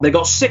They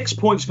got 6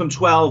 points from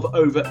 12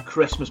 over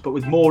Christmas, but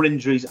with more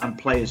injuries and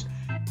players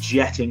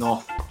jetting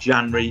off,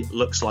 January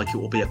looks like it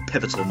will be a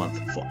pivotal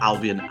month for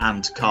Albion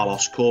and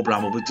Carlos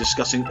Corberán. We'll be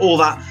discussing all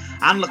that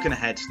and looking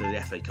ahead to the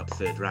FA Cup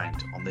third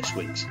round on this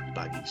week's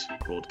Baggies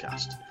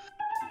broadcast.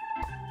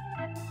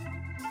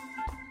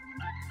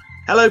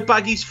 Hello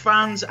Baggies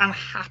fans and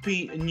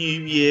Happy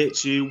New Year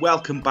to you.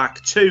 Welcome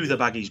back to the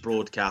Baggies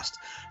broadcast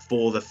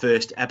for the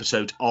first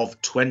episode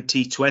of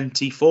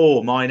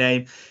 2024. My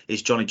name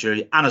is Johnny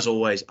Drury and as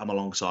always I'm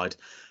alongside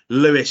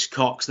Lewis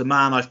Cox, the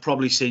man I've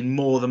probably seen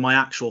more than my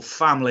actual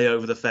family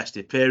over the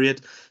festive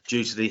period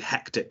due to the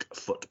hectic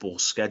football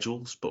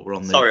schedules, but we're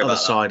on the other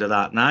side of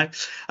that now.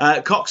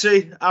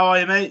 Coxie, how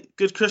are you, mate?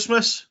 Good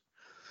Christmas?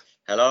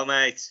 Hello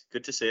mate,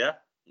 good to see you.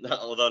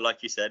 Although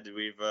like you said,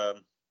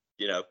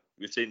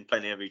 we've seen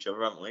plenty of each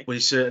other, haven't we?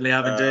 We certainly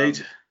have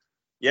indeed.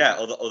 Yeah,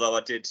 although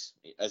I did,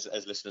 as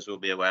listeners will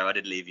be aware, I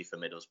did leave you for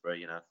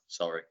Middlesbrough,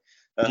 sorry.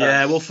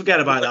 Yeah, we'll forget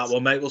about that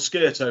one, mate. We'll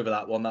skirt over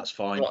that one, that's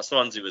fine.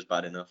 Swansea was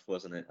bad enough,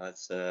 wasn't it?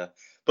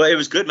 But it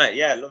was good, mate.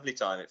 Yeah, lovely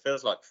time. It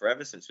feels like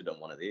forever since we've done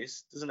one of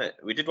these, doesn't it?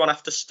 We did one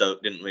after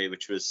Stoke, didn't we,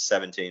 which was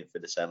 17th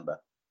of December.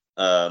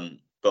 But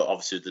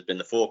obviously there's been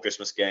the 4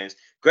 Christmas games.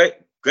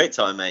 Great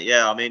time, mate.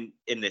 Yeah, I mean,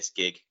 in this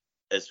gig,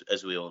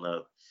 as we all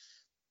know,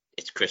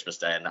 it's Christmas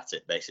Day and that's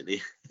it,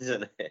 basically,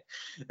 isn't it?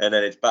 And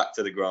then it's back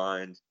to the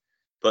grind.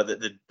 But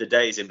the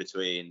days in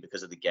between,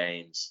 because of the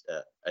games,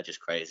 are just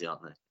crazy,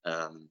 aren't they?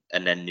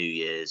 And then New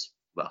Year's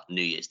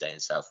Day in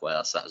South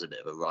Wales, that was a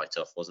bit of a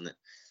write-off, wasn't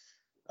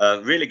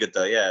it? Really good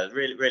though, yeah.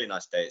 Really, really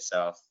nice day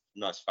itself.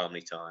 Nice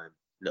family time,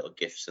 little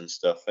gifts and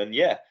stuff. And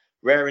yeah,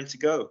 raring to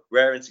go.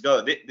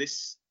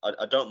 This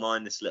I don't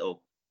mind this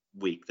little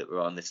week that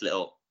we're on, this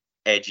little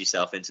edge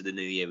yourself into the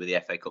new year with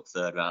the FA Cup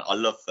third round. I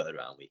love third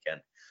round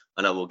weekend.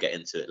 I know we'll get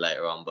into it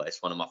later on, but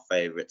it's one of my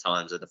favourite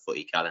times of the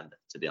footy calendar,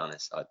 to be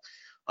honest.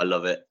 I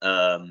love it.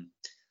 I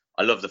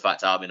love the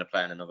fact Albion are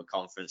playing another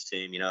conference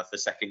team, for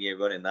second year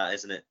running that,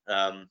 isn't it?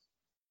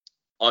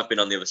 I've been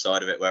on the other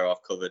side of it where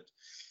I've covered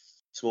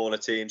smaller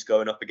teams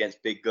going up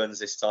against big guns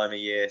this time of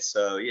year.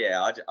 So,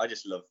 yeah, I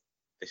just love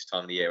this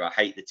time of the year. I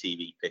hate the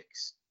TV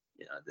picks.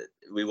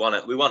 We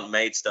want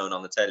Maidstone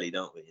on the telly,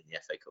 don't we, in the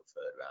FA Cup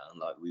third round?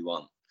 Like, we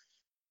want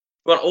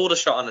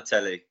Aldershot on the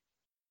telly.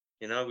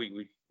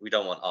 We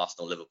don't want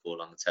Arsenal,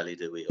 Liverpool on the telly,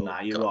 do we? Or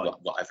nah, you're right.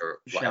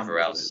 Whatever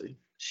else. Really.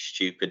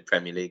 Stupid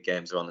Premier League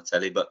games are on the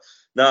telly. But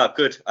no,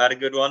 good. I had a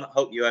good one.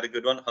 Hope you had a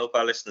good one. Hope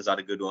our listeners had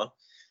a good one.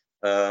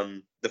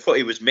 The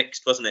footy was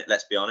mixed, wasn't it?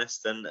 Let's be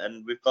honest.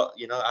 And we've got,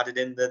 added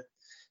in the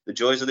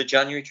joys of the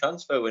January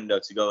transfer window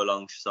to go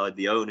alongside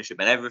the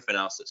ownership and everything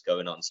else that's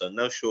going on. So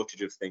no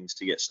shortage of things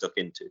to get stuck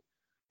into.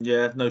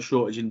 Yeah, no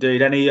shortage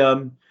indeed. Any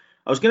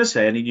I was going to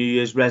say any New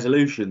Year's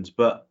resolutions,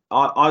 but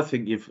I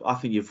think you've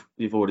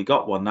already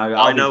got one now.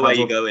 I know where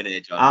you're going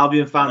here, John.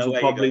 Albion fans will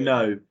probably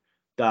know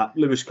that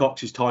Lewis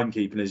Cox's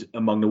timekeeping is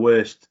among the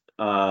worst.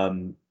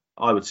 I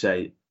would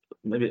say,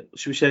 maybe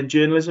should we say in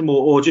journalism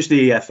or just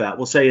the EFL?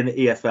 We'll say in the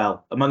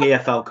EFL, among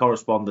EFL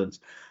correspondents.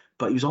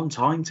 But he was on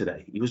time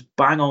today. He was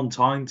bang on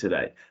time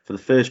today for the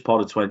first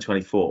pod of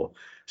 2024.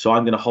 So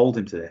I'm going to hold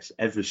him to this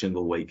every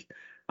single week.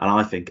 And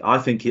I think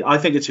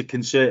it's a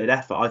concerted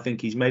effort. I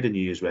think he's made a New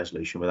Year's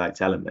resolution without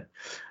telling me.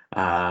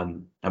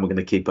 And we're going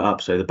to keep it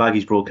up. So the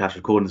Baggies broadcast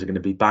recordings are going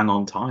to be bang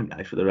on time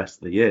now for the rest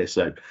of the year.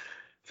 So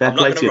fair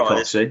play to you,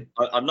 Coxie.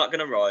 I'm not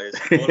going to rise.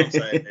 All I'm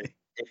saying is,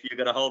 if you're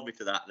going to hold me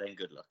to that, then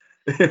good luck.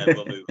 Then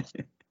we'll move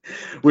on.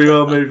 We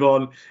will move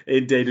on.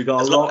 Indeed, we've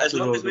got a lot to talk about. As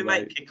long as we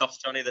make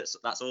kickoffs, Johnny,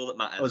 that's all that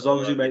matters. As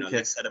long as we make kickoffs.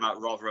 Less said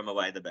about Rotherham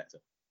away, the better.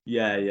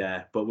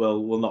 Yeah, but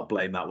we'll not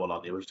blame that one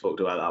on you. We've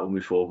talked about that one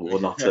before, but we'll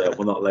not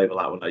label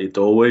that one at your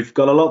door. We've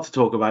got a lot to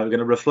talk about. We're going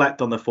to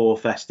reflect on the 4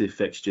 festive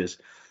fixtures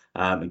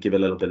and give a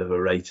little bit of a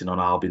rating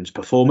on Albion's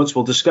performance.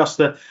 We'll discuss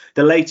the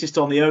latest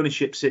on the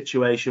ownership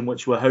situation,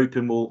 which we're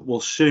hoping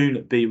will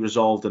soon be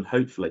resolved, and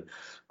hopefully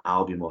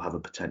Albion will have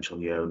a potential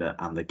new owner,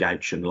 and the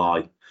Gouch and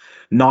Lie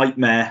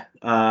nightmare,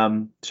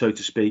 so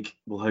to speak,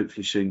 will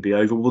hopefully soon be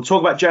over. We'll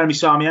talk about Jeremy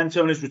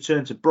Sarmiento and his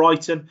return to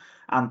Brighton,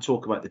 and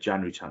talk about the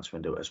January transfer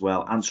window as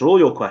well. Answer all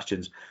your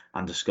questions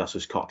and discuss,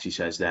 as Coxie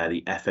says there,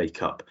 the FA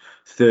Cup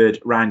third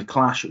round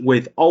clash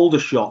with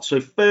Aldershot.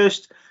 So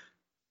first,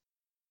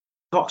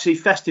 Coxie,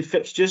 festive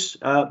fixtures: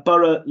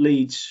 Borough,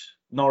 Leeds,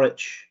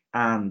 Norwich,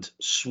 and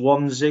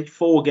Swansea.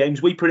 4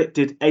 games. We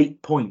predicted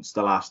 8 points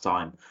the last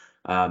time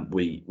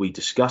we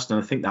discussed,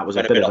 and I think that was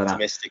a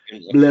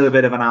little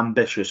bit of an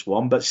ambitious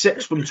one. But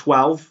 6 from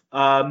 12.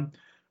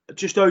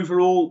 Just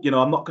overall,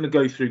 I'm not going to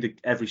go through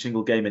every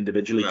single game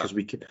individually because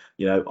we could,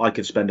 I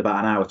could spend about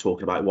an hour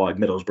talking about why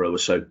Middlesbrough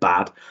was so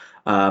bad,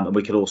 and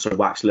we could also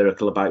wax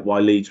lyrical about why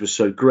Leeds was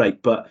so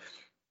great. But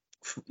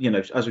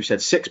as we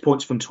said, 6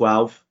 points from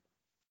 12.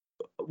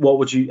 How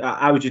would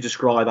you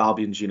describe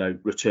Albion's,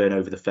 return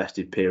over the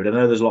festive period? I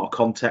know there's a lot of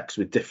context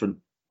with different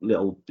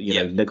little,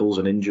 niggles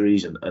and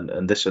injuries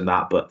and this and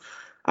that, but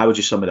how would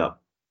you sum it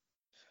up?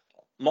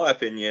 My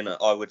opinion,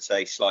 I would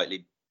say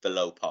slightly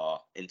below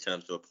par in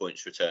terms of a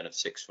points return of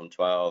 6 from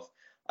 12.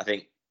 I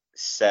think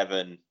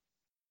 7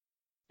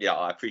 yeah,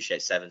 I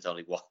appreciate 7's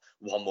only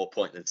one more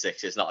point than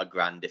 6. It's not a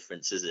grand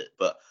difference, is it?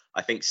 But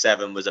I think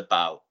 7 was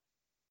about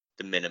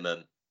the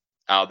minimum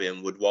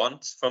Albion would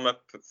want from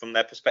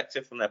their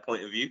perspective, from their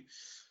point of view.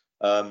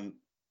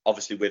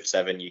 Obviously, with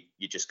 7,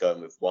 you're just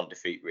going with 1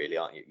 defeat, really,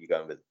 aren't you? You're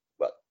going with,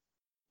 well,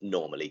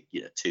 normally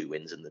 2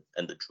 wins and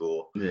the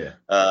draw. Yeah.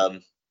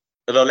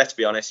 Although let's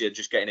be honest, you're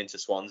just getting into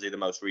Swansea, the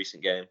most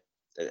recent game.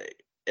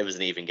 It was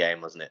an even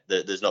game, wasn't it?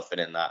 There's nothing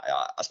in that.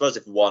 I suppose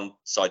if one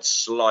side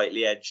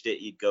slightly edged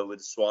it, you'd go with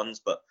the Swans,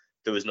 but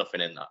there was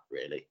nothing in that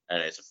really.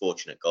 And it's a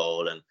fortunate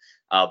goal, and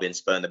Albion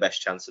spurned the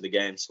best chance of the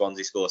game.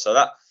 Swansea score, so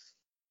that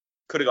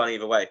could have gone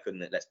either way,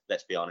 couldn't it?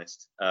 Let's be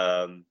honest.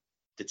 The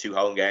 2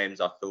 home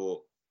games, I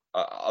thought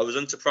I was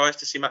unsurprised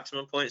to see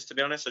maximum points. To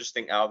be honest, I just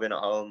think Albion at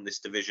home, this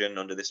division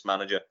under this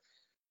manager,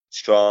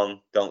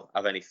 strong. Don't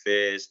have any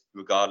fears,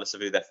 regardless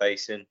of who they're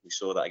facing. We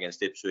saw that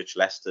against Ipswich,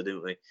 Leicester,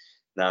 didn't we?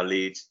 Now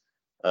Leeds.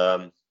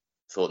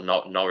 Thought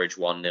Norwich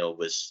 1-0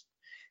 was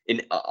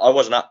in. I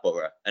wasn't at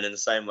Borough, and in the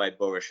same way,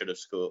 Borough should have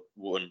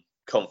won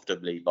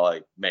comfortably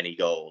by many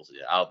goals.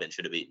 Albion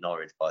should have beat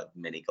Norwich by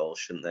many goals,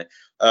 shouldn't they?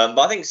 But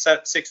I think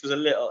 6 was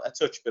a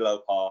touch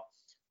below par.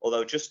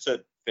 Although, just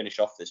to finish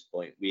off this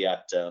point, we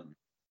had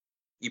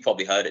you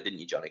probably heard it, didn't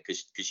you, Johnny?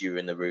 Because you were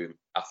in the room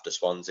after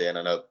Swansea, and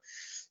I know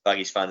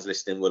Baggies fans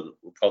listening will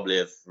probably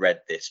have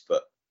read this,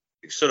 but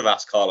sort of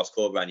asked Carlos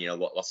Corberan,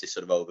 what's this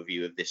sort of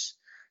overview of this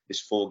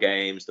 4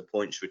 games, the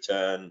points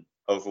return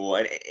overall,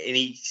 and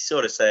he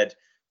sort of said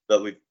that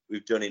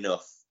we've done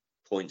enough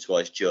points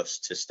wise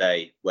just to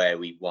stay where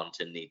we want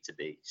and need to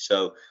be.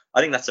 So I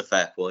think that's a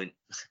fair point.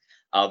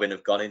 Albion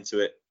have gone into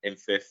it in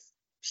 5th,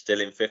 still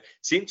in 5th.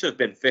 Seem to have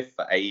been 5th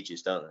for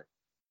ages, don't they?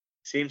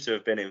 Seem to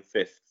have been in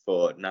 5th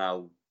for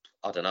now,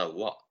 I don't know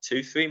what,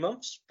 2-3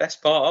 months,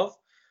 best part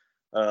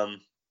of.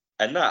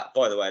 And that,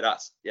 by the way,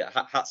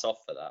 hats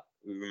off for that.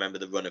 We remember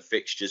the run of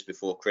fixtures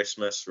before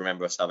Christmas.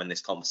 Remember us having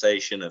this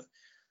conversation of,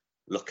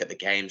 look at the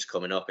games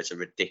coming up. It's a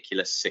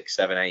ridiculous 6,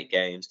 7, 8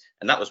 games.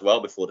 And that was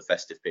well before the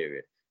festive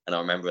period. And I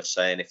remember us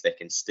saying if they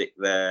can stick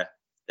there,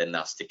 then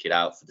they'll stick it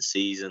out for the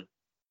season.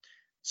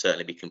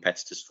 Certainly be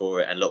competitors for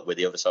it. And look, we're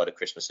the other side of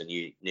Christmas and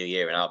New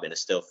Year, and Albion is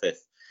still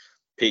 5th.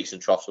 Peaks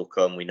and troughs will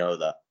come. We know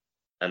that.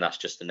 And that's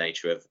just the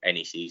nature of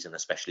any season,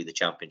 especially the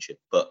Championship.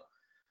 But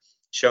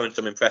showing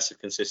some impressive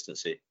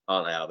consistency,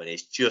 aren't they, Albion?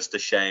 It's just a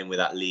shame with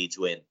that Leeds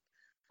win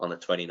on the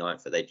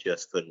 29th that they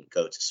just couldn't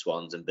go to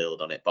Swans and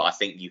build on it. But I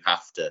think you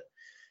have to,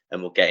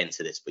 and we'll get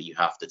into this, but you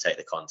have to take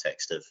the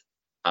context of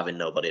having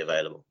nobody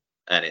available.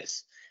 And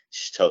it's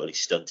just totally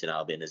stunting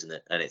Albion, isn't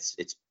it? And it's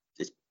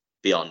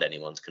beyond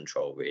anyone's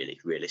control, really,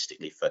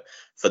 realistically,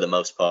 for the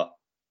most part.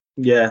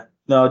 Yeah,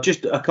 no,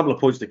 just a couple of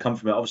points to come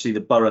from it. Obviously, the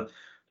Borough,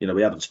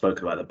 we haven't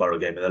spoken about the Borough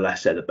game, and the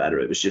less said, the better.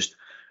 It was just,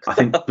 I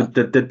think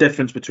the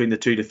difference between the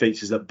 2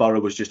 defeats is that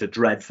Borough was just a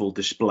dreadful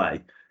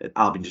display.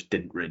 Albion just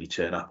didn't really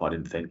turn up, I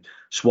didn't think.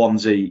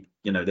 Swansea,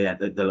 they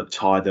looked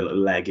tired, they looked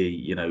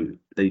leggy.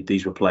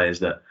 These were players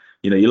that,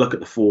 you look at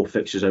the 4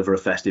 fixtures over a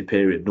festive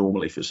period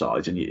normally for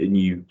sides, and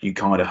you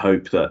kind of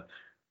hope that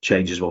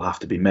changes will have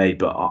to be made.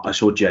 But I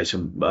saw I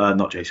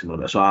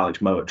saw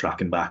Alex Mowat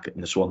tracking back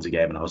in the Swansea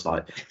game, and I was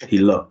like, he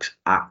looks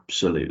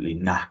absolutely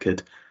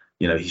knackered.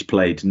 He's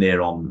played near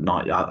on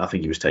 90. I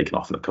think he was taken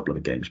off in a couple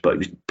of the games, but he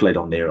was played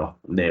on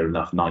near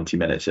enough 90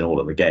 minutes in all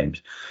of the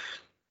games.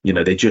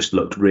 They just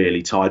looked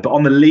really tired. But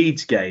on the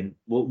Leeds game,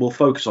 we'll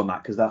focus on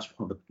that because that's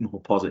one of the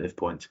more positive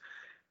points.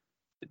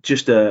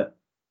 Just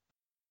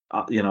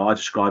I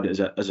described it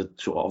as a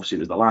sort of, obviously it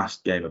was the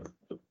last game of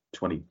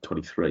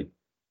 2023,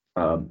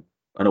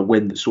 and a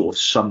win that sort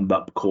of summed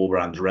up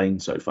Corberan's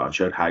reign so far and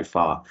showed how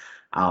far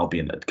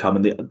Albion had come.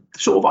 And the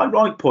sort of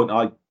ironic point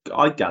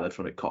I gathered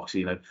from it, Cox,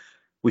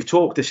 we've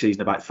talked this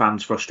season about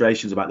fans'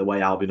 frustrations about the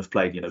way Albion have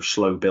played,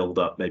 slow build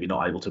up, maybe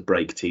not able to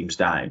break teams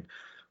down.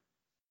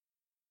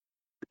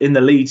 In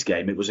the Leeds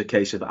game, it was a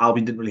case of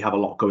Albion didn't really have a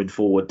lot going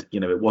forward.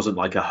 It wasn't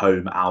like a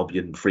home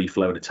Albion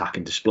free-flowing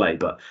attacking display,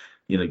 but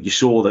you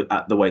saw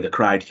that the way the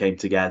crowd came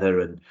together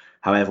and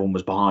how everyone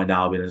was behind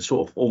Albion and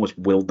sort of almost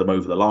willed them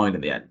over the line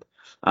in the end.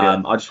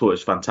 Yeah. I just thought it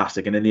was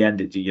fantastic, and in the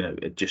end,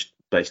 it just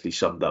basically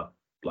summed up,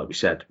 like we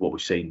said, what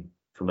we've seen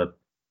from a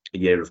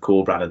year of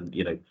Corberan,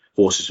 and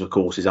horses for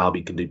courses.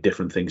 Albion can do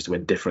different things to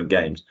win different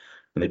games,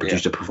 and they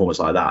produced a performance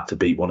like that to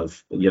beat one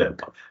of,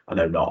 I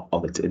know not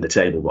in the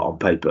table, but on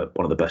paper,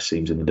 one of the best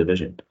teams in the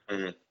division.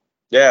 Mm-hmm.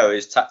 Yeah, it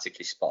was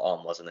tactically spot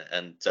on, wasn't it?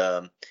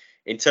 And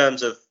in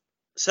terms of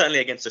certainly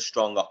against a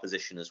strong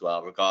opposition as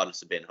well,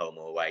 regardless of being home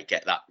or away,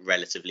 get that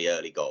relatively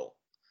early goal.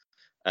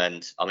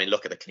 And I mean,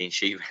 look at the clean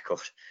sheet record,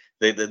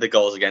 the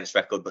goals against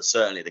record, but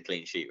certainly the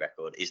clean sheet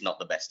record is not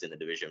the best in the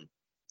division.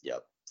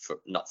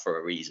 Not for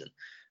a reason.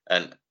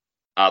 And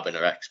Albion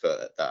are expert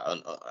at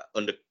that.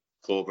 Under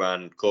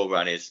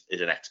Corberan is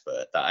an expert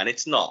at that. And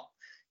it's not,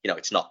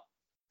 it's not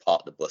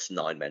part of the bus,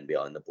 9 men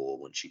behind the ball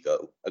once you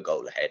go a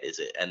goal ahead, is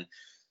it? And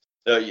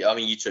I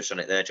mean, you touched on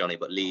it there, Johnny,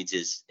 but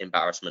Leeds'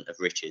 embarrassment of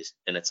riches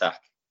in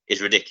attack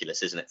is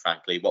ridiculous, isn't it,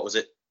 frankly? What was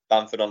it?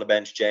 Bamford on the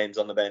bench, James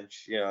on the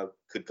bench,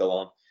 could go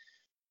on.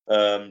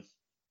 And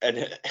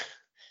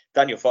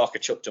Daniel Farker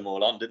chucked them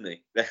all on, didn't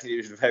he? He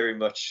was very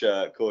much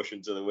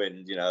caution to the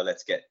wind.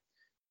 Let's get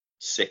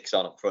 6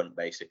 on up front,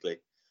 basically.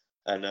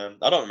 And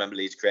I don't remember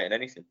Leeds creating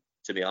anything,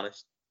 to be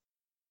honest.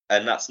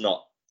 And that's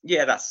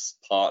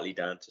partly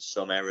down to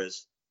some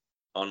errors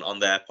on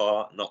their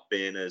part, not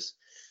being as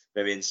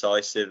maybe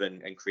incisive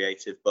and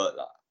creative. But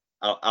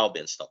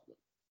Albion stopped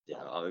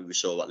them. We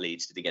saw what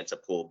Leeds did against a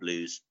poor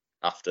Blues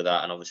after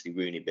that, and obviously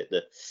Rooney bit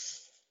the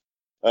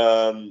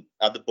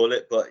at the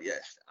bullet. But yeah,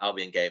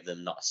 Albion gave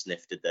them not a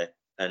sniff, did they?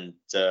 And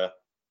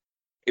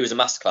it was a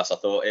masterclass. I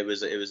thought it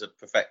was a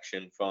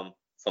perfection from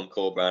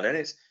Corberan, and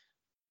it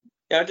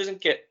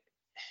doesn't get.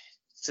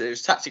 So it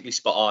was tactically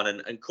spot on,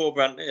 and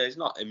Corberan is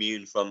not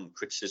immune from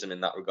criticism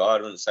in that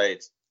regard. I wouldn't say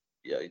it's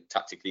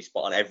tactically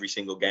spot on every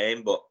single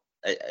game, but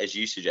as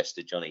you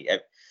suggested, Johnny,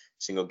 every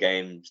single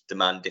game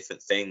demand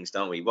different things,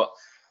 don't we? But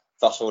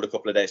fast forward a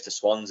couple of days to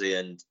Swansea,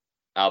 and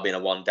Albion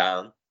are 1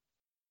 down,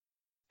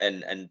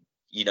 and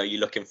you're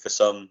looking for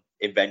some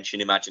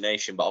invention,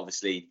 imagination, but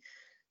obviously,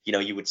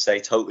 you would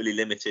say totally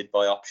limited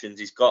by options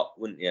he's got,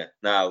 wouldn't you?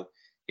 Now,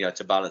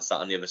 to balance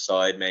that on the other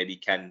side, maybe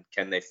can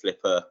they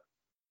flip a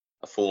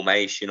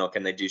formation, or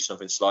can they do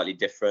something slightly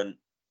different?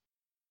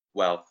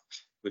 Well,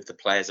 with the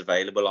players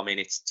available, I mean,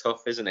 it's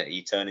tough, isn't it?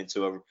 You turn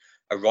into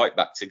a right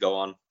back to go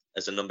on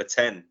as a number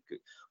 10.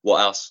 What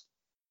else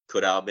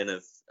could Albion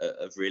have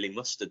really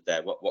mustered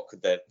there? What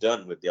could they have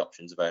done with the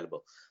options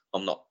available?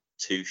 I'm not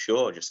too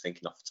sure, just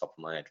thinking off the top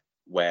of my head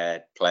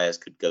where players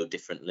could go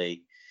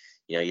differently.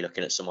 You're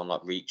looking at someone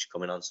like Reach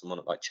coming on, someone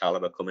like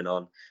Chalobah coming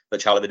on, but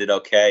Chalobah did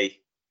okay.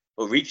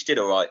 Well, Reach did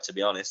all right, to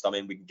be honest. I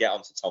mean, we can get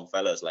on to Tom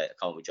Fellows later,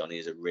 can't we, Johnny?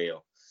 He's a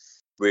real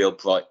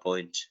bright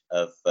point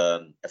of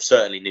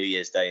certainly New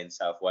Year's Day in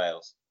South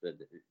Wales,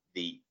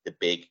 the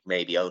big,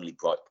 maybe only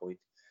bright point.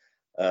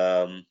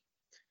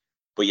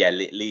 But yeah,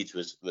 Leeds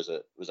was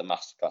a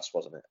masterclass,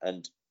 wasn't it?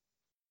 And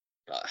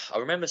I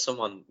remember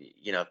someone,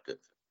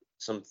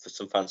 some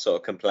fans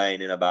sort of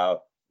complaining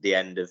about the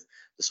end of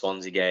the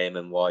Swansea game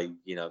and why,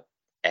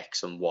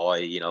 X and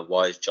Y,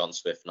 why is John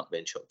Swift not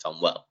being chucked on?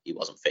 Well, he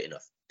wasn't fit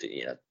enough.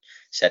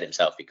 Said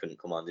himself he couldn't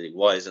come on, did he?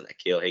 Why isn't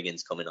Akil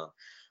Higgins coming on?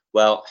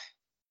 Well,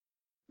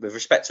 with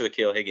respect to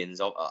Akil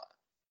Higgins, I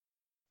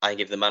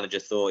think if the manager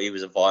thought he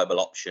was a viable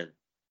option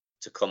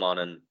to come on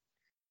and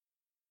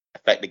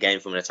affect the game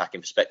from an attacking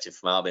perspective,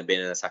 from Albion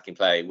being an attacking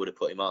player, he would have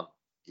put him on.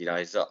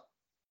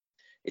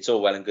 It's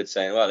all well and good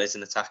saying, well, he's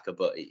an attacker,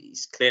 but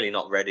he's clearly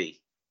not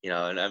ready.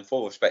 And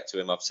full respect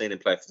to him, I've seen him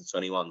play for the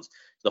 21s.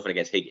 Nothing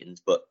against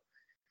Higgins, but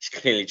it's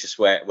clearly just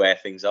where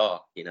things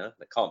are.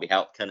 That can't be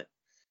helped, can it?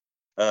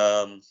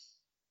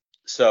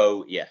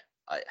 So yeah,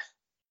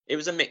 it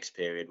was a mixed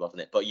period,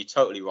 wasn't it? But you're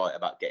totally right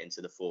about getting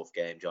to the 4th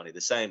game, Johnny.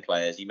 The same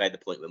players, you made the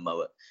point with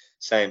Mowat,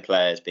 same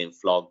players being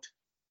flogged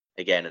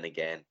again and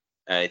again.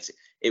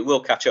 It will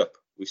catch up.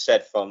 We've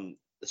said from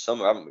the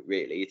summer, haven't we?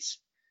 Really,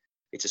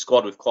 it's a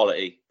squad with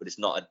quality, but it's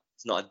not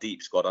a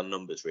deep squad on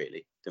numbers,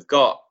 really. They've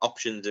got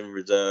options in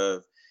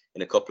reserve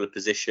in a couple of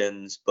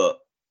positions, but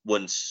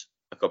once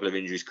a couple of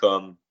injuries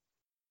come,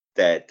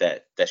 they're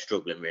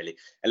struggling, really.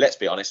 And let's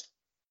be honest,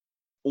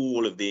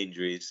 all of the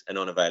injuries and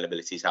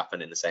unavailabilities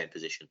happen in the same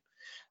position.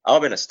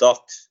 Albion are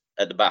stocked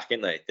at the back,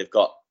 aren't they? They've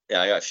got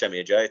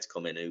Shemi Ajayi to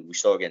come in, who we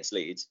saw against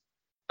Leeds.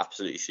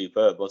 Absolutely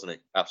superb, wasn't he?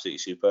 Absolutely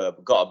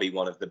superb. Got to be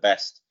one of the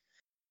best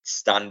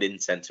standing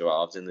centre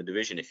halves in the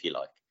division, if you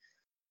like.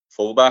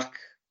 Fullback,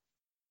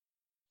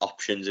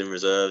 options in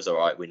reserves. All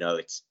right, we know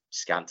it's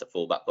scant at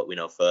fullback, but we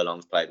know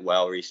Furlong's played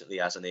well recently,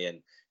 hasn't he?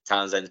 And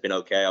Townsend's been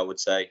okay, I would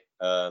say.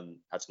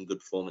 Had some good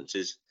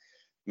performances.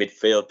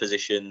 Midfield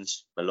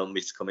positions,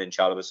 Malumbi's come in,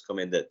 Chalobah's come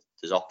in. That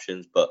there's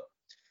options, but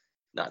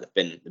no,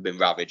 they've been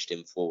ravaged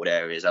in forward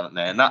areas, haven't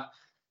they? And that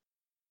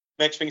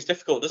makes things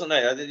difficult, doesn't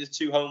it? The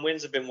 2 home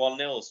wins have been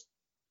 1-0s.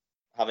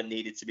 Haven't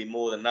needed to be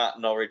more than that.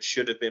 Norwich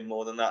should have been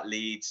more than that.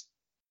 Leeds,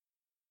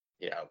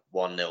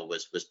 1-0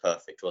 was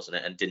perfect, wasn't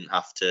it? And didn't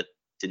have to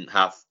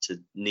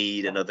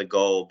need another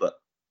goal. But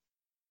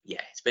yeah,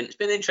 it's been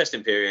an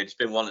interesting period. It's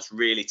been one that's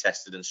really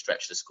tested and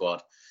stretched the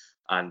squad.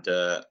 And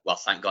well,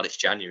 thank God it's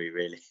January,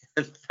 really.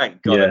 And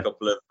thank God a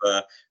couple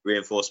of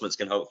reinforcements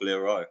can hopefully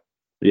arrive.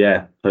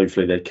 Yeah,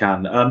 hopefully they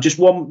can. Just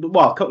a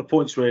couple of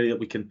points really that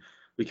we can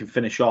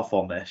finish off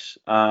on this.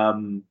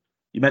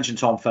 You mentioned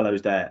Tom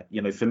Fellows there.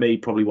 For me,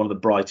 probably one of the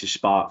brightest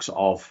sparks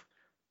of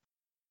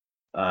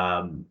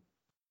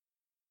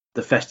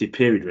the festive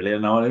period, really.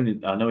 And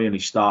I know he only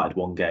started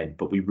 1 game,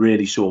 but we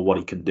really saw what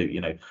he can do.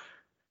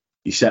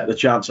 He set the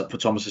chance up for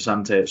Thomas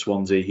Asante at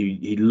Swansea.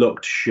 He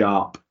looked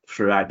sharp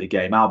throughout the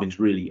game. Albion's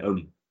really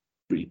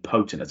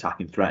potent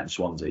attacking threat in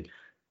Swansea.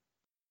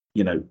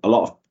 A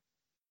lot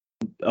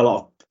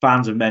of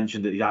fans have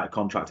mentioned that he's out of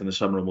contract in the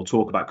summer, and we'll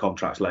talk about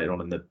contracts later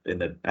on in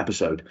the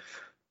episode.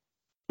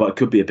 But it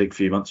could be a big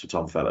few months for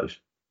Tom Fellows.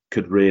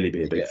 Could really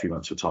be a big few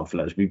months for Tom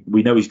Fellows.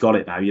 We know he's got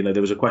it now.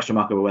 There was a question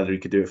mark over whether he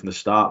could do it from the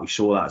start. We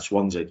saw that at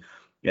Swansea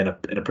in a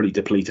pretty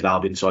depleted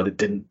Albion side that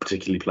didn't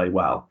particularly play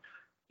well.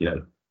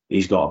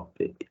 He's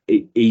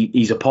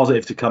a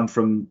positive to come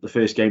from the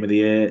first game of the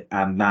year,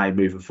 and now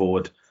moving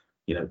forward,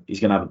 he's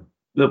going to have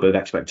little bit of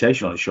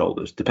expectation on his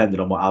shoulders, depending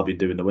on what Albion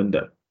do in the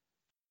window.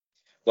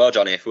 Well,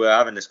 Johnny, if we were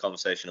having this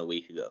conversation a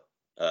week ago,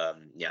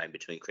 in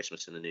between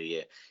Christmas and the New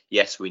Year,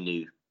 yes, we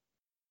knew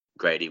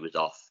Grady was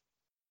off,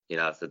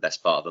 for the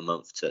best part of a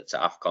month to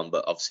AFCON,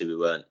 but obviously we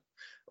weren't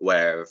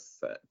aware of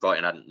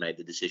Brighton hadn't made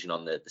the decision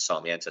on the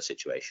Sarmiento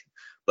situation.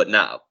 But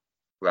now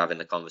we're having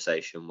the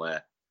conversation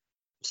where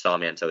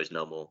Sarmiento is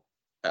no more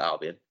at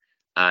Albion,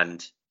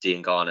 and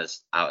Dean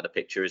Garner's out of the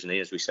picture, isn't he?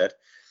 As we said,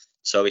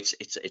 so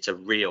it's a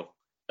real.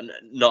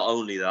 Not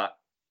only that,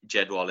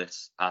 Jed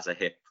Wallace has a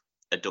hip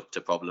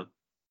adductor problem,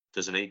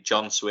 doesn't he?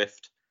 John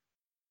Swift,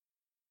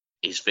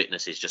 his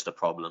fitness is just a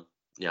problem.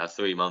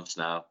 3 months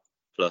now,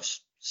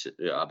 plus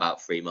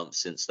about 3 months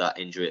since that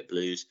injury at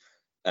Blues,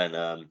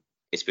 and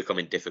it's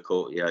becoming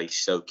difficult. He's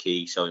so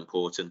key, so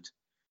important,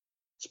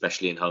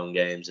 especially in home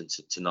games, and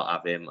to not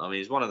have him. I mean,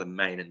 he's one of the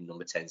main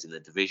number 10s in the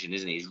division,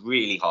 isn't he? He's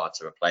really hard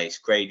to replace.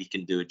 Grady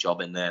can do a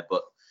job in there,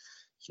 but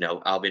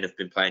Albion have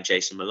been playing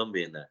Jason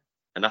Malumbi in there,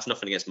 and that's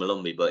nothing against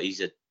Malumbi, but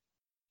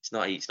it's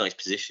not his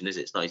position, is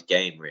it? It's not his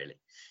game really.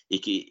 He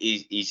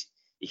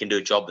can do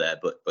a job there,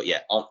 but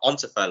yeah, on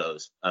to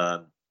Fellows.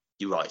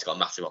 You're right, he's got a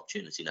massive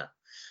opportunity now,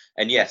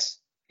 and yes,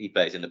 he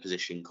plays in the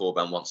position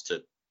Corban wants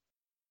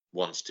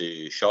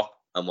to shop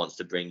and wants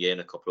to bring in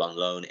a couple on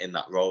loan in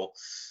that role.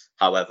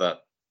 However,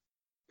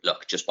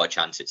 look, just by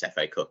chance it's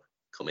FA Cup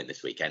coming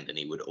this weekend, and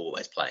he would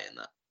always play in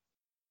that.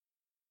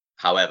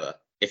 However,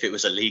 if it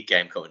was a league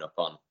game coming up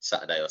on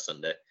Saturday or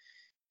Sunday,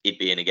 he'd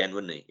be in again,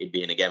 wouldn't he? He'd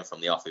be in again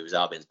from the off. He was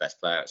Albion's best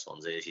player at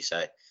Swansea, as you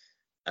say.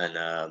 And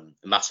a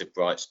massive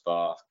bright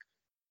spark.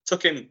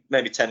 Took him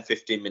maybe 10,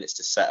 15 minutes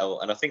to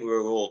settle. And I think we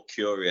were all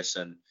curious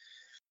and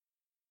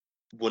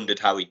wondered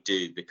how he'd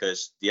do,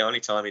 because the only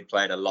time he'd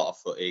played a lot of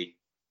footy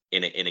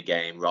in a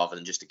game rather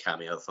than just a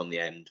cameo from the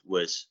end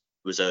was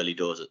early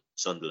doors at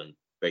Sunderland,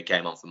 where he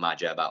came on for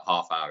Maja about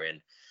half hour in.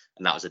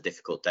 And that was a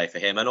difficult day for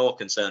him. And all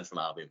concern from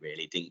Albion,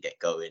 really. Didn't get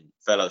going.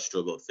 Fellow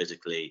struggled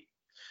physically,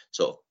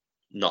 sort of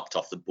knocked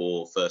off the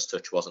ball. First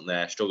touch wasn't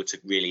there. Struggled to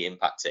really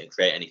impact it and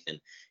create anything.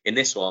 In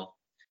this one,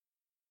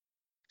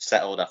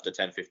 settled after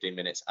 10, 15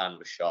 minutes and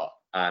was shot.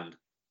 And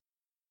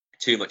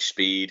too much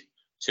speed,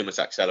 too much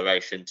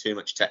acceleration, too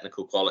much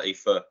technical quality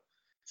for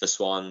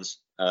Swans.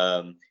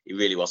 He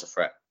really was a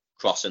threat.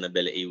 Crossing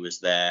ability was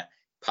there.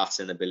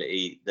 Passing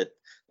ability. The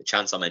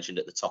chance I mentioned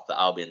at the top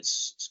that Albion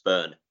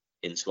spurned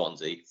in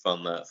Swansea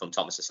from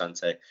Thomas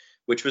Asante,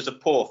 which was a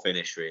poor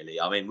finish,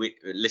 really. I mean,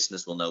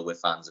 listeners will know we're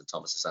fans of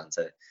Thomas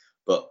Asante,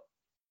 but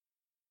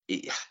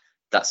it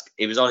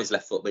was on his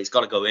left foot, but it's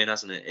got to go in,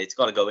 hasn't it? It's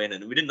got to go in,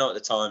 and we didn't know at the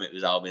time it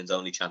was Albion's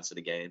only chance of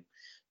the game,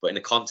 but in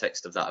the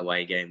context of that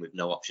away game with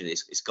no option,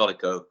 it's got to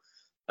go.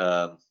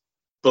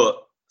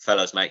 But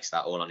Fellows makes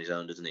that all on his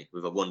own, doesn't he?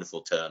 With a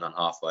wonderful turn on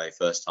halfway,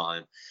 first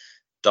time,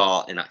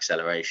 dart in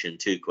acceleration,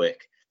 too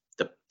quick.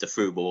 The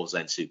through ball's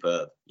then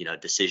superb.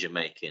 Decision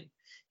making.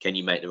 Can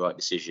you make the right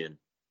decision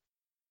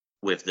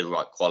with the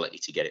right quality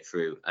to get it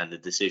through? And the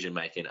decision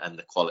making and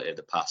the quality of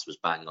the pass was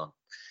bang on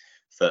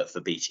for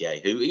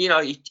BTA, who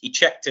he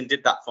checked and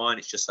did that fine.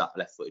 It's just that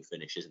left-footed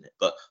finish, isn't it?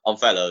 But on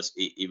Fellows,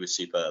 he was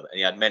superb, and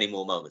he had many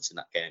more moments in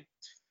that game.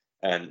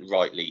 And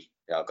rightly,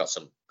 I've got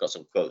some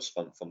quotes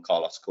from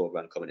Carlos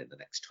Corban coming in the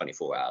next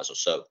 24 hours or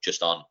so,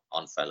 just on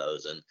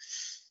Fellows,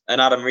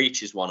 and Adam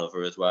Reach is one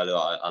other as well who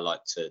I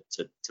like to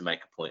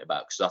make a point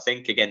about, because I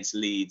think against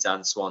Leeds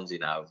and Swansea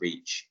now,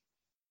 Reach.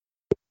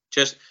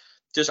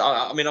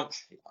 I mean,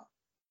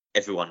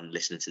 everyone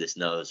listening to this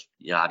knows,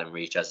 Adam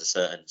Reach has a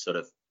certain sort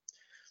of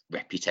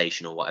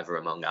reputation or whatever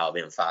among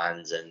Albion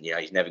fans, and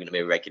he's never going to be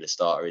a regular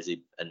starter, is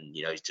he? And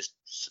he's just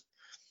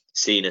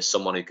seen as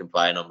someone who can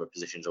play a number of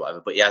positions or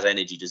whatever. But he has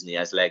energy, doesn't he? He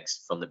has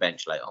legs from the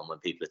bench later on when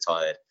people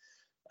are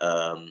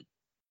tired.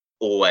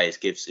 Always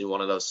gives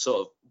one of those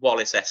sort of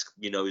Wallace-esque,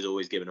 he's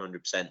always given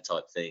 100%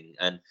 type thing.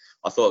 And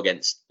I thought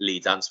against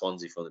Leeds and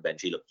Swansea from the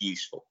bench, he looked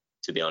useful,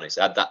 to be honest.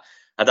 Had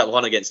that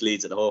one against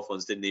Leeds at the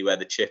Hawthorns, didn't he, where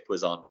the chip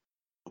was on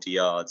 40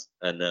 yards.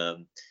 And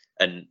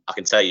I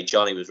can tell you,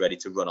 Johnny was ready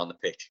to run on the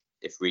pitch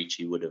if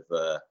Ricci would have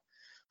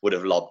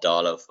lobbed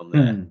Darlow from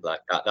there.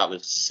 Like that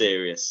was a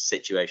serious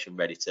situation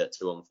ready to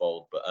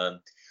unfold.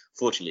 But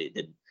fortunately it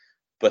didn't.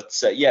 But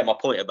my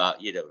point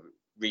about,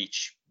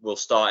 Reach will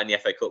start in the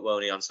FA Cup,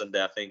 won't he, on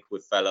Sunday, I think,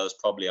 with Fellows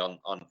probably on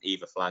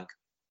either flank.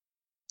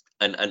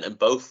 And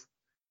both,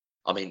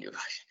 I mean,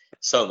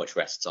 so much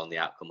rests on the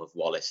outcome of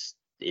Wallace's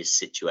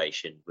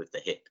situation with the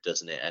hip,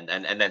 doesn't it?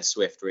 And then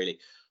Swift, really.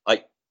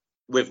 Like,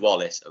 with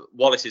Wallace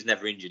is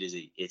never injured, is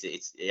he?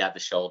 He had the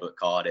shoulder at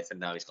Cardiff, and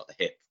now he's got the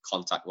hip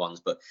contact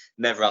ones, but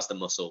never has the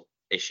muscle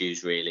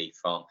issues, really,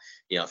 from,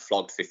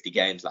 flogged 50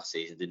 games last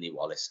season, didn't he,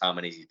 Wallace? How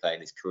many has he played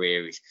in his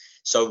career? He's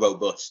so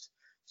robust.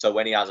 So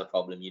when he has a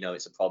problem,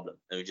 it's a problem.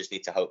 And we just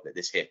need to hope that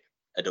this hip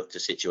adductor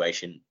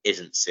situation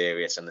isn't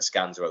serious and the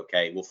scans are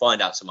okay. We'll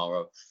find out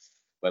tomorrow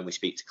when we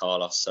speak to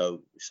Carlos. So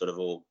we're sort of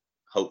all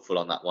hopeful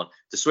on that one.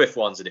 The Swift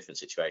one's a different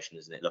situation,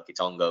 isn't it? Look, it's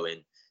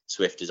ongoing.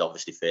 Swift is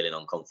obviously feeling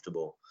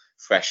uncomfortable.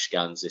 Fresh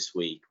scans this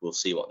week. We'll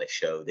see what they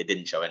show. They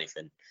didn't show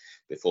anything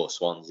before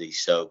Swansea.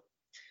 So,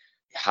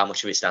 how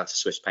much of it's down to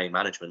Swift's pain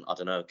management, I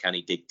don't know. Can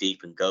he dig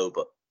deep and go?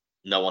 But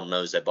no one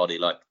knows their body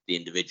like the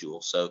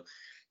individual. So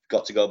you've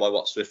got to go by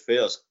what Swift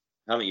feels,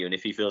 haven't you? And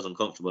if he feels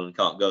uncomfortable and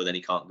can't go, then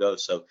he can't go.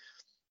 So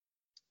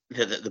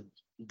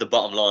the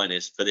bottom line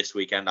is, for this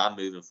weekend and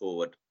moving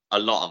forward, a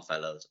lot on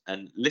Fellows.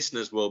 And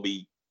listeners will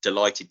be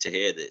delighted to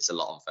hear that it's a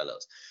lot on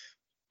Fellows.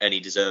 And he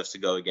deserves to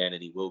go again,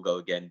 and he will go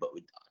again. But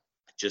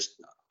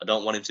I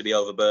don't want him to be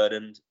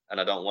overburdened,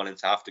 and I don't want him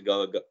to have to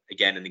go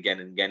again and again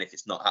and again if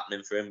it's not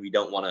happening for him. We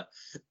don't want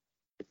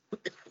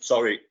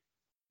to,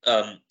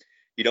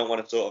 you don't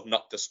want to sort of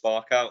knock the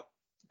spark out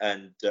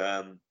and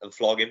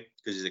flog him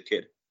because he's a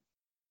kid.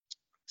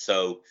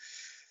 So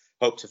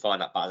hope to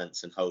find that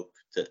balance, and hope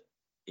that,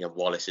 you know,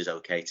 Wallace is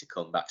okay to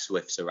come back,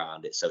 Swift's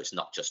around it, so it's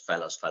not just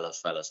Fellows,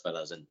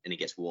 and he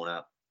gets worn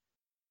out.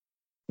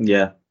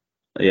 Yeah,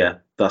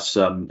 that's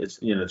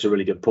it's a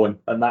really good point,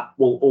 and that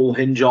will all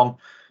hinge on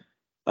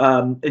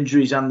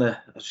injuries and as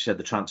you said,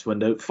 the transfer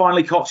window.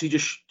 Finally, Coxie,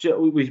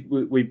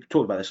 we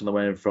talked about this on the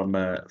way in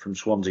from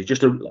Swansea.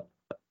 Just to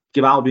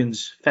give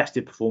Albion's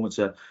Festive performance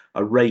a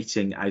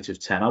rating out of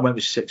 10. I went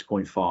with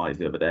 6.5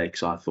 the other day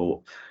because I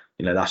thought,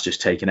 that's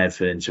just taking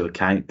everything into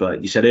account.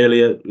 But you said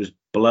earlier it was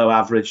below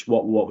average.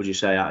 What would you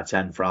say out of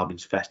 10 for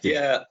Albion's Festive?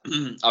 Yeah,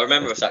 I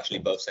remember us actually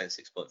both saying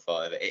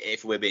 6.5.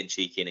 If we're being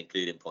cheeky and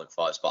including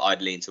 0.5s, but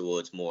I'd lean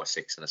towards more a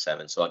 6 and a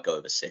 7, so I'd go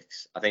over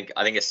 6. I think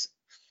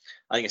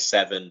a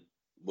 7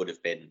 would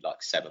have been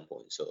like 7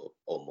 points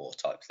or more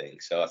type thing.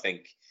 So I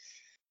think,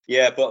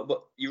 yeah, but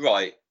you're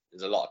right.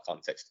 There's a lot of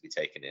context to be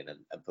taken in,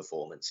 and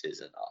performances.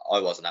 And I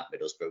wasn't at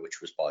Middlesbrough,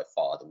 which was by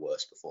far the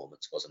worst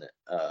performance, wasn't it?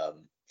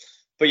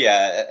 But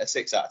yeah, a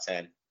 6 out of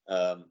 10,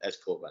 as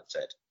Corbin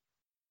said,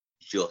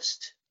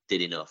 just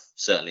did enough,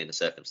 certainly in the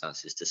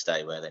circumstances, to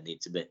stay where they need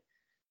to be.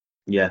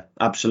 Yeah,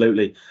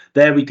 absolutely.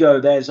 There we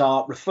go. There's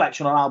our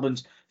reflection on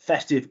Albion's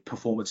Festive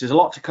performance. There's a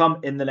lot to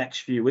come in the next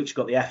few weeks.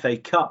 We've got the FA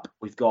Cup.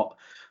 We've got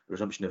the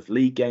resumption of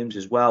league games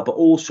as well. But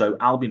also,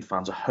 Albion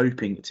fans are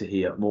hoping to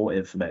hear more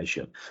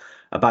information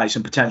about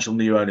some potential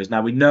new owners.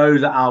 Now, we know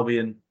that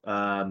Albion,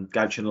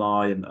 Gouch and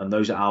Lai, and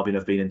those at Albion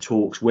have been in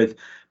talks with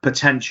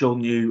potential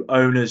new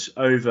owners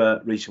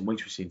over recent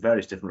weeks. We've seen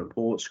various different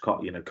reports.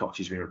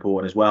 Coxie's been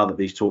reporting as well that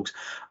these talks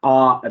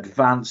are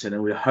advancing,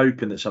 and we're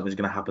hoping that something's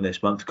going to happen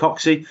this month.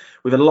 Coxie,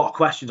 we've had a lot of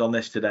questions on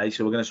this today,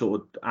 so we're going to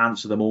sort of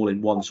answer them all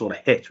in one sort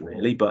of hit,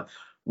 really. But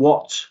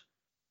what's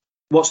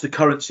the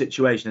current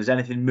situation? Has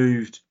anything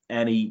moved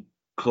any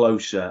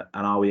closer,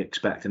 and are we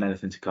expecting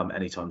anything to come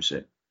anytime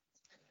soon?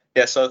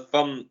 Yeah, so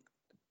from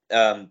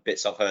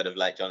bits I've heard of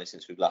late, Johnny,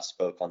 since we've last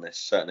spoke on this,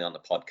 certainly on the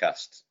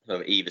podcast,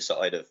 sort of either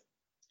side of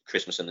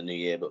Christmas and the New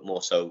Year, but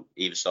more so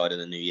either side of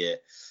the New Year,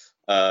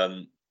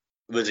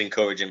 was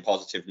encouraging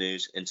positive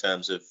news in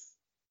terms of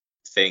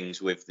things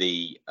with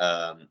the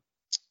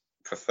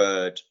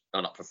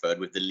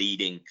with the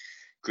leading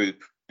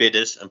group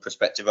bidders and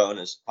prospective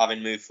owners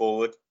having moved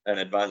forward and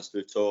advanced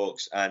through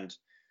talks and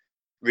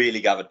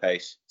really gathered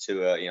pace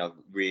to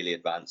really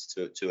advance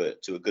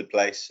to a good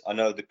place. I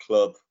know the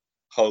club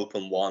hope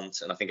and want,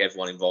 and I think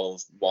everyone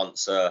involved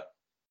wants to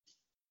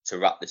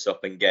wrap this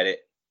up and get it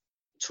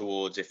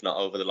towards, if not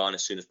over the line,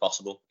 as soon as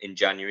possible in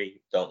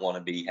January. Don't want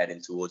to be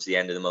heading towards the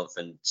end of the month,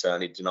 and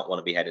certainly do not want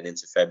to be heading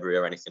into February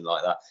or anything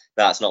like that.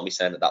 That's not me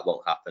saying that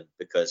won't happen,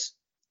 because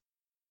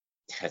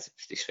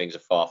these things are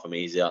far from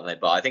easy, aren't they?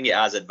 But I think it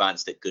has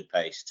advanced at good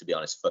pace, to be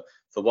honest,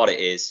 for what it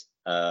is.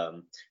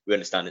 We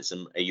understand it's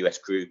a US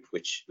group,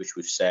 which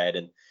we've said,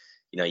 and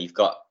you've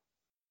got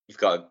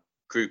a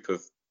group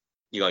of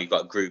you've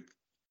got a group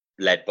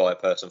led by a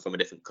person from a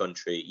different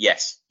country.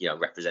 Yes,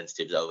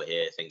 representatives over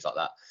here, things like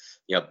that.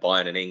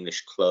 Buying an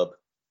English club,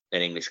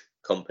 an English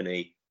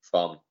company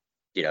from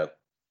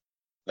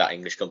that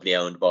English company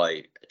owned by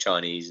a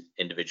Chinese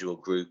individual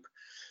group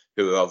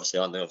who are obviously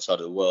on the other side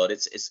of the world.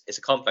 It's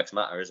a complex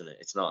matter, isn't it?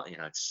 It's not,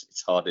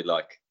 it's hardly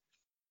like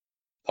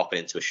popping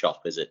into a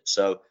shop, is it?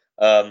 So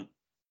not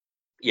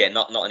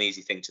an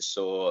easy thing to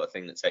sort, a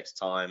thing that takes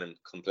time and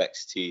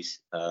complexities,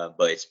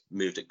 but it's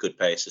moved at good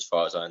pace as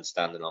far as I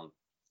understand, and I'm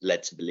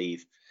led to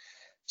believe.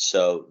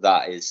 So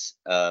that is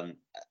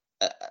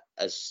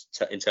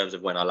in terms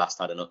of when I last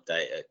had an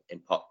update,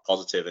 in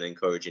positive and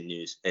encouraging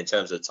news in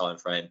terms of the time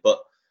frame. But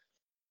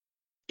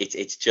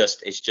it's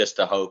just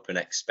a hope and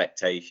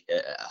expectation,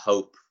 a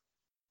hope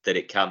that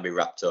it can be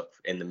wrapped up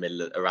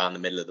around the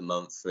middle of the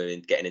month,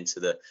 and getting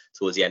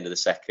towards the end of the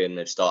second.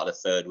 They've started the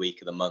third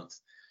week of the month,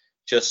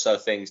 just so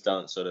things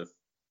don't sort of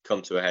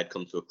come to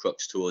a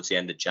crux towards the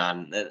end of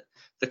Jan.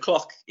 The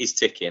clock is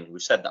ticking.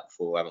 We've said that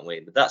before, haven't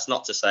we? But that's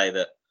not to say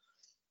that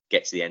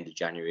get to the end of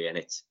January and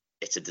it's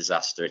a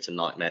disaster, it's a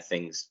nightmare,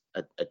 things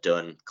are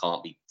done,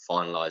 can't be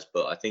finalised.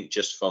 But I think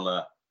just from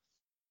a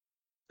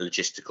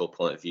logistical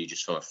point of view,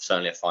 just from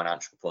certainly a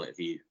financial point of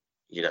view,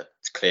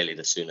 clearly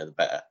the sooner the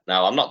better.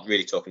 Now, I'm not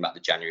really talking about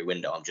the January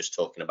window. I'm just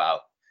talking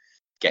about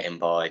getting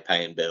by,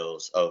 paying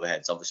bills,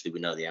 overheads. Obviously, we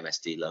know the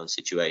MSD loan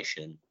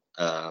situation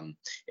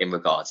in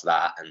regards to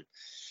that. And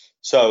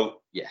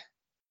so, yeah,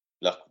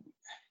 look,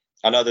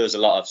 I know there was a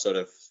lot of sort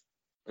of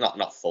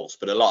not false,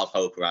 but a lot of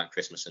hope around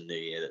Christmas and New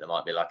Year that there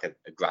might be like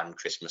a grand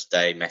Christmas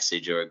Day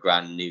message or a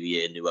grand New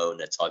Year, new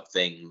owner type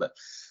thing. But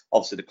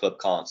obviously the club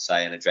can't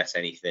say and address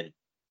anything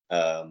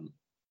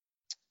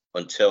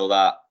until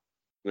that.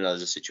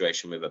 There's a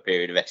situation with a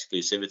period of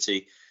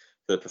exclusivity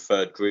for the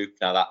preferred group.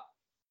 Now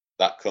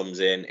that comes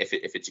in if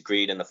it's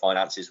agreed and the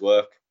finances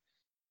work.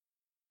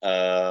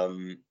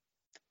 And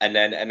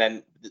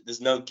then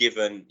there's no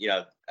given,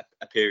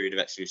 a period of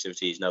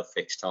exclusivity is no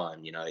fixed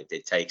time.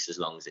 It takes as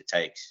long as it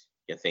takes.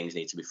 Things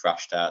need to be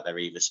thrashed out. They're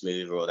either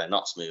smoother or they're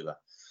not smoother.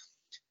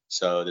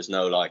 So there's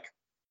no like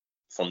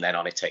from then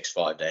on it takes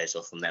 5 days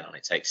or from then on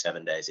it takes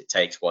 7 days. It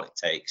takes what it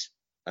takes.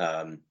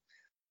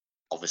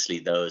 Obviously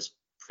those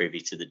privy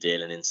to the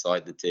deal and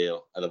inside the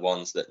deal are the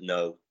ones that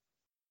know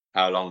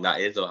how long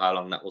that is or how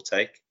long that will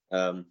take.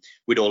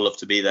 We'd all love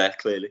to be there,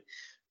 clearly,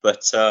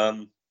 but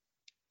so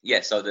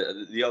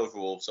the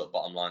overall sort of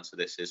bottom line to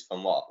this is,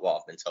 from what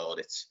I've been told,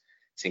 it's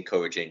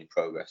encouraging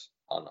progress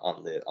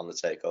on the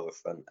takeover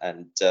front,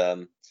 and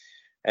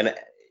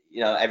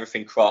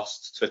everything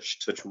crossed,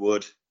 touch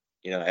wood.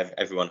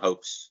 Everyone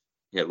hopes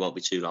it won't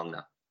be too long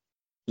now.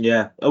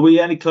 Yeah, are we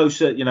any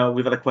closer?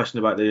 We've had a question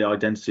about the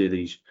identity of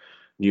these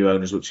new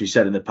owners, which we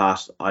said in the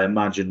past. I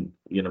imagine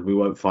we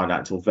won't find out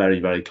until very,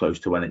 very close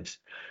to when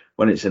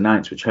it's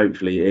announced, which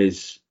hopefully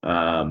is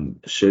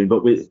soon.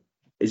 But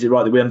is it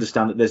right that we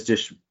understand that there's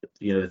just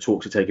the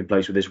talks are taking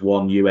place with this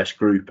one US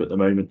group at the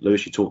moment?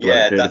 Lewis, you talked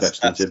about a period of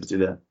exclusivity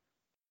there.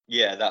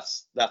 Yeah,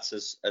 that's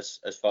as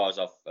far as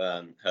I've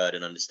heard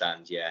and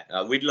understand. Yeah,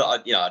 I'd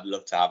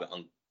love to have it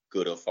on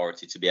good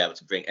authority to be able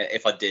to bring.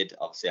 If I did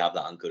obviously have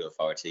that on good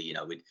authority,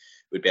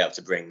 we'd be able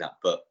to bring that.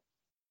 But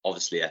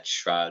obviously that's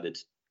shrouded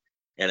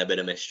in a bit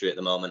of mystery at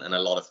the moment and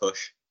a lot of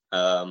hush.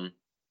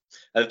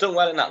 I've done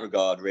well in that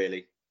regard,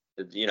 really,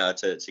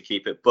 to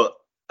keep it. But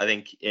I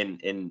think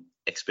in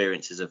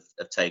experiences of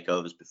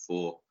takeovers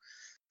before,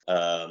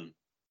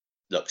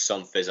 look,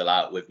 some fizzle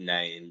out with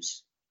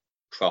names,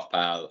 crop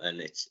out,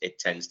 and it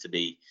tends to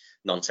be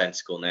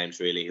nonsensical names,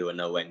 really, who are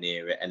nowhere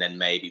near it. And then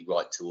maybe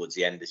right towards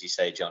the end, as you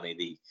say,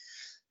 Johnny,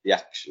 the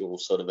actual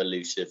sort of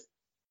elusive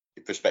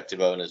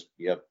prospective owners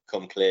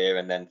come clear,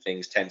 and then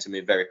things tend to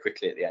move very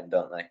quickly at the end,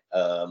 don't they?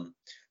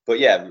 But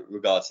yeah,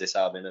 regards to this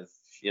Albion, of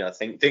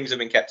things have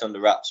been kept under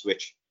wraps,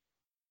 which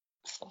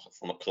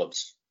from a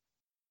club's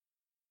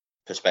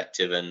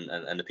perspective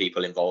and the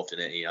people involved in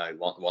it,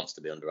 wants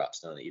to be under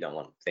wraps, don't it? You don't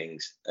want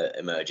things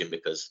emerging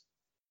because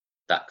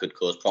that could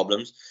cause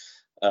problems.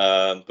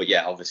 But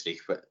yeah, obviously,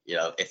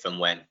 if and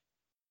when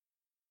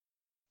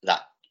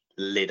that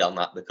lid on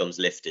that becomes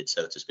lifted,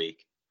 so to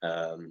speak,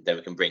 then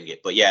we can bring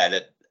it. But yeah,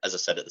 as I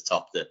said at the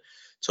top, the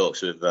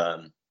talks with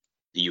the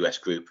US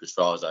group, as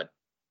far as I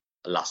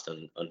last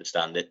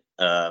understand it,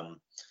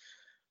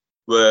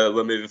 we're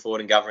moving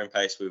forward and gathering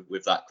pace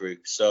with that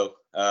group. So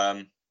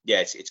yeah,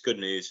 it's good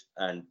news,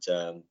 and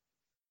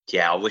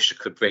I wish I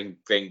could bring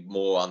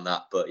more on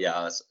that, but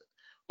yeah,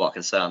 what I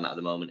can say on that at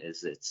the moment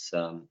is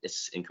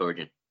it's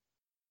encouraging.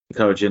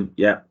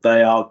 Yeah,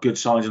 they are good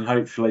signs, and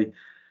hopefully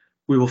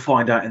we will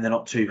find out in the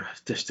not too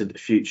distant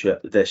future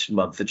this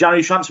month. The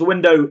January transfer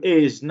window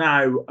is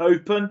now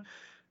open.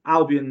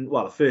 Albion,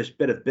 well, the first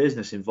bit of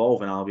business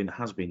involving Albion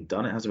has been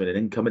done. It hasn't been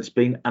an income, it's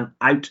been an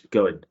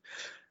outgoing.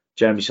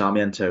 Jeremy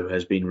Sarmiento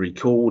has been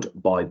recalled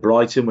by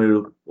Brighton. We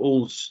were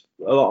all,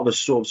 a lot of us,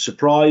 sort of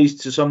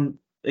surprised to some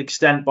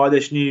extent by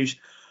this news.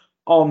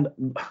 I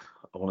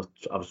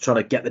was trying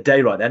to get the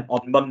day right then.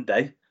 On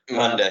Monday.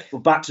 We're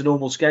back to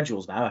normal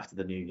schedules now after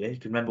the new year. You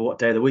can remember what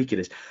day of the week it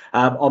is.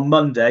 On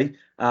Monday,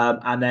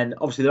 and then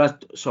obviously there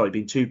has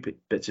been two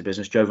bits of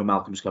business. Jovan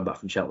Malcolm's come back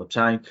from Cheltenham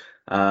Town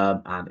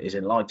and is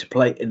in line to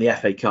play in the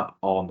FA Cup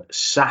on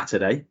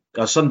Sunday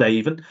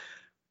even.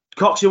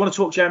 Cox, you want to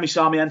talk Jeremy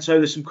Sarmiento?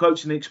 There's some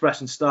quotes in the Express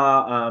and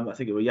Star, I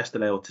think it was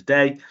yesterday or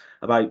today,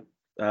 about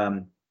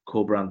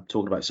Corberán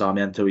talking about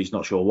Sarmiento. He's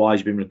not sure why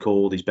he's been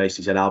recalled. He's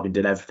basically said Albion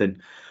did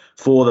everything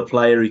for the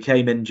player. He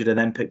came injured and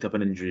then picked up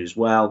an injury as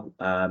well.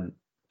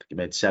 He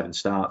made 7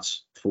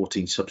 starts,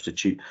 14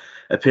 substitute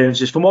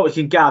appearances. From what we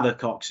can gather,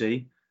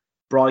 Coxie,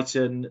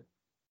 Brighton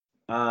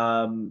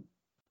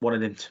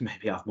wanted him to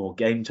maybe have more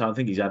game time. I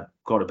think he's had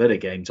quite a bit of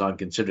game time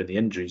considering the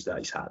injuries that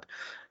he's had.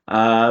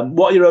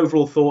 What are your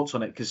overall thoughts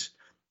on it? Because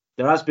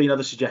there has been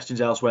other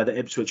suggestions elsewhere that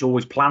Ipswich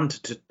always planned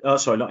to.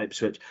 Not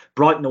Ipswich.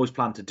 Brighton always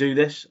planned to do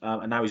this,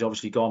 and now he's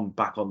obviously gone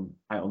back out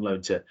on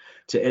loan to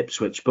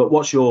Ipswich. But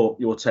what's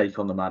your take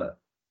on the matter?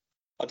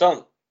 I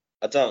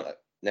don't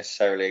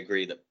necessarily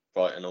agree that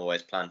Brighton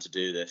always planned to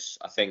do this.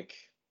 I think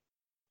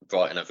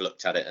Brighton have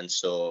looked at it and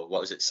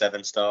saw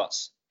 7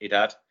 starts he'd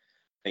had.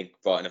 I think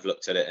Brighton have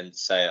looked at it and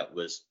say it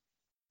was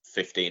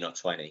 15 or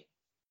 20.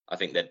 I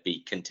think they'd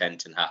be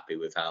content and happy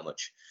with how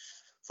much.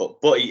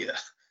 But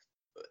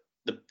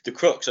the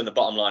crux and the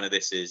bottom line of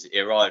this is he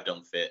arrived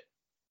unfit.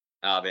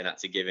 Albion had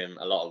to give him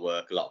a lot of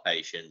work, a lot of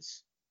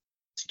patience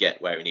to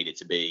get where he needed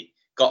to be.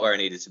 Got where he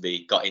needed to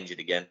be. Got injured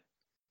again,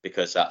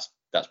 because that's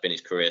been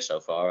his career so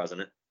far,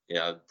 hasn't it?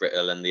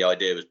 Brittle, and the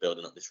idea was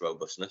building up this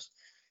robustness.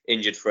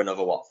 Injured for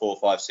another 4,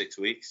 5, 6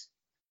 weeks.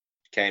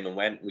 came and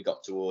went. We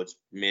got towards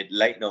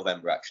late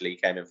November, actually. He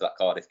came in for that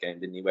Cardiff game,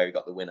 didn't he, where he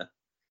got the winner?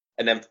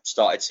 And then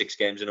started 6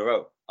 games in a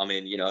row. I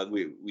mean,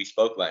 we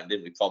spoke about him,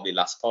 didn't we? Probably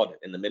last pod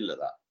in the middle of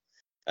that.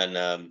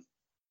 And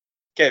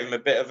gave him a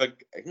bit of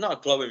not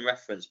a glowing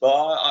reference, but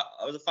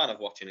I was a fan of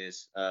watching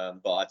his.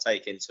 But I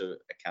take into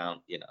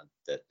account,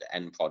 the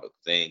end product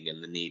thing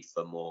and the need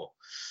for more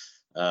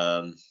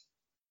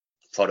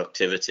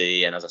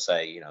productivity. And as I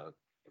say,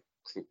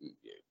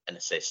 an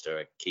assist or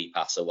a key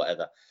pass or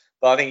whatever.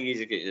 But I think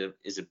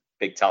he's a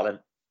big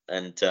talent.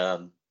 And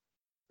but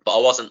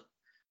I wasn't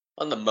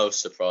the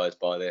most surprised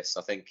by this.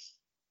 I think,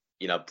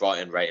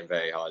 Brighton rate him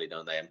very highly,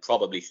 don't they? And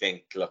probably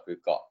think, look,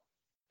 we've got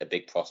a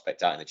big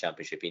prospect out in the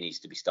Championship. He needs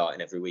to be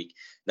starting every week.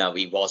 Now,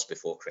 he was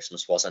before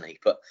Christmas, wasn't he?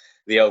 But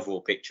the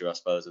overall picture, I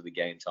suppose, of the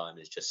game time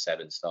is just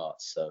 7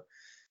 starts. So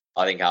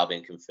I think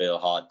Albion can feel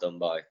hard done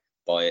by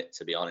it,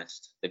 to be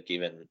honest. They've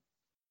given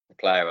the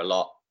player a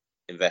lot,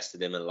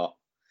 invested him a lot.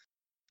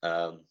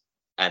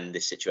 And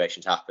this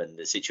situation's happened.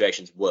 The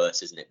situation's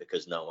worse, isn't it?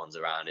 Because no one's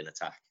around in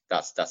attack.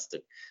 That's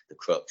the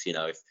crux.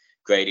 If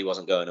Grady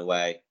wasn't going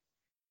away,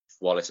 if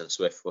Wallace and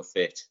Swift were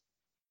fit,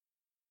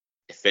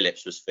 if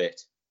Phillips was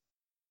fit,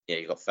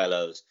 you got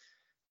Fellows.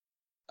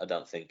 I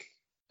don't think,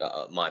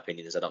 my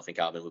opinion is, I don't think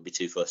Albion would be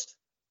too fussed,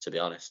 to be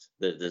honest.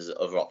 There's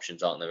other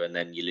options, aren't there? And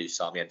then you lose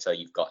Sarmiento,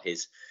 you've got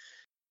his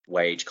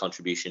wage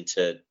contribution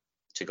to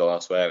go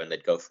elsewhere, and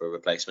they'd go for a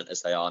replacement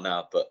as they are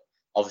now. But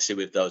obviously,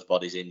 with those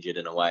bodies injured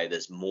in a way,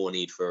 there's more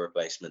need for a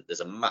replacement. There's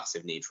a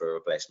massive need for a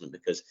replacement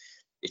because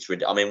it's.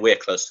 I mean, we're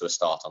close to a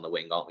start on the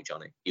wing, aren't we,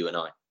 Johnny? You and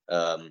I.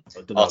 I'll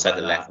take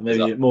the left.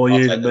 Maybe more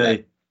you than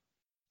me.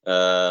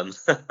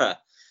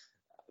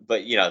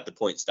 But the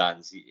point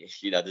stands.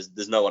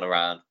 There's no one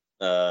around,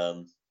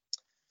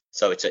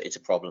 so it's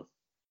a problem.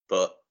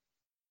 But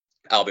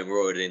Albion were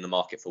already in the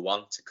market for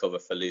one to cover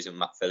for losing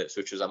Matt Phillips,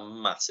 which was a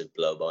massive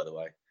blow, by the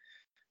way.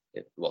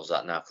 What was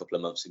that now? A couple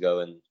of months ago,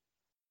 and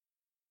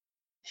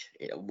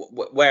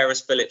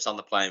whereas Phillips on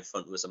the playing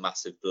front was a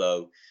massive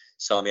blow,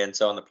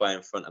 Sarmiento on the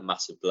playing front a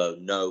massive blow.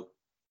 No,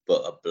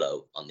 but a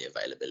blow on the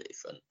availability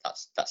front.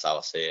 That's how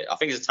I see it. I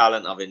think he's a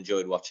talent. I've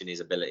enjoyed watching his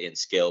ability and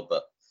skill,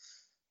 but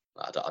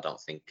I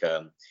don't think.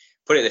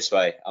 Put it this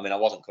way. I mean, I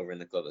wasn't covering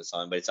the club at the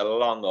time, but it's a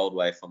long old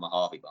way from a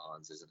Harvey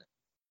Barnes, isn't it?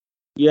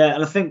 Yeah,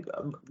 and I think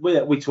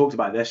we talked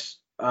about this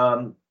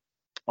on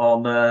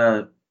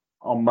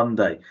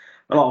Monday.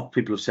 A lot of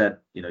people have said,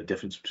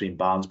 difference between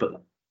Barnes,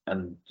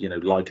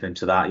 liken him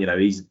to that.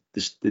 He's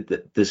this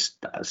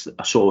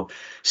a sort of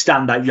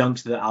standout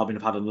youngster that Albion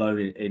have had on loan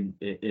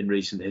in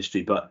recent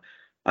history. But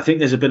I think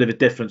there's a bit of a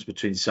difference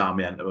between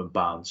Sarmiento and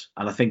Barnes.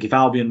 And I think if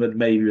Albion would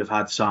maybe have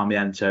had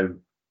Sarmiento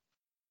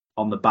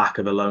on the back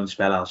of a loan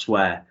spell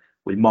elsewhere,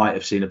 we might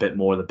have seen a bit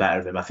more of the better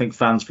of him. I think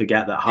fans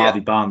forget that Harvey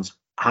Barnes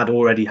had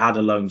already had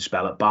a loan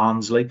spell at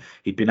Barnsley.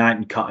 He'd been out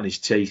and cutting his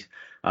teeth.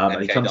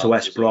 And he come to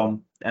West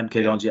Brom,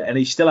 MK Dons, and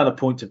he still had a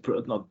point to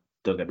prove.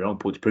 Don't get me wrong,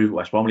 point to prove at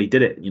West Brom. He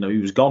did it. He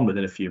was gone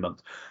within a few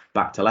months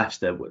back to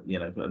Leicester.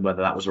 And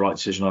whether that was the right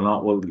decision or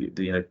not, well,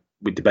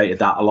 we debated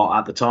that a lot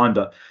at the time.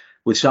 But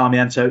with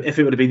Sarmiento, if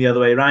it would have been the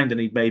other way around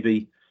and he'd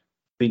maybe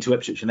been to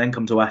Ipswich and then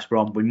come to West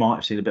Brom, we might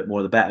have seen a bit more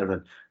of the better of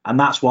him. And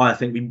that's why I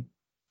think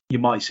you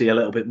might see a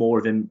little bit more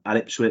of him at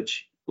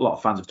Ipswich. A lot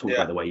of fans have talked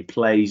about the way he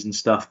plays and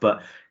stuff,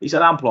 but he's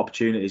had ample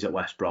opportunities at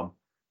West Brom.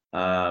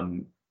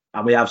 And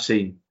we have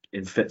seen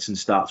in fits and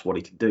starts what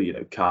he can do.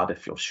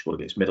 Cardiff, obviously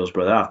against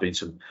Middlesbrough, there have been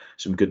some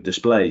good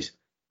displays.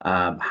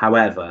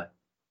 However,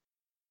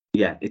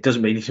 it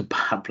doesn't mean he's a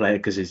bad player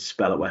because his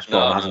spell at West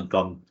Brom hasn't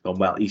gone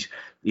well.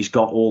 He's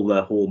got all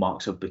the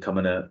hallmarks of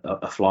becoming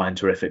a flying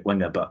terrific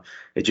winger, but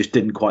it just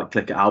didn't quite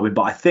click at Albion.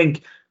 But I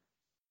think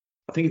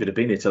if it had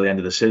been here till the end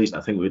of the season,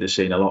 I think we would have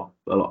seen a lot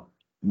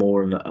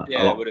more.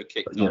 It would have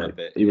kicked on a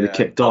bit. He would have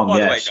kicked on. By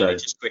the way, Danny,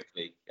 just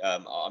quickly,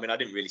 I mean, I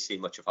didn't really see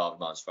much of Harvey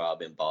Barnes for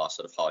Albion, bar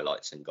sort of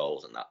highlights and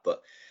goals and that.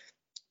 But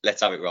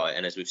let's have it right.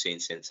 And as we've seen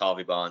since,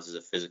 Harvey Barnes is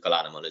a physical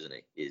animal, isn't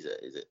he?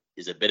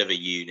 He's a bit of a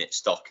unit,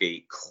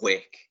 stocky,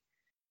 quick.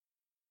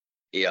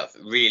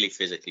 Really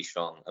physically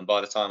strong. And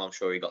by the time I'm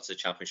sure he got to the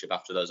Championship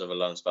after those other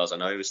loan spells, I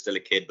know he was still a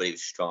kid, but he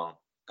was strong.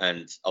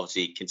 And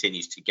obviously he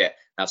continues to get.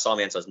 Now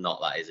Sarmiento's not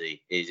that, is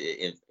he?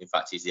 In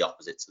fact, he's the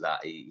opposite to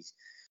that. He's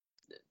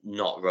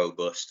not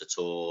robust at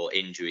all.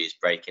 Injury is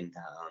breaking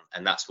down,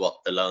 and that's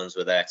what the loans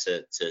were there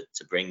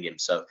to bring him.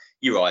 So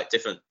you're right,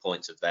 different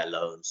points of their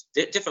loans,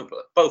 different,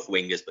 both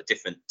wingers, but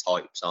different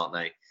types, aren't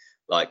they?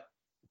 Like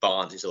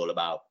Barnes is all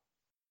about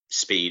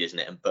speed, isn't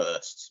it, and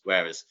bursts,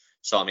 whereas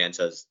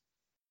Sarmiento's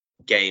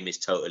game is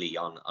totally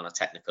on a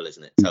technical,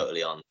 isn't it?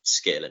 Totally on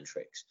skill and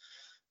tricks.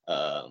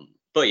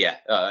 But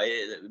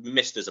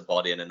missed as a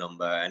body and a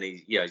number, and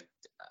he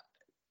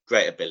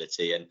great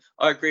ability. And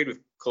I agreed with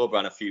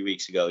Corberan a few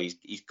weeks ago. He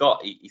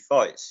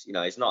fights.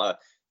 He's not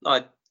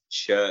a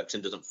chirps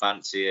and doesn't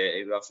fancy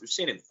it. We've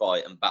seen him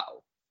fight and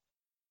battle.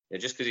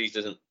 Just because he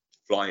doesn't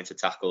fly into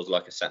tackles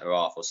like a centre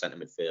half or centre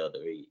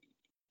midfielder,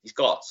 he's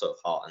got sort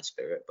of heart and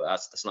spirit. But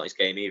that's not his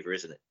game either,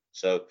 isn't it?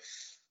 So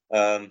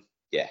we'll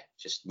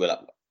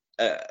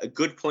a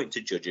good point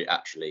to judge it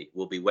actually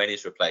will be when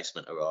his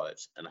replacement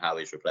arrives and how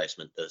his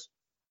replacement does,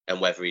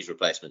 and whether his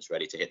replacement's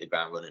ready to hit the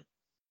ground running.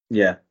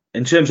 Yeah.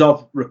 In terms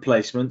of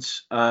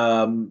replacements, we're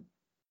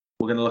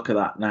going to look at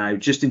that now,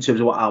 just in terms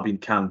of what Albion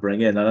can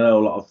bring in. I know a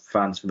lot of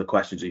fans from the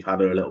questions we've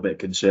had are a little bit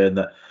concerned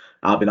that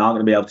Albion aren't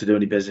going to be able to do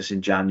any business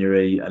in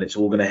January, and it's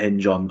all going to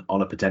hinge on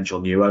a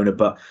potential new owner.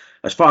 But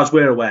as far as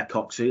we're aware,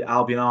 Coxie,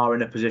 Albion are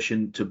in a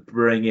position to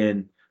bring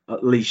in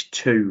at least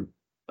 2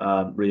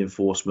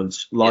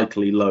 reinforcements,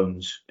 likely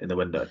loans in the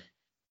window.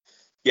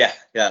 Yeah,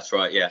 that's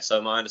right. Yeah.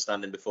 So my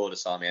understanding before the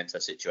Sarmiento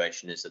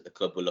situation is that the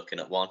club were looking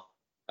at one,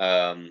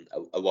 a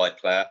wide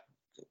player.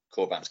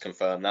 Corban's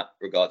confirmed that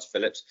regards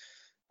Phillips.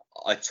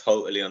 I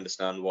totally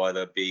understand why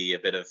there'd be a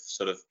bit of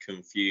sort of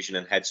confusion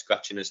and head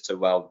scratching as to,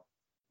 well,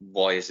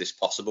 why is this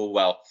possible?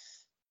 Well,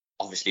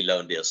 obviously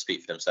loan deals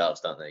speak for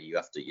themselves, don't they? You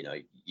have to,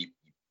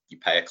 you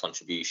pay a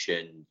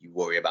contribution, you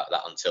worry about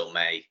that until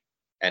May,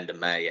 end of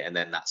May, and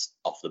then that's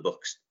off the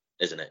books,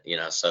 isn't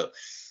it? So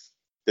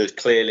there's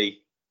clearly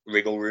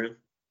wriggle room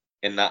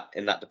in that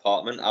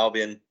department.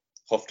 Albion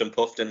huffed and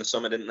puffed in the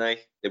summer, didn't they?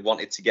 They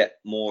wanted to get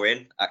more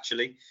in,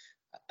 actually,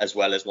 as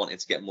well as wanting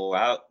to get more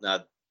out.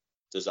 Now,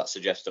 does that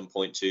suggest and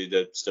point to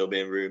there still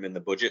being room in the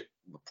budget?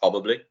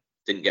 Probably.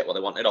 Didn't get what they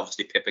wanted.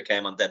 Obviously, Pippa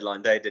came on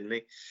deadline day, didn't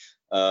he?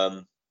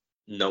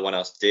 No one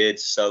else did.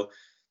 So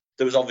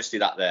there was obviously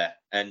that there.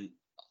 And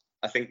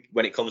I think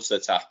when it comes to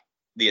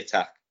the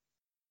attack,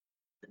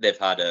 they've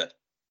had a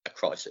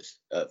crisis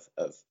of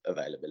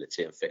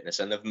availability and fitness,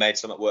 and they've made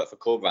something work for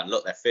Corberan.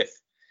 Look, they're 5th.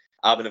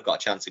 Albion have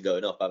got a chance of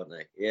going up, haven't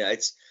they? Yeah,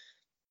 it's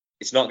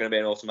not going to be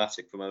an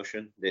automatic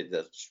promotion.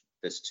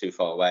 It's too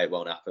far away. It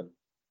won't happen.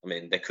 I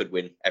mean, they could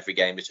win every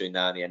game between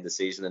now and the end of the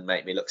season and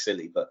make me look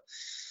silly, but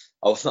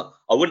I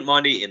wouldn't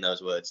mind eating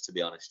those words, to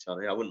be honest,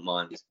 Johnny. I wouldn't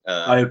mind.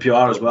 I hope you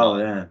are as well,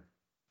 yeah.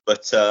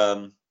 But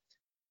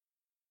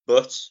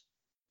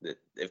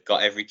they've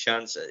got every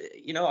chance.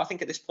 I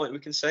think at this point we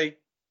can say,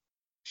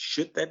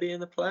 should they be in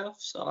the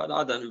playoffs? I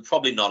don't know.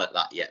 Probably not at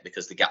that yet,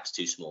 because the gap's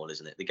too small,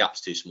 isn't it? The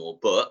gap's too small,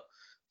 but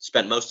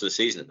spent most of the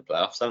season in the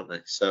playoffs, haven't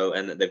they? So,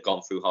 and they've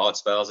gone through hard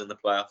spells in the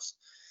playoffs.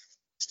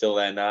 Still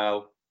there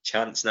now.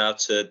 Chance now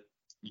to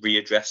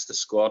readdress the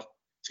squad.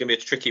 It's going to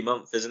be a tricky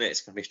month, isn't it?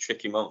 It's going to be a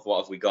tricky month.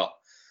 What have we got?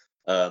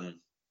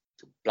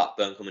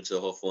 Blackburn coming to the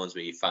Hawthorns,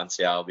 where you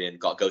fancy Albion.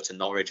 Got to go to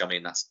Norwich. I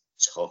mean, that's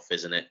tough,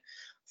 isn't it?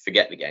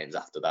 Forget the games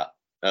after that.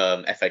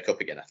 FA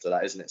Cup again after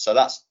that, isn't it? So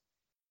that's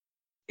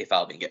if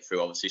Albion get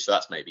through, obviously. So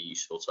that's maybe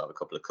useful to have a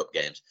couple of cup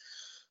games.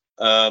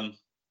 Where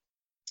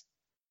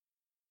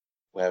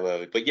were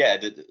we? But yeah,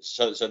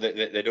 so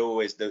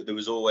there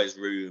was always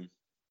room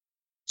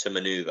to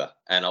manoeuvre,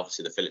 and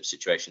obviously the Phillips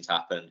situation's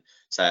happened.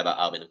 Say about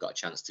Albion have got a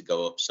chance to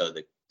go up, so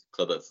the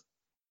club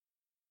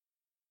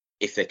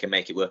if they can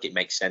make it work, it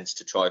makes sense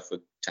to try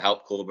to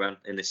help Corberan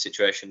in this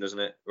situation, doesn't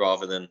it?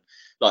 Rather than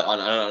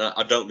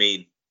I don't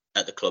mean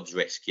at the club's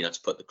risk, to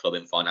put the club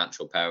in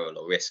financial peril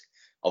or risk.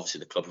 Obviously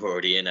the club are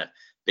already in a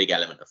big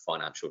element of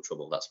financial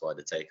trouble. That's why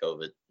the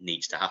takeover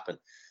needs to happen.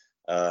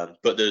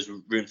 But there's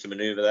room to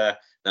manoeuvre there.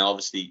 Now,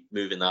 obviously,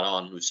 moving that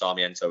on with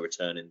Sarmiento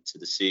returning to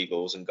the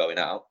Seagulls and going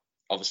out,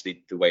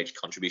 obviously the wage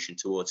contribution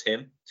towards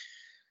him,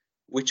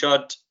 which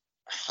I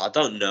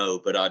don't know,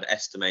 but I'd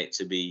estimate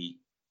to be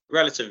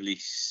relatively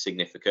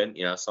significant.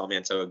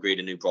 Sarmiento agreed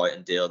a new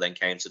Brighton deal, then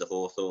came to the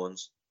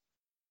Hawthorns.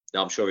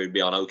 Now, I'm sure he'd be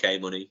on okay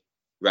money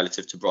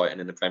relative to Brighton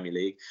in the Premier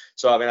League.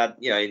 So, I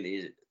mean,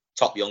 he's a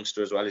top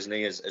youngster as well, isn't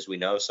he, as we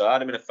know. So I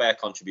had him in a fair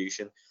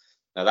contribution.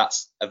 Now,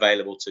 that's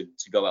available to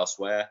go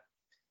elsewhere.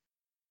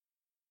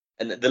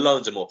 And the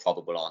loans are more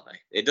probable, aren't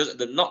they?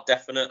 They're not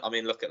definite. I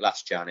mean, look at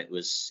last Jan. It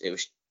was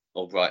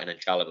all Brighton and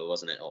Chalobah,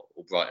 wasn't it? Or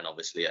Brighton,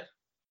 obviously,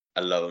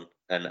 a loan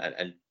and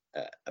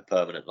a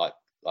permanent like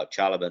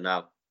Chalobah.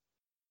 Now,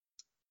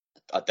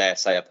 I dare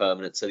say a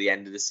permanent to the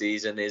end of the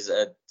season is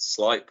a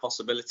slight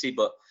possibility,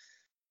 but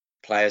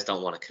players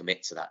don't want to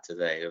commit to that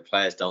today. The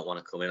players don't want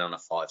to come in on a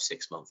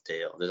 5-6 month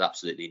deal. There's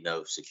absolutely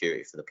no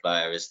security for the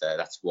player, is there?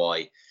 That's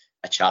why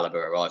a Chalobah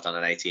arrived on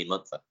an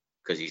 18-monther.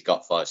 Because he's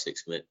got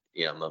 5-6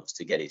 months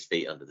to get his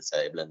feet under the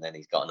table, and then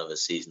he's got another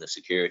season of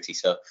security.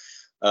 So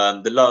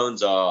the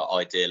loans are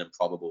ideal and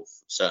probable,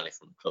 certainly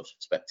from the club's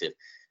perspective.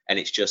 And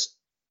it's just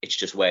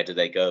where do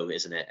they go,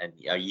 isn't it? And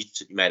you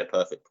made a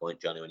perfect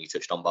point, Johnny, when you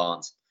touched on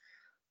Barnes.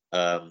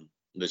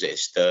 Was it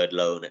his 3rd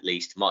loan at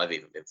least? It might have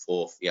even been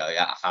 4th. He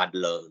had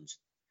loans.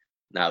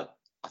 Now,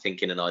 I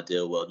think in an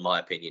ideal world, my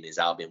opinion is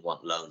Albion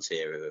want loans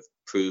here who have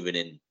proven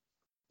in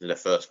the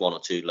first 1 or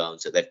 2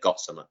 loans that they've got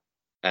something.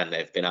 And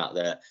they've been out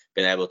there,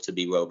 been able to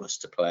be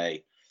robust to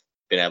play,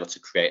 been able to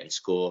create and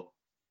score.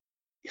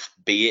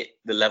 Be it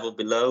the level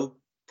below,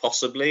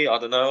 possibly, I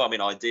don't know. I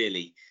mean,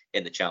 ideally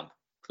in the champ,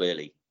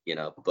 clearly,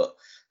 but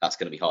that's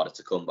going to be harder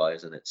to come by,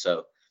 isn't it?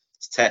 So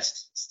it's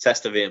a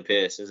test of Ian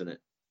Pearce, isn't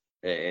it?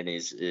 In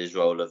his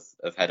role of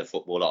head of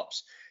football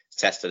ops. It's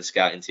a test of the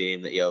scouting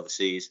team that he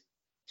oversees.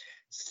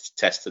 It's a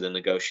test of the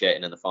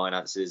negotiating and the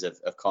finances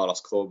of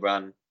Carlos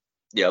Corberan,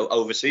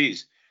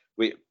 overseas.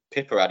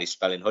 Pippa had his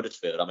spell in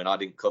Huddersfield. I mean, I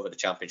didn't cover the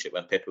Championship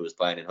when Pippa was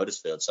playing in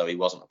Huddersfield, so he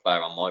wasn't a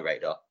player on my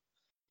radar.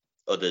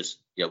 others,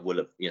 will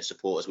have,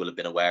 supporters will have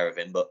been aware of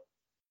him. But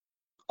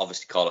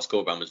obviously, Carlos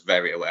Corberán was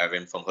very aware of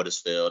him from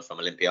Huddersfield, from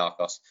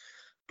Olympiacos.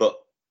 But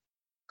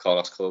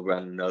Carlos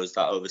Corberán knows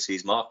that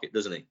overseas market,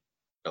 doesn't he?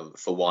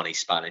 For one, he's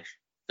Spanish.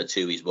 For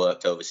two, he's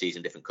worked overseas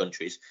in different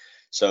countries.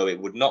 So it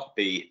would not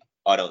be,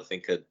 I don't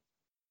think, a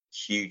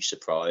huge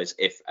surprise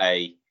if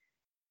a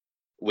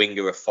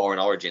winger of foreign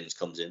origins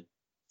comes in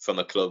from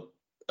a club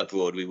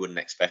abroad we wouldn't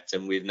expect,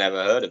 and we've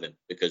never heard of him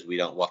because we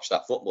don't watch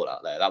that football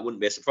out there. That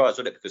wouldn't be a surprise,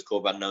 would it? Because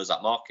Corberán knows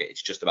that market.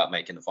 It's just about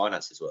making the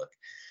finances work.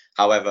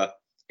 However,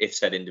 if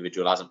said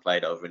individual hasn't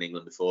played over in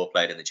England before,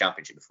 played in the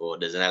Championship before,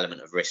 there's an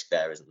element of risk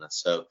there, isn't there?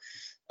 So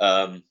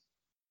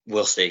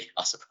we'll see,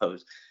 I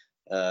suppose.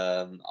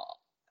 I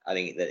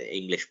think that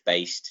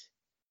English-based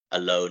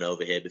alone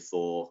over here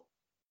before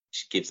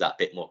gives that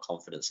bit more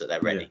confidence that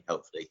they're ready,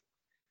 hopefully.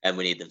 And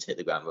we need them to hit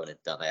the ground running,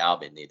 don't they?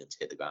 Albion need them to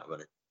hit the ground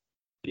running.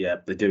 Yeah,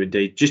 they do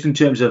indeed. Just in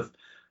terms of,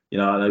 I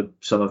know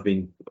some have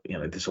been,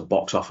 this will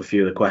box off a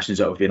few of the questions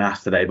that have been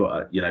asked today,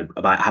 but,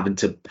 about having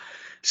to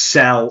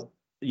sell,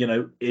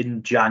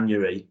 in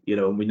January,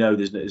 and we know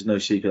there's no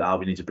secret that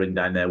Albion need to bring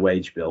down their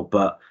wage bill.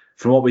 But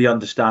from what we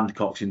understand,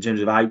 Cox, in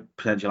terms of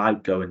potential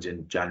outgoings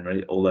in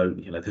January, although,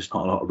 there's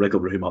not a lot of wriggle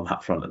room on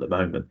that front at the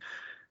moment,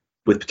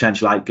 with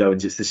potential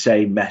outgoings, it's the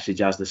same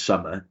message as the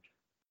summer,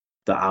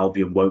 that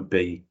Albion won't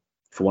be,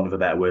 for want of a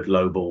better word,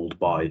 lowballed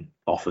by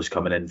offers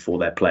coming in for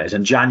their players.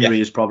 And January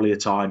is probably a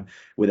time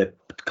with a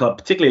club,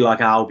 particularly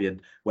like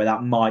Albion, where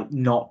that might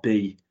not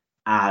be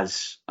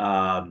as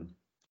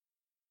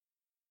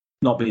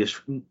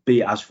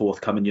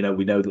forthcoming.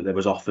 We know that there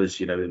was offers,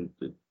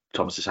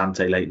 Thomas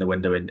Asante late in the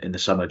window in the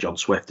summer, John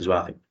Swift as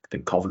well. I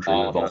think Coventry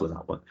were involved in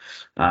that one.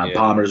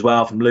 Palmer as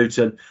well from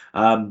Luton.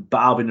 But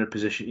Albion in a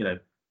position,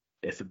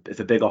 if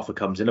a big offer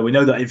comes in, and we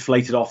know that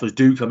inflated offers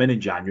do come in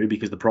January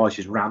because the price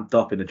is ramped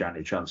up in the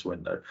January transfer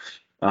window.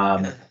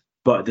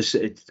 But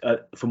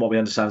from what we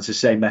understand, it's the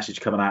same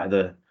message coming out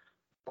of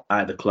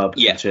the club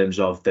in terms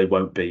of they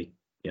won't be,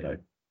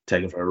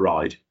 taken for a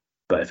ride.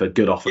 But if a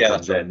good offer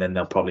comes in, then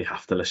they'll probably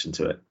have to listen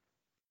to it.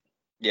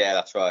 Yeah,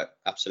 that's right.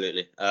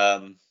 Absolutely.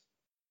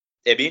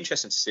 It'd be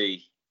interesting to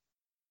see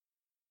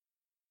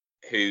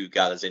who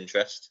gathers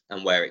interest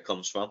and where it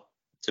comes from,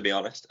 to be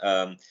honest.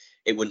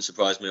 It wouldn't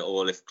surprise me at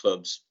all if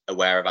clubs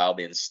aware of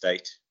Albion's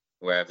state,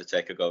 aware of the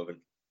takeover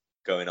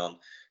going on,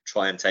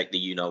 try and take the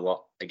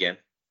you-know-what again,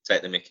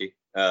 take the mickey.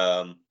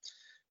 But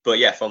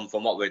yeah, from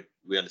what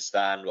we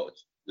understand, what we're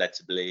led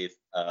to believe,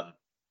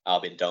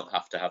 Albion don't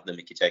have to have the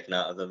mickey taken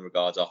out of them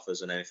regards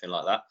offers and anything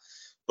like that.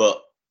 But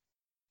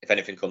if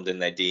anything comes in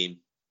they deem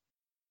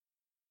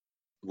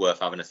worth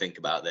having a think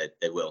about,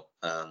 they will.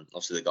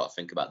 Obviously, they've got to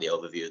think about the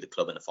overview of the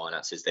club and the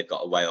finances. They've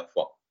got to weigh up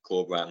what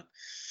Corberán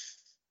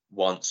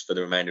wants for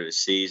the remainder of the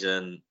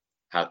season,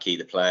 how key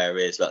the player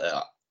is.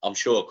 I'm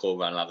sure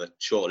Corberán will have a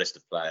short list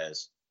of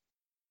players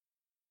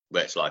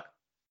where it's like,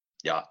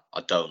 I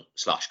can't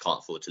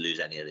afford to lose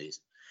any of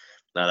these.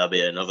 Now, there'll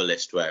be another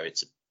list where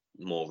it's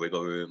more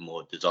wriggle room,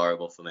 more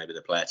desirable for maybe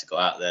the player to go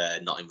out there,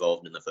 not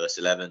involved in the first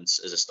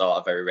 11s as a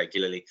starter very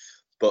regularly.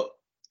 But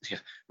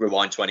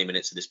rewind 20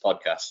 minutes of this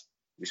podcast,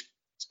 we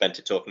spent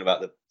it talking about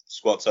the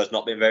squad size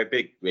not being very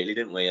big, really,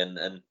 didn't we?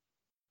 And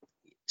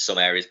some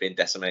areas being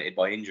decimated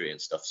by injury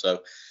and stuff.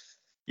 So,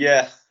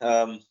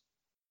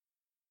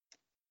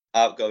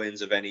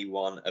 outgoings of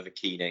anyone of a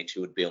key nature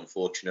would be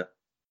unfortunate,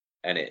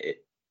 and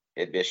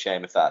it'd be a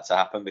shame if that had to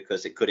happen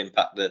because it could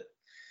impact the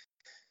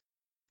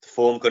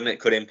form, couldn't it?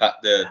 It could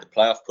impact the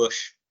playoff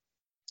push.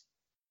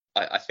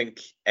 I think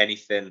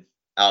anything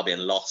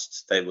Albion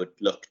lost, they would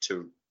look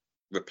to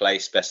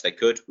replace best they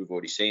could. We've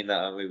already seen that,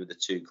 haven't we, with the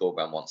two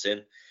Corberán wants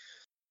in.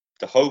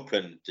 The hope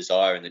and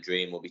desire and the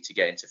dream will be to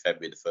get into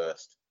February the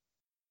 1st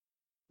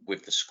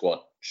with the squad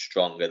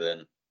stronger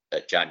than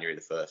at January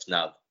the 1st.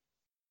 Now,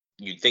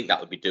 you'd think that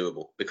would be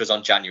doable because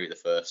on January the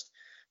 1st,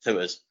 there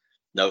was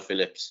no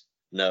Phillips,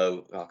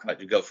 you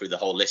go through the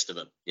whole list of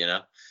them,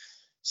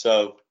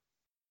 So,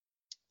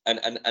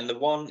 and the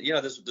one,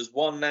 there's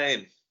one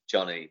name,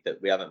 Johnny,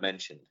 that we haven't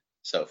mentioned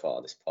so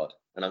far this pod,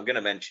 and I'm going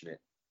to mention it,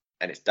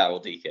 and it's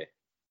Daryl DK.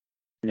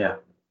 Yeah.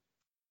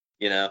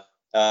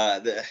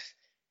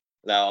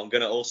 Now I'm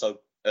going to also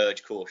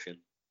urge caution.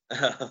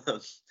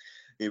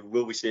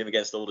 Will we see him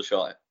against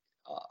Aldershot?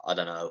 I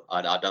don't know.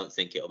 I don't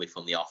think it'll be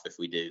from the off if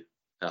we do.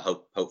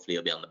 Hopefully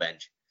he'll be on the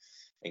bench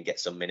and get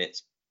some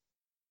minutes.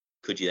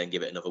 Could you then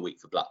give it another week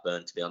for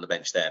Blackburn to be on the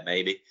bench there?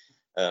 Maybe.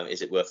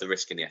 Is it worth the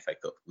risk in the FA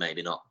Cup?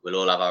 Maybe not. We'll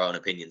all have our own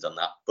opinions on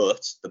that.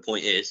 But the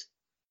point is,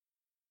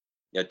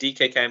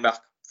 DK came back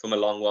from a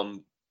long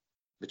one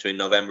between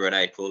November and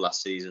April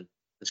last season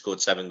and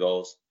scored 7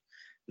 goals.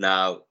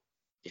 Now,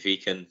 if he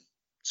can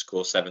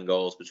score 7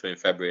 goals between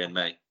February and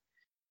May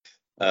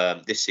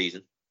this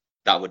season,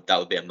 that would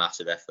be a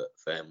massive effort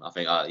for him. I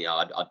think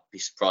I'd be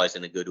surprised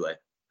in a good way.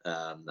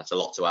 That's a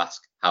lot to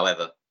ask.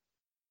 However,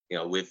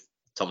 with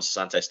Thomas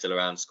Asante still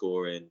around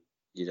scoring,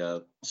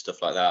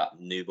 stuff like that,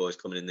 new boys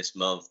coming in this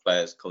month,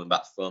 players coming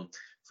back from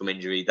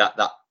injury,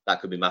 that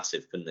could be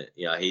massive, couldn't it?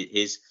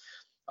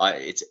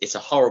 It's a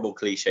horrible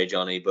cliche,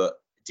 Johnny,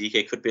 but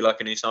DK could be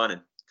like a new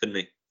signing, couldn't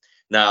he?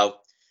 Now,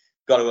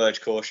 got to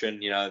urge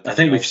caution. I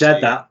think we've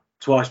said that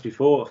twice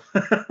before.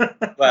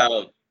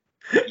 Well,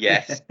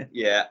 yes,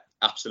 yeah,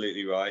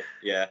 absolutely right.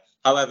 Yeah.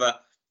 However,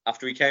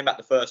 after he came back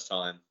the first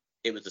time,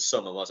 it was the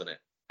summer, wasn't it?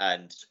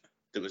 And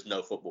there was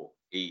no football.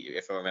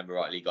 If I remember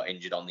rightly, he got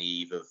injured on the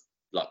eve of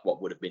like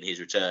what would have been his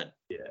return.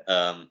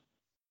 Yeah.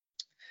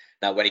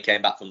 Now, when he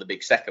came back from the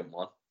big second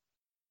one,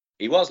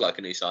 he was like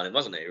a new signing,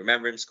 wasn't he?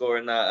 Remember him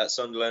scoring that at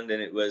Sunderland,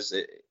 and with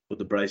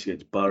the brace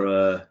against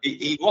Borough.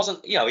 He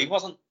wasn't, he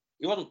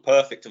wasn't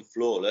perfect and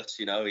flawless.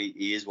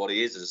 He is what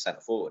he is as a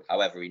centre forward.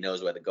 However, he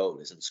knows where the goal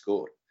is and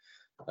scored.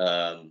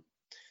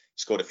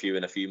 Scored a few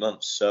in a few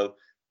months, so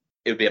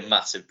it would be a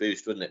massive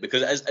boost, wouldn't it?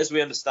 Because as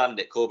we understand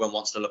it, Corbyn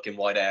wants to look in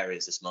wide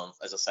areas this month,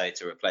 as I say,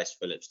 to replace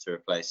Phillips, to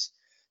replace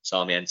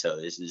Sarmiento.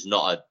 There's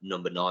not a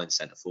number 9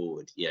 centre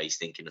forward. Yeah, he's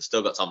thinking, I've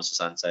still got Thomas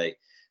Asante.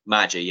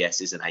 Madger,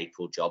 yes, is an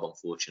April job,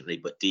 unfortunately,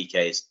 but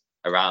DK is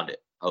around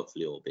it,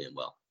 hopefully all being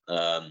well.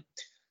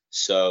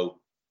 So,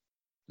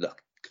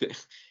 look,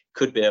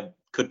 could be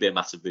a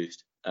massive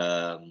boost.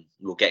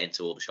 We'll get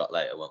into all the shot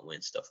later, won't we,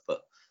 and stuff.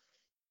 But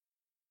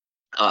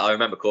I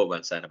remember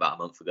Corbyn saying about a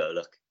month ago,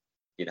 look,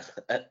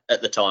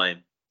 at the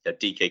time,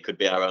 DK could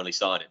be our only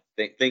signing.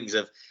 Things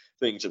have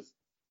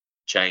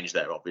changed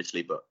there,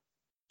 obviously, but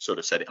sort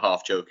of said it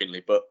half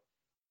jokingly. But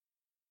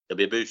there'll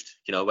be a boost,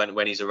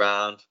 when he's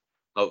around.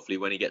 Hopefully,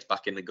 when he gets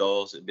back in the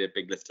goals, it'll be a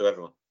big lift to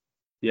everyone.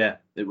 Yeah,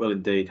 it will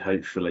indeed.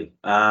 Hopefully,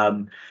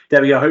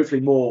 there we go.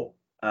 Hopefully, more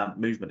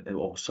movement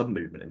or some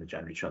movement in the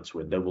January transfer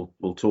window.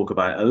 We'll talk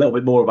about a little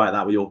bit more about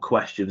that with your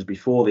questions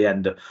before the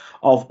end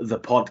of the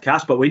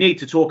podcast. But we need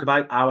to talk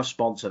about our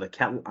sponsor, the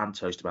Kettle and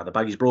Toaster Man. The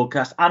Baggies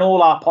broadcast and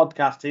all our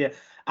podcasts here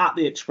at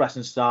the Express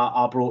and Star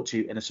are brought to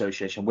you in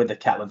association with the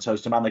Kettle and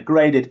Toaster Man, the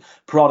graded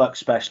product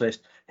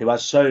specialist who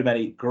has so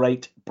many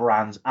great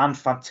brands and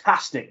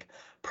fantastic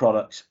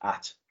products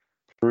at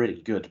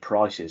pretty good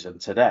prices. And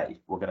today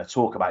we're going to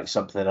talk about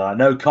something that I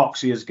know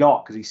Coxie has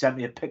got, because he sent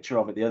me a picture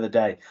of it the other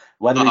day.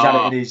 Whether he's had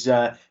it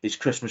in his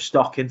Christmas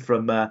stocking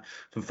from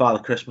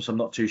Father Christmas, I'm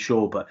not too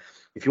sure. But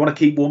if you want to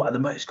keep warm at the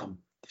moment,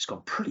 it's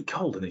gone pretty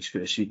cold in these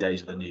first few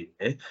days of the new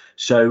year.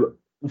 So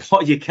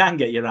what you can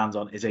get your hands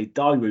on is a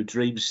Daewoo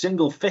Dream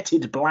single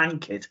fitted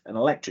blanket, an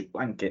electric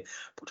blanket,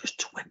 for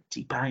just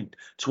 £20.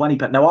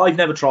 £20. Now, I've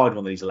never tried one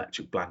of these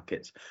electric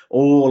blankets,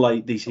 or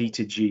like these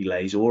heated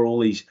gilets, or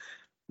all these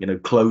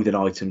clothing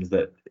items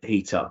that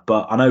heat up.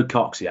 But I know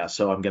Coxie has,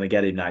 so I'm going to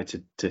get him now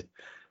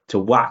to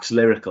wax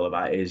lyrical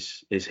about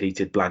his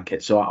heated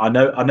blanket. So I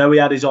know he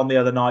had his on the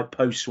other night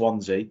post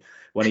Swansea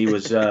when he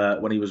was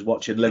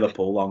watching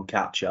Liverpool on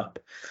catch up,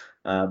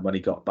 when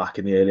he got back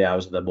in the early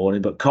hours of the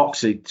morning. But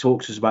Coxie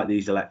talks to us about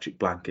these electric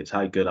blankets.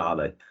 How good are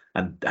they?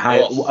 And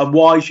and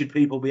why should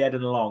people be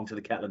heading along to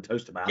the Kettle and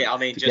Toaster Man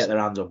to get their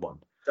hands on one?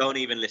 Don't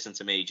even listen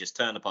to me. Just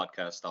turn the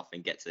podcast off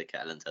and get to the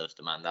Kettle and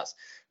Toaster Man.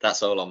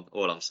 That's all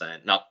I'm saying.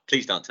 Now,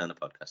 please don't turn the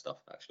podcast off.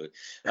 Actually,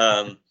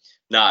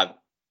 no.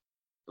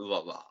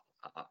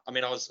 I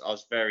mean, I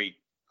was very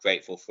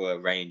grateful for a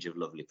range of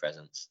lovely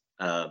presents.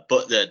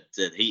 But the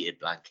heated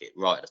blanket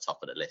right at the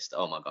top of the list.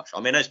 Oh my gosh! I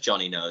mean, as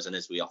Johnny knows, and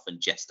as we often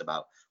jest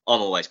about,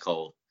 I'm always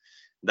cold.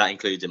 That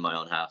includes in my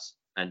own house.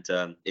 And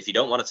if you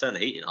don't want to turn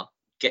the heating on,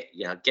 get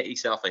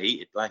yourself a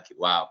heated blanket.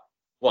 Wow,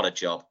 what a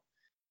job!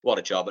 What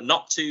a job, and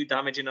not too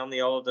damaging on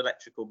the old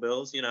electrical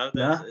bills. Are you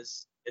going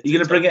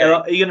to bring it?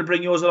 Are you going to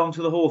bring yours along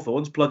to the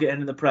Hawthorns? Plug it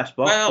in the press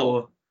box?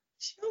 Well,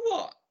 you know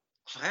what?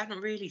 I hadn't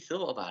really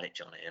thought about it,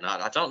 Johnny, and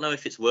I don't know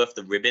if it's worth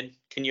the ribbon.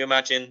 Can you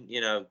imagine?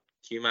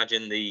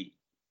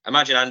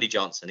 Imagine Andy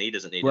Johnson. He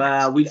doesn't need.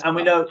 Well,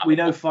 we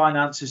know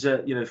finances are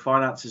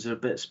a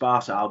bit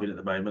sparse at Albion at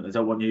the moment. They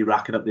don't want you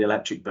racking up the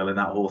electric bill in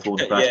that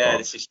Hawthorns press yeah,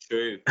 box. This is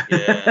true.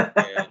 Yeah.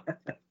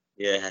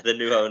 Yeah, the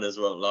new owners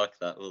won't like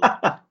that, will they?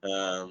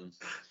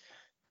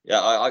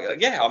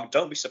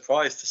 Don't be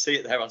surprised to see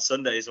it there on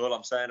Sunday is all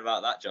I'm saying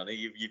about that, Johnny.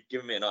 You've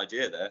given me an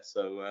idea there,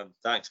 so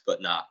thanks. But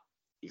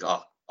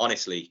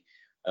honestly,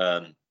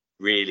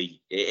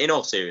 really, in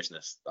all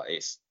seriousness,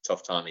 it's a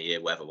tough time of year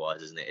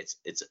weather-wise, isn't it?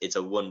 It's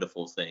a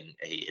wonderful thing,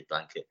 a heated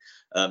blanket.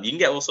 You can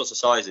get all sorts of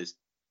sizes.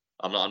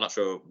 I'm not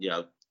sure,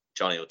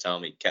 Johnny will tell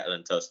me Kettle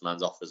and Toaster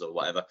Man's offers or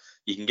whatever.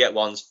 You can get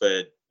ones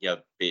for,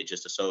 be it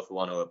just a sofa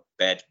one or a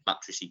bed,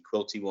 mattressy,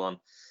 quilty one.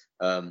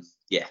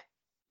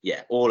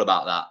 All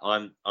about that.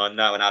 I'm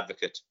now an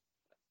advocate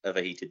of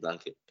a heated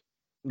blanket.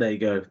 There you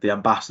go, the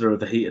ambassador of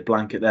the heated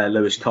blanket there,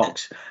 Lewis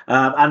Cox.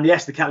 And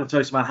yes, the Kettle and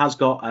Toaster Man has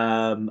got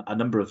a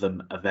number of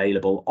them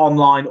available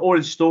online or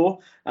in store.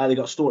 They've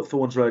got a store at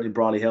Thorns Road in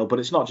Briley Hill, but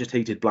it's not just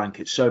heated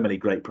blankets. So many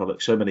great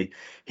products, so many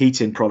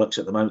heating products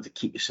at the moment to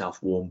keep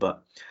yourself warm.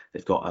 But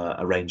they've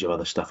got a range of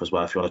other stuff as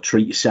well. If you want to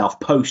treat yourself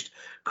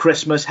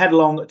post-Christmas, head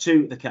along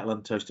to the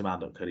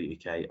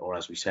kettleandtoasterman.co.uk, or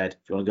as we said,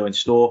 if you want to go in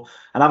store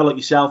and have a look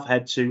yourself,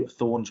 head to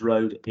Thorns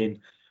Road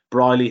in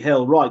Briley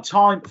Hill. Right,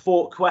 time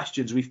for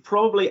questions. We've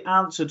probably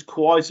answered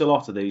quite a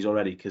lot of these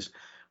already because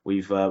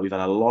we've had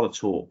a lot of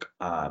talk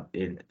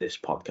in this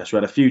podcast. We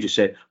had a few just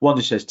say, one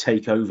just says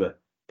take over,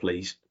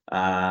 please.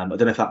 I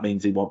don't know if that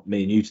means they want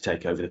me and you to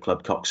take over the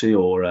club, Coxie,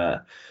 or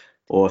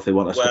if they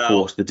want us to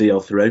force the deal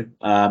through.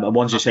 And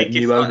once you said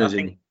new owners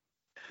in.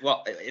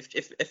 Well,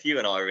 if you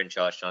and I are in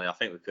charge, Johnny, I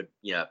think we could,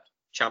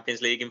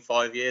 Champions League in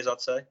 5 years,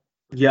 I'd say.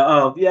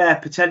 Yeah,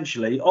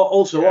 potentially.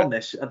 Also on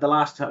this, at the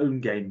last home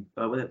game,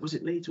 was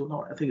it Leeds or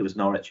Norwich? I think it was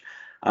Norwich.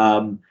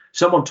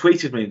 Someone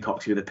tweeted me and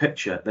Coxie with a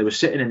picture. They were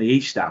sitting in the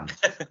East Stand,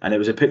 and it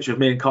was a picture of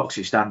me and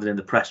Coxie standing in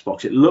the press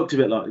box. It looked a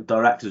bit like the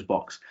director's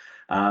box.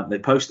 They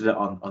posted it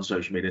on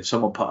social media, and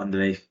someone put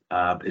underneath,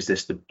 is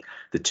this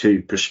the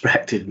two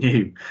prospective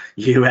new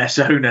US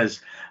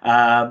owners?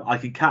 I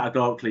can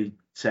categorically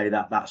say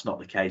that that's not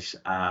the case.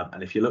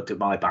 And if you looked at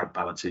my bank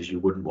balances, you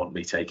wouldn't want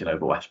me taking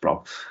over West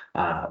Brom.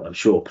 I'm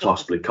sure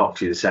possibly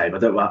Coxie the same.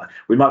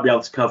 We might be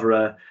able to cover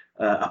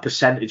a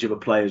percentage of a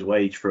player's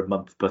wage for a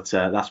month, but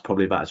that's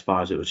probably about as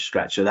far as it would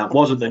stretch. So that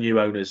wasn't the new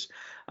owners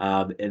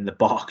in the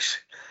box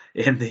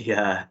in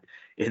the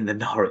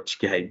Norwich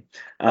game.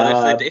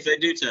 Well, if they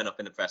do turn up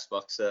in the press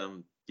box,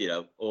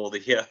 all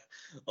the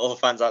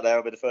fans out there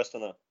will be the first to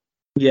know.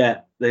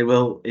 Yeah, they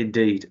will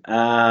indeed.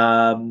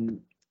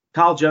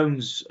 Carl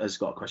Jones has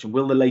got a question.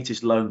 Will the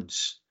latest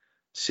loans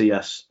see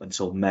us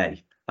until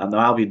May? And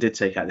Albion did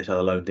take out this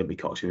other loan, didn't we,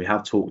 Coxie? We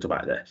have talked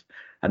about this.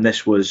 And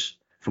this was,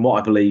 from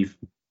what I believe,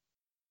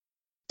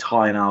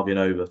 tying Albion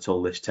over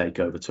till this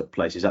takeover took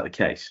place. Is that the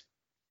case?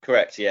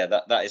 Correct, yeah.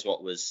 That is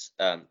what was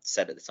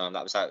said at the time.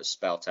 That was how it was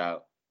spelt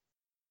out.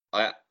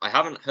 I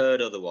haven't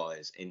heard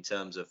otherwise in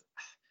terms of,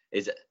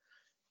 is it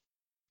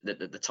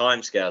the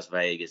time scale's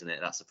vague, isn't it?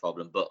 That's the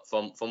problem. But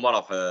from what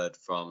I've heard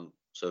from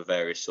sort of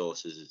various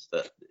sources is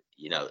that,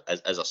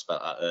 as I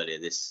spelled out earlier,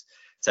 this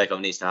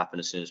takeover needs to happen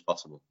as soon as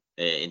possible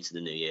into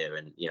the new year,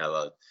 and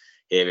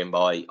hearing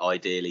by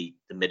ideally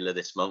the middle of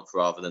this month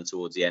rather than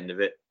towards the end of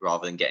it,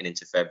 rather than getting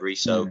into February.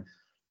 So,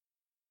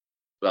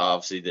 well,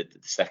 obviously the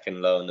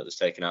second loan that was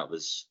taken out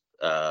was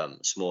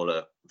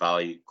smaller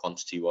value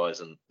quantity wise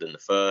than the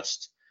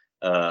first,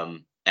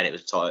 and it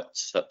was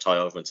tie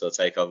over until the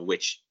takeover,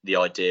 which the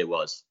idea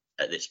was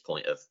at this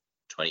point of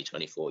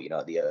 2024,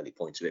 at the early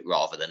point of it,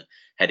 rather than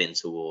heading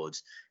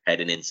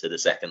into the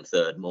second,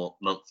 third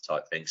month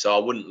type thing. So I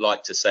wouldn't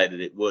like to say that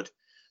it would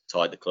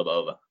tie the club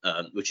over,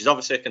 which is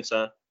obviously a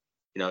concern.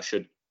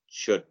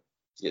 Should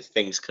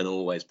things can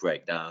always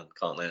break down,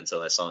 can't they, until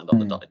they're signed on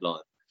the dotted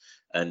line,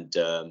 and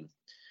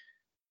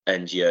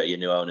your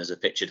new owners are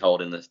pictured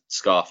holding the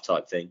scarf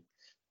type thing.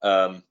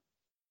 But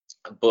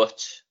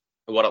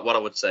what I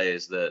would say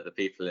is that the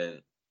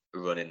people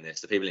running this,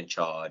 the people in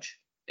charge,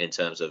 in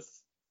terms of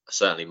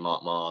certainly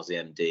Mark Mars, the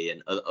MD,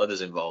 and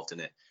others involved in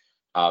it,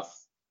 have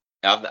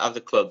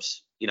the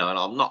clubs, and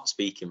I'm not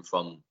speaking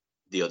from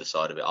the other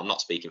side of it. I'm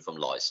not speaking from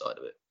Lai's side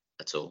of it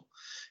at all.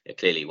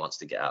 Clearly he wants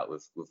to get out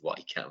with what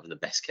he can, the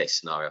best case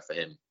scenario for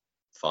him,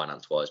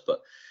 finance-wise.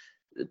 But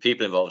the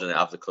people involved in it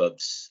have the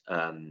club's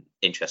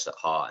interest at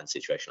heart and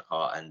situation at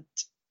heart, and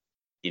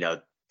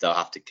they'll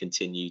have to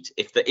continue to,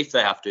 if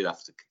they have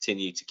to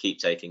continue to keep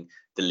taking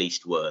the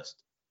least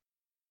worst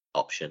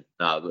option.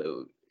 Now,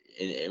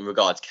 in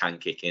regards can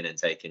kick in and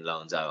taking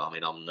loans out, I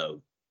mean, I'm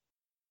no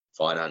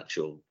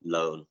financial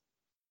loan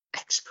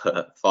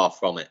expert, far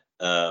from it.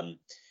 I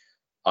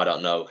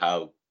don't know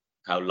how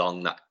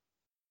long that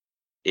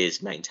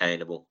is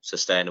maintainable,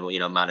 sustainable,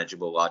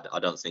 manageable. I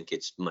don't think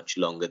it's much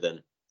longer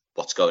than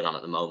what's going on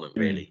at the moment,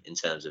 really, in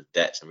terms of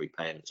debts and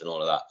repayments and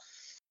all of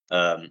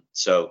that.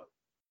 So,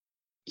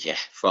 yeah,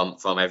 from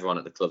everyone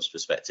at the club's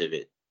perspective,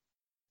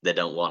 they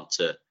don't want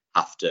to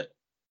have to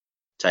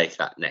take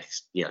that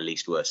next,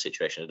 least worst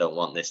situation. They don't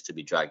want this to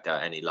be dragged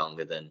out any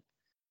longer than,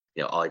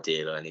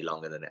 ideal, or any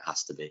longer than it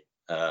has to be.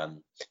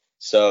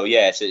 So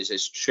yeah, it's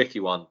a tricky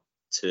one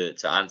to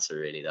answer,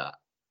 really, that.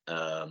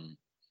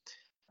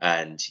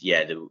 And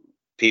yeah, the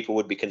people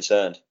would be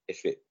concerned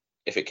if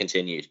it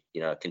continued,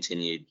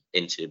 continued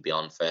into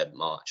beyond Feb,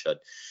 March.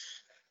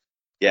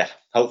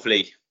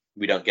 Hopefully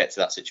we don't get to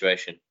that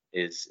situation.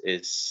 Is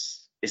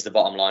the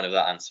bottom line of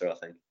that answer, I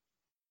think.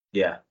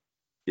 Yeah,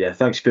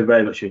 thanks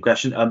very much for your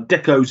question.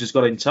 Dicko's has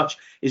got in touch.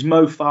 Is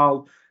Mo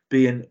Fowl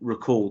being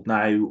recalled?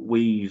 Now,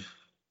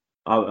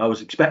 I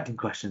was expecting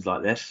questions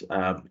like this,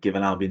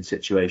 given Albion's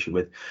situation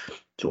with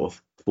sort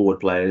of forward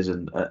players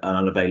and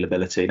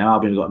unavailability. Now,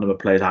 Albion have got a number of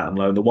players out on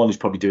loan. The one who's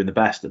probably doing the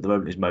best at the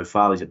moment is Mo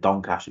Fowl. He's at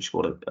Doncaster, who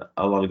scored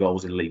a lot of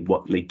goals in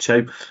League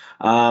Two.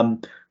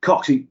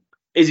 Coxie,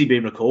 is he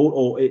being recalled,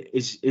 or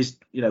is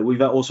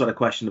we've also had a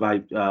question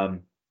about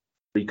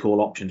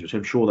recall options, which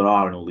I'm sure there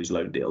are in all these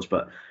loan deals,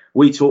 but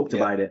we talked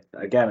about it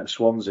again at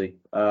Swansea,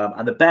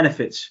 and the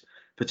benefits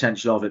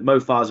potential of it. Mo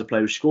Farah's a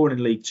player who's scoring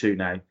in League Two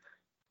now.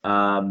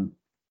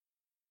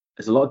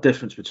 There's a lot of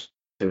difference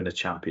between the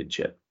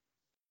Championship.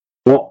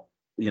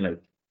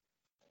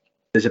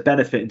 There's a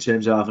benefit in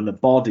terms of having a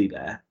body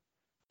there.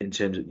 In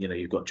terms of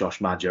you've got Josh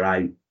Madger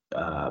out.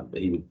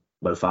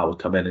 Mo Farah would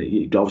come in, and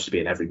he'd obviously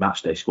be in every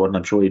match day squad, and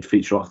I'm sure he'd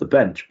feature off the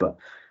bench. But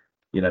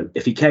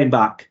if he came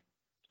back,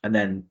 and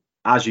then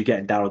as you're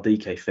getting Daryl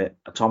DK fit,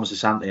 Thomas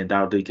Asante and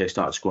Daryl DK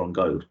started scoring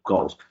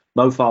goals,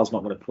 Mo Farah's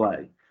not going to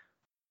play.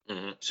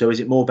 So is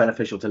it more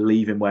beneficial to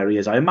leave him where he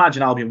is? I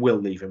imagine Albion will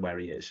leave him where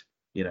he is.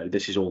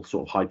 This is all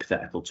sort of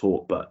hypothetical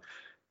talk, but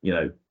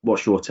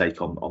what's your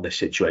take on this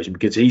situation?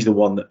 Because he's the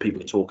one that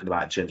people are talking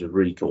about in terms of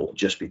recall,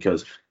 just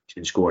because he's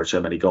been scoring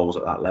so many goals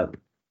at that level.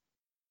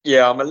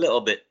 Yeah, I'm a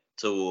little bit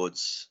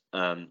towards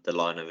the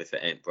line of if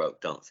it ain't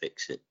broke, don't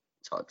fix it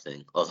type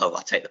thing. Although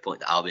I take the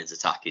point that Albion's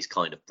attack is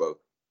kind of broke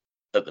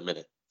at the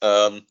minute.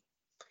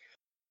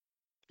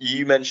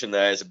 You mentioned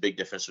there's a big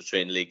difference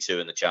between League Two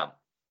and the Champ.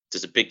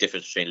 There's a big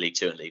difference between League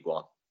Two and League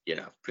One,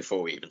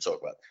 before we even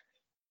talk about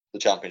the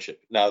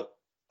Championship. Now,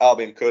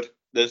 Albion could.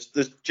 There's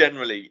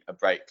generally a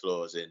break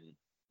clause in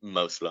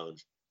most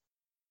loans,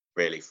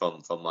 really,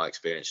 from my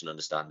experience and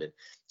understanding.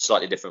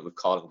 Slightly different with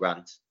Colin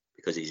Grant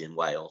because he's in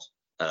Wales,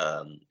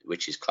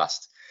 which is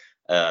classed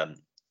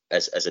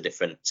as a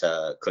different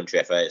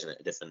country FA, isn't it?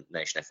 A different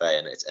nation FA,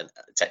 and it's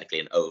technically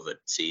an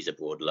overseas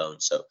abroad loan.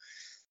 So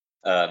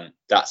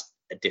that's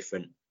a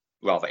different,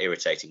 rather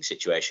irritating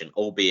situation.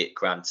 Albeit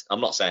Grant, I'm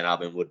not saying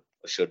Albion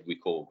should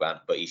recall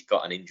Grant, but he's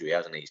got an injury,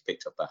 hasn't he? He's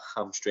picked up a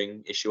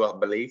hamstring issue, I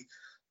believe,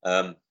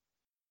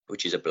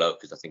 which is a blow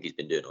because I think he's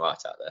been doing all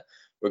right out there.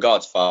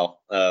 Regards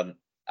foul,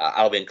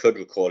 Albion could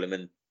recall him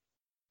and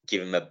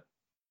give him a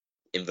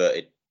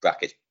inverted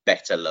brackets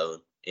better loan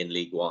in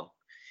League One.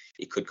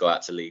 He could go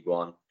out to League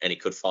One and he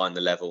could find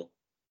the level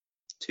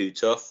too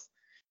tough,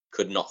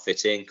 could not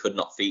fit in, could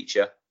not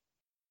feature.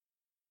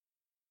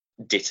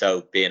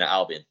 Ditto being at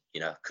Albion,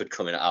 could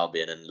come in at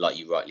Albion and, like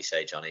you rightly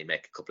say, Johnny,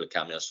 make a couple of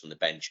cameos from the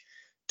bench,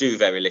 do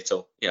very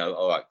little,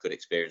 all right, good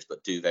experience,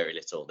 but do very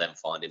little, then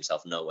find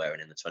himself nowhere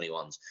and in the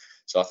 21s.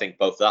 So I think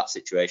both that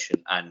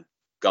situation and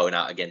going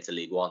out again to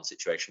League One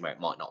situation where it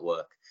might not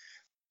work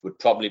would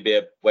probably be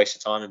a waste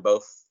of time in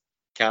both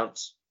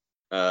counts.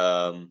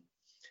 And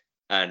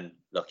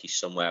look, he's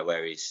somewhere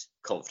where he's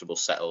comfortable,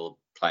 settled,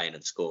 playing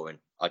and scoring.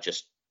 I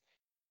just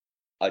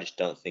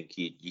don't think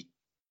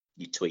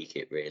you tweak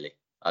it, really.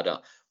 I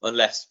don't,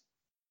 unless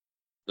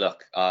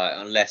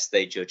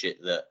they judge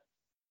it that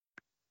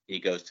he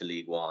goes to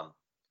League One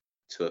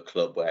to a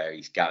club where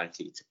he's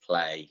guaranteed to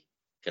play,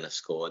 going to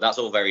score. That's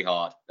all very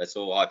hard. That's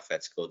all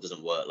hypothetical. It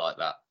doesn't work like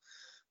that.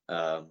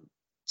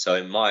 So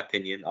in my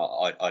opinion,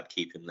 I'd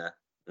keep him there.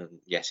 And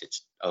yes,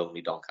 it's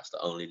only Doncaster,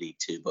 only League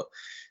Two, but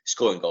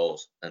scoring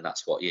goals, and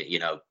that's what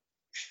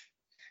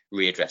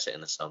readdress it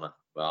in the summer.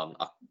 I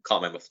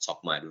can't remember off the top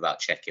of my head without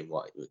checking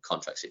what the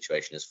contract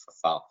situation is for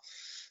foul.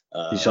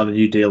 He signed a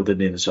new deal,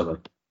 didn't he, in the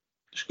summer?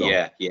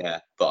 Yeah.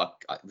 But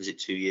was it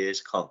 2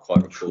 years? Can't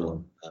quite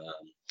recall.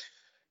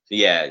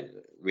 Sure.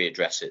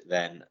 Readdress it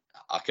then.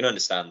 I can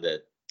understand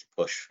the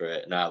push for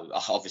it. Now,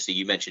 obviously,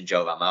 you mentioned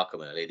Joe Van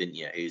Malcolm earlier, didn't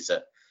you? Who's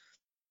at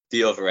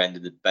the other end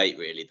of the debate,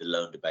 really, the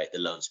loan debate, the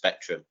loan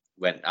spectrum.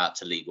 Went out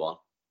to League One.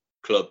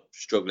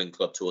 Struggling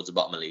club towards the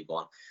bottom of League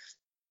One.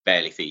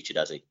 Barely featured,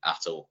 has he,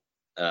 at all?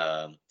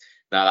 Now,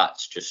 that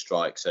just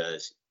strikes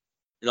as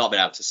not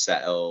being able to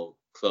settle,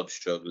 club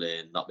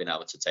struggling, not being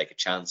able to take a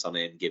chance on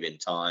him, give him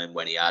time.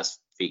 When he has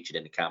featured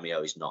in the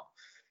cameo, he's not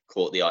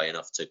caught the eye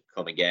enough to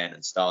come again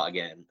and start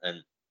again.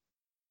 And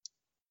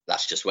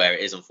that's just where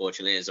it is,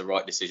 unfortunately. It's the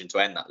right decision to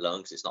end that loan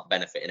because it's not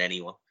benefiting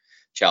anyone.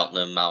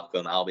 Cheltenham,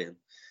 Malcolm, Albion.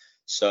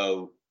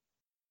 So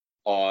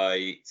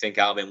I think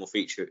Malcolm will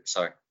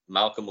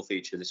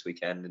feature this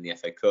weekend in the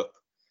FA Cup.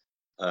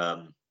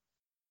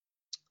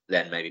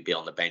 Then maybe be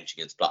on the bench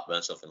against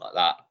Blackburn, something like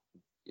that.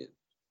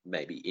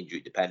 Maybe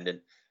injury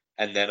dependent.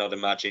 And then I'd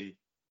imagine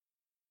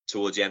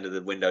towards the end of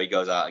the window, he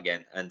goes out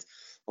again. And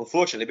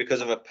unfortunately,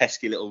 because of a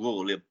pesky little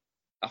rule, he'll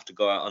have to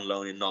go out on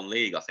loan in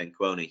non-league, I think,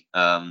 won't he?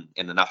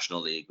 In the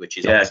National League, which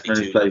is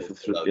obviously he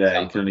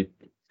can only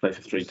play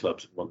for 3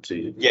 clubs in one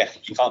season. Yeah,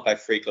 you can't play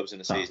for 3 clubs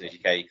in a season, you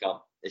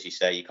can't, as you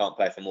say, you can't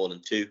play for more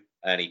than 2.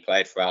 And he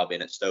played for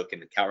Albion at Stoke in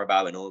the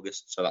Carabao in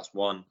August, so that's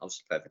 1.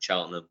 Obviously played for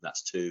Cheltenham,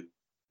 that's 2.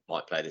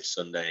 Might play this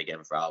Sunday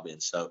again for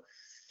Albion. So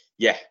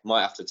yeah,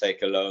 might have to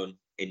take a loan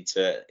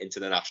into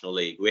the National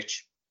League,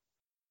 which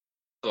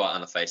right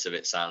on the face of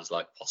it sounds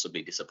like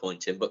possibly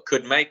disappointing, but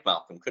could make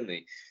Malcolm, couldn't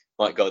he?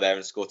 Might go there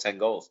and score 10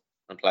 goals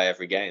and play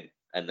every game,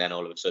 and then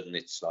all of a sudden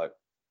it's like,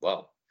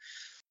 well,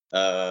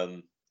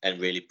 and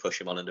really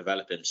push him on and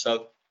develop him.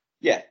 So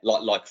yeah,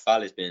 like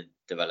Fal is being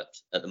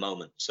developed at the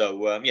moment.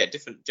 So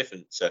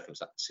different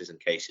circumstances and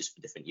cases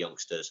for different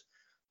youngsters,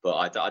 but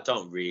I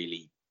don't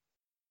really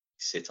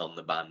sit on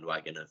the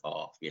bandwagon of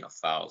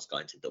Fal's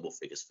going to double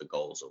figures for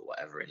goals or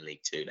whatever in League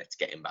Two. Let's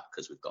get him back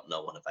because we've got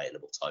no one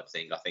available type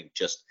thing. I think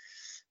just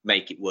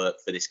make it work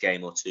for this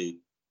game or two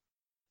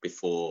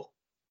before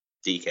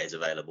DK is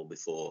available,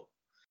 before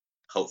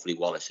hopefully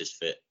Wallace is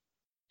fit,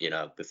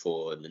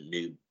 before the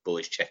new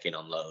boys check in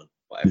on loan,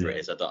 whatever it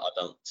is. I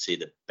don't see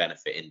the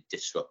benefit in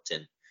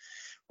disrupting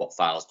what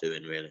Fal's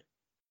doing, really.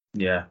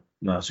 Yeah,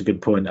 no, that's a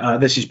good point.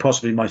 This is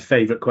possibly my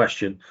favourite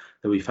question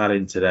that we've had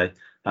in today.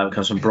 It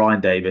comes from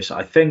Brian Davis.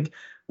 I think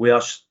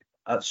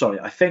as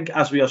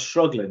we are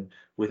struggling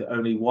with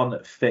only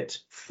one fit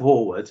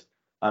forward.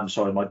 I'm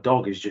sorry, my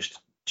dog is just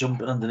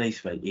jumping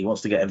underneath me. He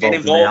wants to get involved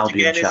in the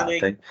Albion chat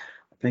thing.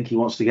 think he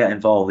wants to get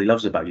involved. He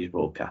loves the Baggies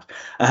broadcast.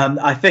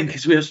 I think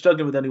as we are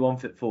struggling with only one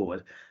fit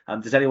forward,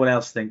 does anyone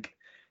else think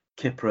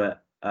Kipra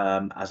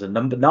as a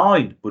number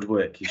 9 would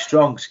work? He's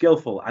strong,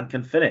 skillful, and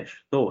can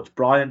finish. Thoughts?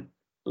 Brian,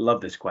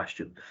 love this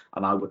question.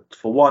 And I would,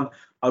 for one,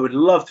 I would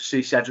love to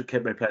see Cedric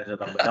Kipra playing as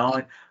a number 9.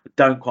 I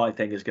don't quite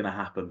think it's going to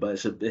happen,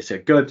 but it's a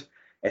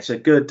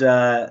good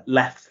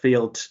left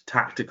field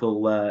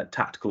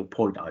tactical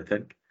point, I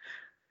think.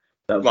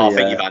 I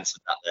think you've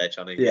answered that there,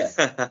 Johnny.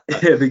 Yeah,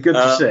 it'd be good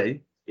to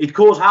see. He'd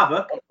cause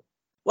havoc.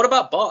 What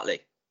about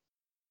Bartley?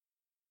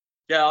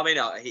 Yeah, I mean,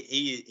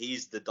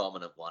 he's the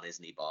dominant one,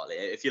 isn't he, Bartley?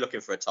 If you're looking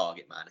for a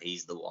target man,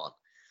 he's the one.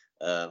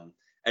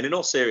 And in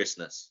all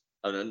seriousness,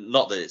 I mean,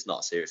 not that it's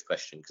not a serious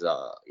question,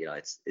 because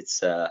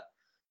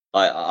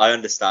I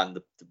understand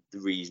the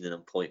reasoning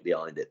and point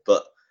behind it,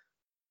 but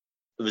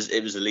it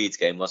was a Leeds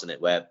game, wasn't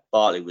it, where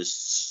Bartley was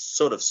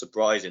sort of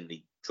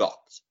surprisingly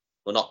dropped.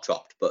 Well, not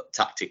dropped, but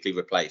tactically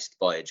replaced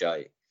by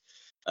Ajayi.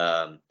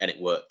 And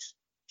it worked,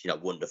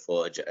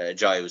 wonderful.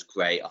 Ajayi was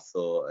great. I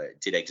thought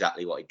did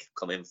exactly what he'd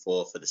come in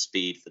for the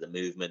speed, for the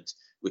movement,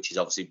 which is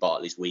obviously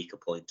Bartley's weaker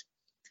point.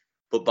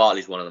 But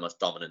Bartley's one of the most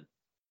dominant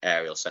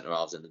aerial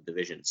centre-halves in the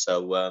division.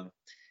 So,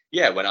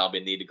 when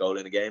Albion need a goal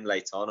in a game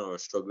late on or are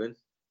struggling,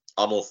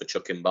 I'm all for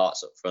chucking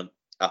Barts up front.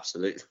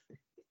 Absolutely.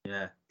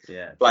 Yeah.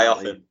 Play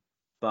off him.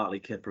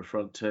 Bartley Kipper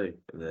front too.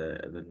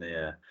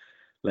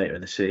 Later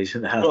in the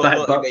season.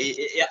 But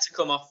he had to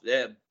come off.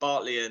 Yeah,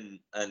 Bartley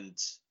and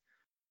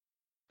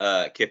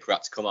Kipper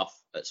had to come off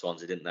at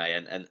Swansea, didn't they?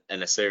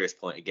 And a serious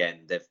point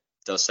again.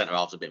 Those centre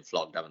halves have been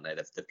flogged, haven't they?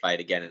 They've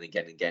played again and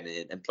again and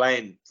again. And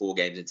playing 4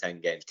 games in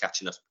 10 games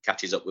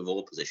catches up with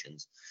all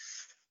positions.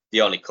 The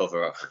only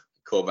cover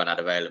Corban had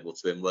available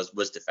to him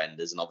was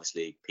defenders, and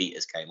obviously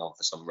Peters came on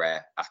for some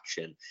rare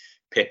action.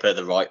 Pippa,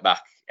 the right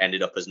back,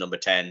 ended up as number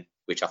 10,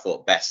 which I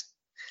thought best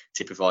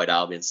typified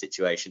Albion's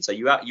situation. So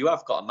you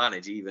have got to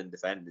manage even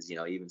defenders,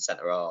 even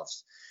centre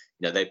halves.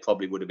 They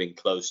probably would have been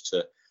close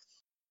to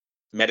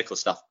medical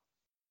staff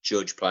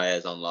judge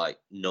players on like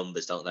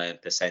numbers, don't they,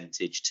 and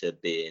percentage to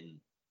being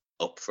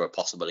up for a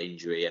possible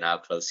injury and how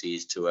close he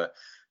is to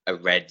a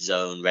red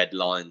zone, red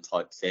line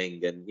type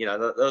thing. And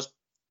those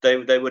they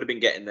would have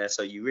been getting there.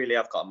 So you really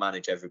have got to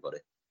manage everybody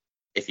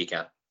if you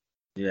can.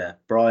 Yeah,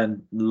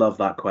 Brian, love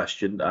that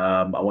question.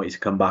 I want you to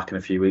come back in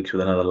a few weeks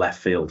with another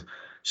left field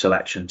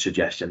selection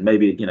suggestion.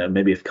 Maybe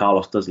if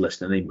Carlos does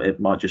listen, it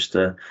might just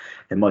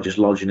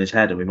lodge in his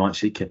head, and we might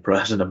see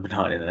Kipra as a number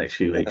 9 in the next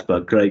few weeks.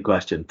 But great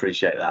question,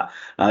 appreciate that.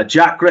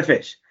 Jack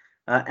Griffiths,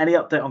 any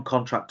update on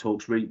contract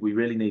talks? We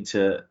really need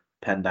to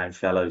pen down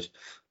fellows,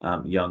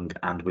 young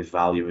and with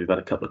value. We've had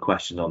a couple of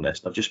questions on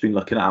this. I've just been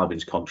looking at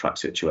Albion's contract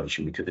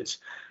situation because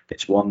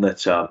it's one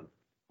that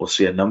we'll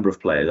see a number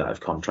of players out of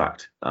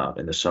contract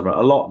in the summer.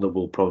 A lot that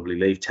will probably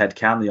leave. Ted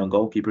Can, the young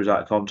goalkeeper, is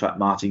out of contract.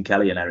 Martin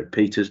Kelly and Eric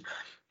Peters,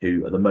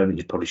 who at the moment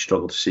you'd probably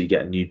struggle to see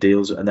getting new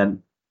deals. And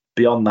then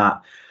beyond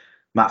that,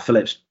 Matt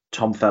Phillips,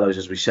 Tom Fellows,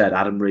 as we said,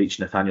 Adam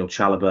Reach, Nathaniel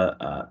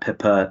Chalobah,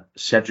 Pippa,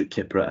 Cedric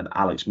Kipra and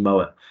Alex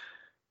Mowat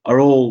are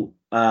all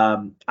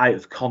out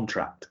of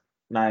contract.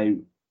 Now,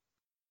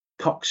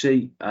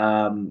 Coxey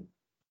and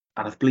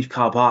I believe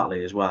Carl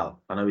Bartley as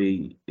well. I know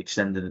he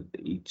signed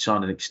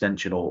an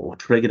extension or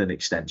triggered an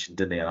extension,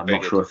 didn't he? And I'm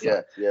not sure if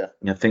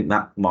I think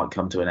that might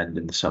come to an end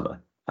in the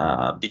summer.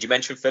 Did you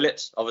mention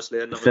Phillips?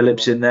 Obviously,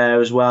 Phillips in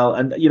there as well.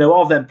 And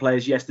of them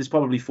players, yes, there's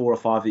probably 4 or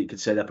 5 that you could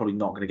say they're probably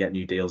not going to get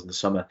new deals in the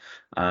summer,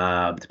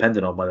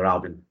 depending on whether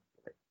Albion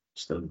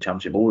still in the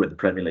Championship or in the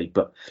Premier League.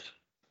 But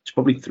there's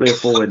probably 3 or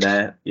 4 in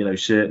there,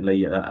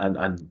 certainly.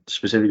 And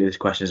specifically, this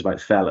question is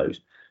about Fellows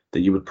that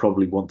you would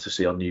probably want to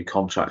see on new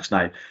contracts.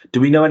 Now, do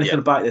we know anything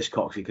about this,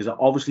 Coxey? Because it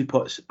obviously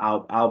puts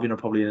Albion are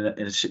probably in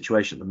a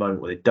situation at the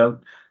moment where they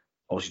don't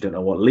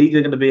know what league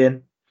they're going to be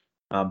in,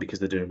 because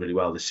they're doing really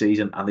well this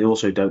season, and they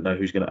also don't know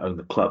who's going to own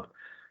the club.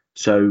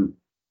 So,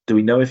 do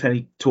we know if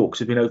any talks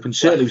have been open?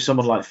 Certainly with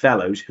someone like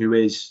Fellows, who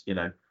is,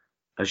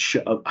 has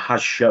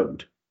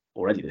showed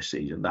already this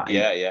season that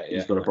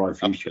he's got a bright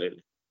future.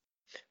 Absolutely.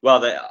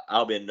 Well,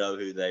 Albion know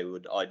who they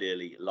would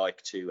ideally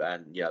like to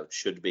and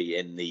should be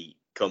in the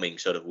coming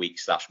sort of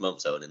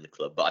weeks/months owning the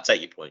club. But I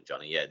take your point,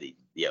 Johnny. Yeah,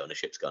 the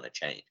ownership's going to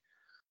change.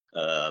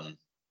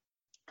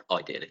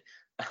 Ideally.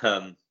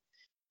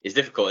 It's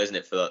difficult, isn't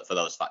it, for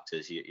those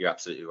factors? You're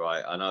absolutely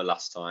right. I know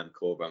last time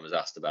Corban was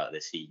asked about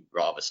this, he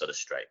rather sort of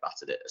straight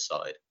battered it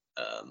aside.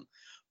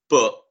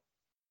 But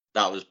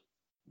that was,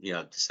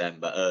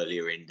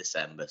 earlier in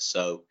December.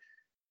 So,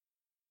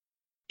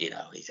 he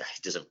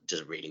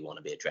doesn't really want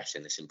to be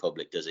addressing this in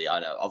public, does he?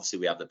 I know. Obviously,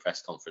 we have the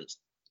press conference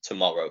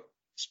tomorrow,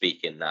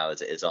 speaking now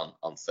as it is on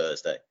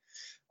Thursday.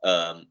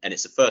 And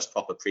it's the first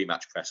proper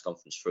pre-match press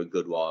conference for a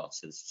good while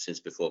since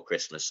before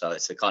Christmas. So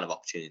it's a kind of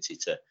opportunity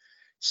to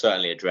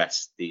certainly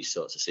address these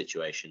sorts of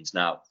situations.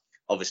 Now,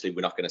 obviously,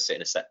 we're not going to sit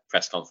in a set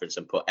press conference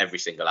and put every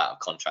single out of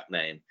contract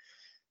name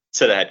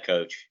to the head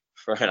coach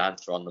for an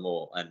answer on them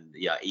all. And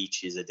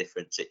each is a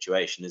different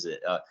situation, is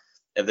it?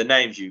 Of the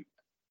names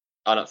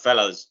I know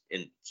Fellows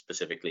in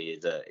specifically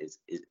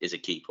is a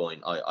key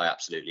point. I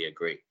absolutely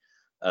agree.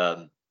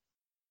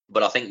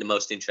 But I think the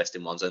most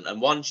interesting ones,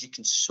 and ones you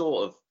can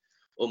sort of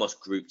almost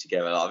group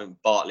together. Like, I think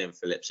Bartley and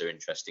Phillips are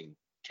interesting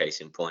case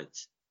in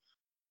points.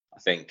 I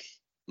think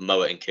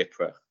Mowat and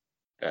Kipra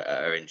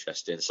are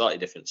interesting. Slightly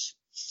different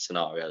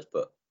scenarios,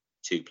 but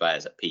two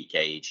players at peak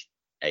ages.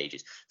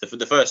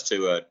 The first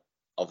two are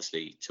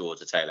obviously towards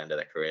the tail end of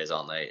their careers,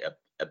 aren't they?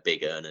 Are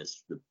big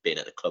earners, have been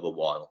at the club a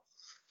while.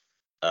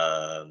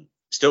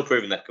 Still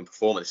proving they can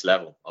perform at this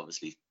level.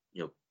 Obviously,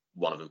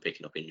 one of them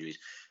picking up injuries.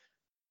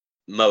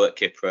 Mowat,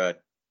 Kipra,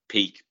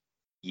 peak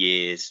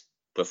years,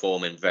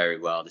 performing very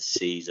well this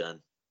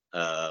season.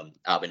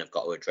 Albion have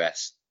got to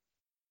address.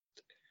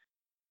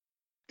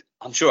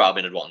 I'm sure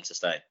Albion would want them to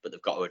stay, but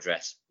they've got to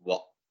address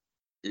what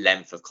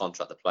length of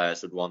contract the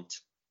players would want,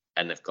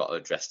 and they've got to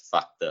address the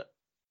fact that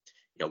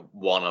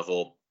one of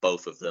or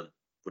both of them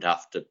would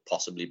have to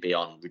possibly be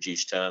on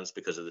reduced terms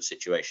because of the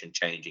situation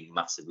changing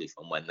massively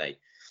from when they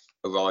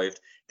arrived.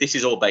 This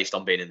is all based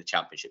on being in the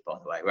Championship, by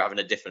the way. We're having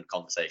a different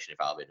conversation if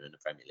Albion are in the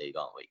Premier League,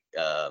 aren't we?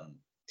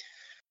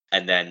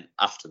 And then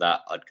after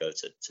that, I'd go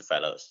to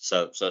Fellows.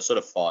 So sort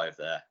of five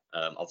there.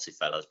 Obviously,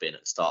 Fellows being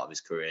at the start of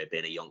his career,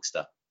 being a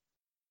youngster.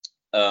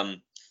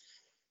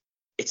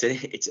 It's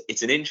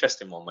an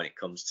interesting one when it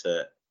comes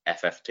to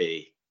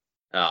FFP.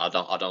 I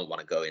don't want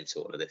to go into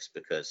all of this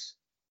because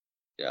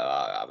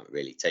I haven't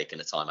really taken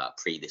the time out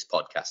pre this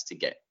podcast to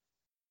get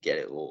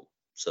it all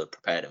sort of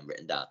prepared and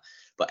written down.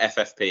 But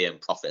FFP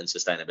and profit and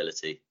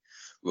sustainability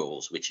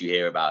rules, which you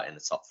hear about in the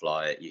top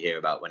flight, you hear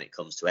about when it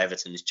comes to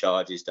Everton's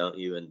charges, don't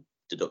you, and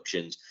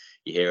deductions.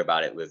 You hear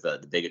about it with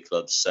the bigger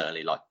clubs,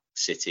 certainly like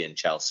City and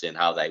Chelsea, and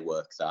how they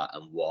work that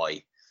and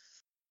why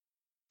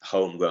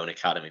homegrown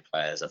academy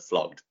players are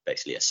flogged,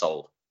 basically are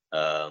sold.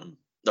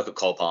 Look at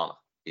Cole Palmer.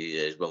 He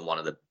has been one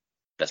of the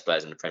best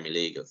players in the Premier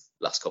League of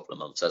the last couple of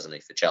months, hasn't he,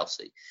 for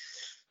Chelsea,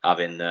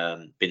 having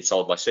been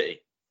sold by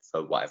City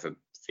for whatever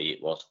fee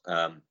it was.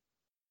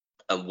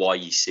 And why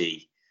you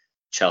see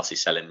Chelsea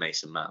selling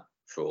Mason Mount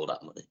for all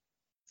that money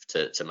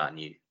to Man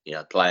U.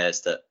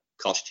 Players that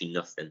cost you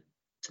nothing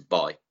to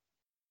buy,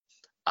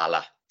 a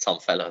la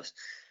Tom Fellows,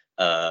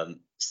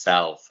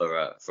 sell for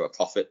a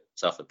profit,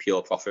 sell for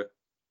pure profit.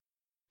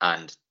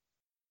 And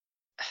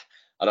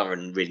I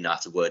don't really know how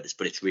to word this,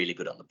 but it's really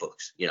good on the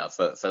books.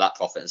 For that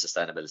profit and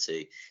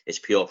sustainability, it's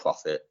pure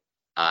profit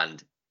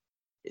and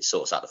it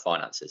sorts out the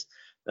finances.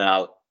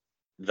 Now,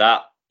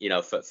 that,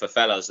 for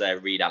Fellows there,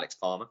 read Alex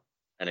Palmer,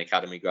 an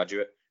academy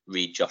graduate,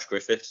 read Josh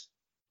Griffiths,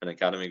 an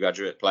academy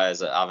graduate, players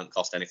that haven't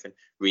cost anything,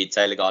 read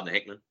Taylor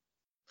Gardner-Hickman.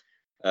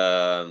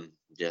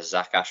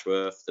 Zach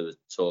Ashworth, there was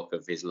talk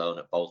of his loan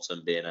at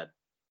Bolton being a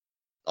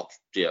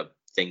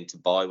thing to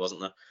buy,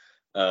 wasn't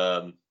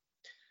there?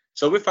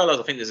 So with Fellows,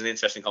 I think there's an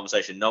interesting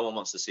conversation. No one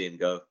wants to see him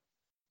go,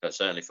 but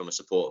certainly from a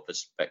supporter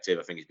perspective,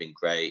 I think he's been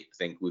great. I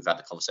think we've had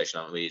the conversation,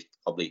 haven't we? He's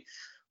probably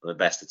one of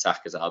the best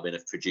attackers that Albion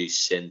have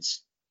produced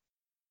since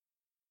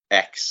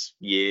X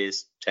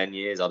years, 10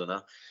 years, I don't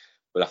know.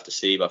 We'll have to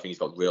see, but I think he's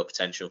got real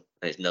potential.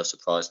 And it's no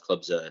surprise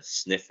clubs are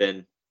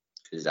sniffing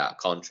because he's out of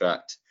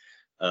contract.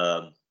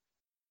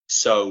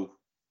 So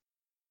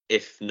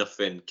if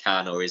nothing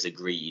can or is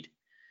agreed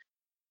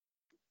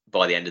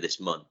by the end of this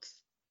month,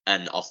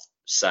 and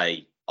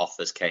say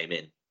offers came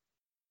in,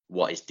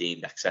 what is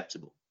deemed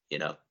acceptable?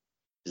 There's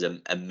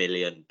 £1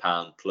 million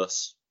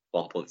plus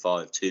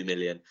 1.5, 2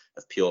 million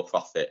of pure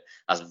profit.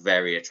 That's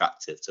very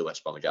attractive to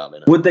West Bromwich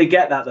Albion. Would they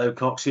get that though,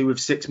 Coxie, with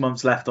 6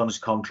 months left on his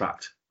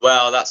contract?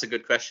 Well, that's a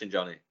good question,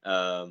 Johnny.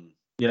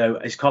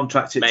 His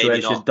contract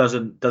situation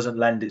doesn't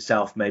lend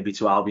itself maybe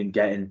to Albion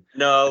getting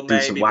a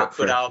decent whack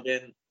for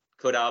him.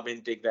 Could Albion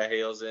dig their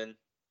heels in?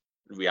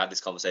 We had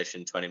this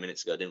conversation 20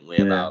 minutes ago, didn't we,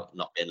 about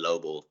not being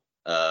lowballed.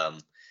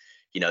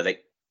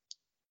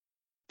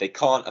 They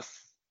can't.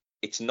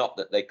 It's not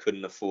that they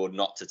couldn't afford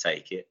not to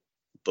take it,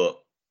 but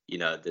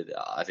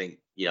I think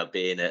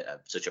being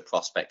such a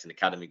prospect and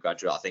academy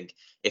graduate, I think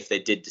if they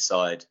did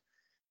decide,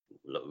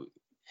 look,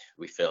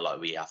 we feel like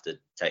we have to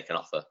take an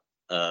offer,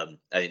 I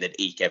think they'd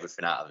eke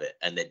everything out of it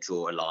and they'd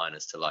draw a line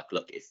as to like,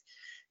 look,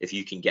 if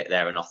you can get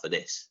there and offer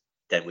this,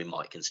 then we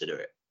might consider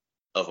it.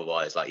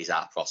 Otherwise, like, he's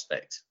our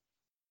prospect.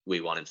 We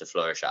want him to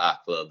flourish at our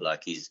club,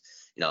 like he's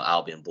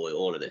Albion boy,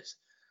 all of this.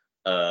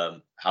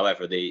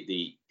 However,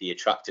 the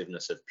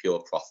attractiveness of pure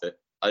profit.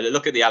 I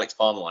look at the Alex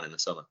Palmer one in the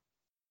summer.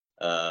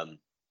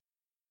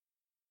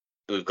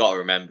 We've got to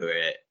remember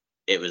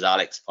it was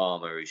Alex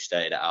Palmer who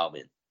stayed at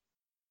Albion,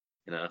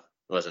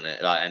 wasn't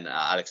it? And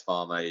Alex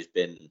Palmer, who's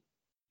been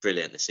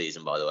brilliant this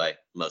season, by the way,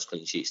 most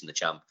clean sheets in the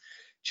champ,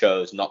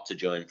 chose not to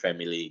join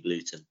Premier League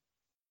Luton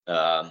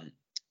and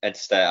to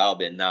stay at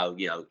Albion. Now,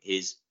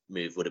 his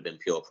move would have been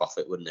pure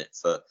profit, wouldn't it,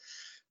 for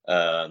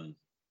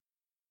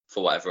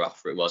whatever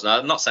offer it was. Now,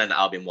 I'm not saying that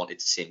Albion wanted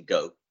to see him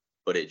go,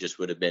 but it just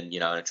would have been,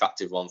 an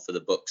attractive one for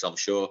the books, I'm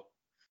sure.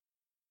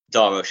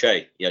 Dar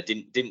O'Shea,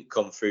 didn't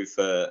come through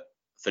for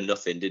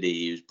nothing, did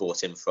he? He was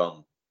brought in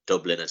from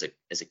Dublin as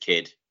a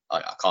kid.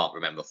 I can't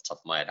remember off the top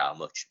of my head how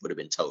much. Would have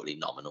been totally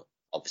nominal,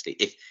 obviously,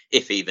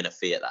 if even a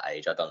fee at that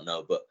age. I don't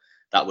know, but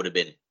that would have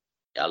been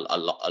a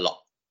lot,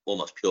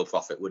 almost pure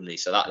profit, wouldn't he?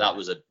 So that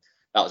was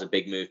That was a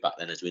big move back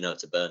then, as we know,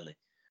 to Burnley.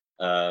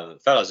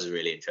 Fellows is a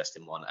really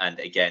interesting one. And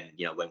again,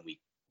 when we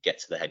get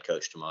to the head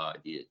coach tomorrow,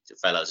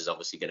 Fellows is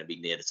obviously going to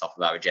be near the top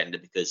of our agenda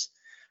because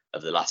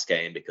of the last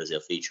game, because he'll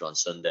feature on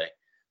Sunday.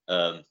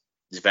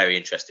 It's a very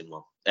interesting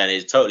one. And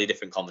it's a totally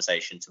different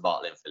conversation to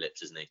Bartley and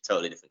Phillips, isn't it?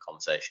 Totally different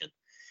conversation.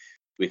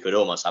 We could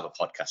almost have a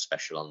podcast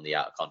special on the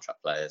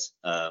out-of-contract players.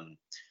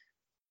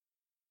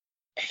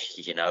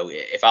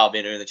 If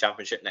Albion are in the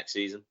Championship next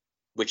season,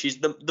 which is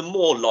the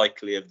more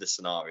likely of the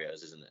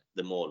scenarios, isn't it?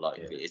 The more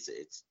likely. It's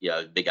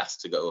a big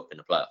ask to go up in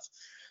the playoffs.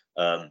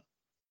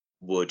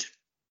 Would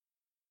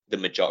the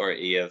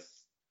majority of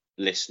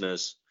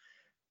listeners,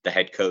 the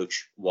head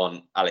coach,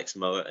 want Alex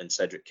Mowat and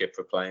Cedric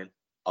Kipper playing?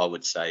 I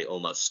would say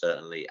almost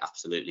certainly,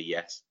 absolutely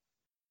yes,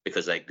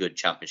 because they're good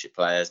Championship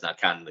players. Now,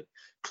 can the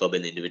club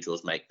and the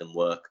individuals make them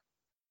work?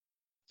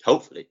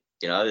 Hopefully,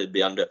 it'd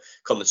be under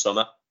come the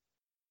summer,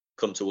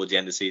 come towards the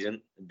end of the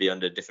season, it'd be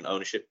under a different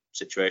ownership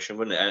situation,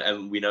 wouldn't it?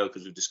 And we know,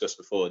 because we've discussed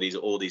before,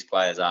 all these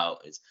players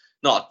out. It's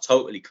not a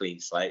totally clean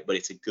slate, but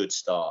it's a good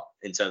start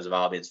in terms of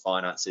Albion's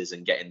finances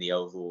and getting the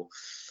overall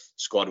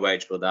squad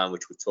wage bill down,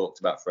 which we've talked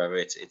about forever.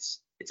 It's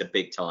a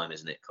big time,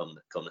 isn't it? Come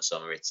the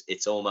summer,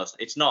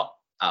 it's not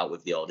out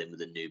with the old, in with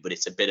the new, but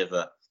it's a bit of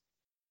a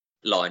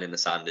line in the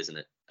sand, isn't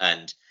it?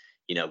 And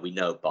we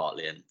know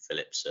Bartley and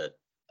Phillips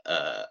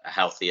are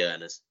healthy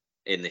earners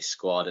in this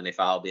squad, and if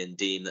Albion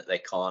deem that they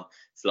can't,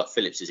 like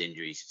Phillips'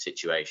 injury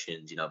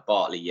situations,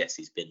 Bartley, yes,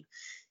 he's been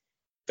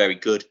very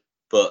good,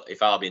 but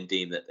if Albion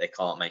deem that they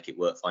can't make it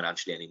work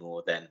financially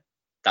anymore, then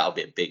that'll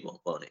be a big one,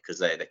 won't it? Because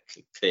they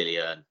clearly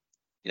earn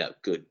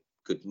good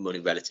money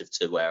relative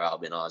to where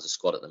Albion are as a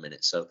squad at the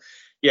minute. So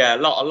yeah, a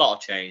lot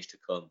of change to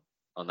come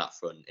on that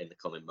front in the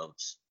coming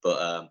months.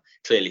 But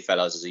clearly,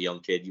 Fellows, as a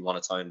young kid, you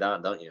want to tie him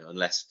down, don't you?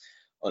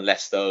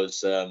 Unless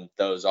those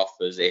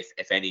offers,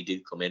 if any, do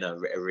come in, are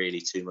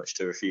really too much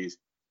to refuse.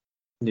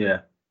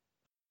 Yeah,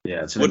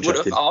 it's an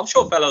interesting. I'm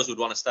sure Fellows would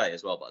want to stay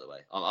as well. By the way,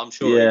 I'm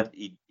sure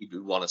he'd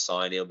want to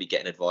sign. He'll be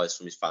getting advice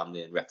from his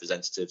family and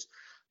representatives.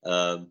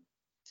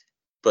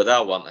 But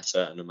they'll want a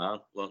certain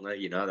amount, won't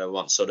they? They'll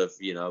want sort of,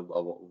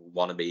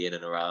 want to be in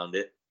and around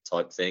it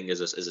type thing as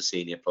a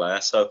senior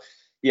player. So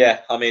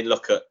yeah, I mean,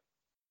 look at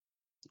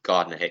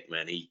Gardner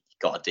Hickman. He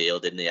got a deal,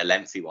 didn't he? A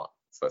lengthy one,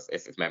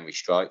 if memory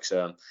strikes.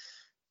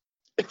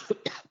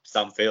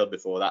 Sam Field,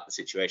 before that, the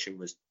situation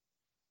was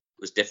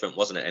different,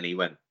 wasn't it? And he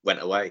went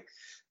away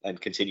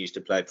and continues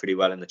to play pretty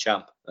well in the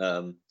Champ.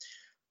 What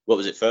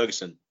was it?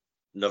 Ferguson,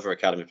 another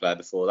academy player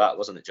before that,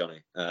 wasn't it,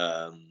 Johnny?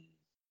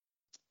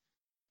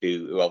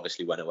 Who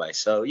obviously went away.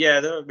 So yeah,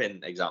 there have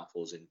been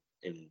examples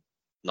in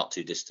not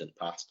too distant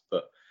past.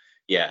 But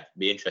yeah, it'd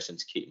be interesting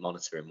to keep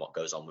monitoring what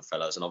goes on with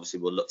Fellows, and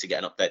obviously we'll look to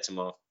get an update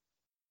tomorrow.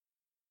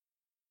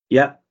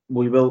 Yeah,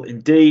 we will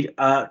indeed.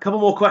 A couple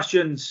more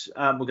questions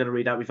we're going to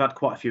read out. We've had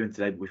quite a few in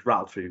today, but we've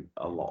rattled through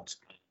a lot.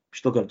 We've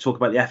still got to talk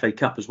about the FA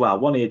Cup as well.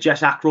 One here,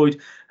 Jess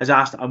Ackroyd has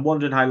asked, I'm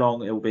wondering how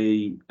long it will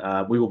be.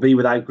 We will be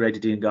without Grady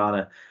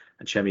Diangana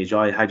and Chemi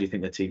Ajayi. How do you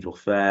think the teams will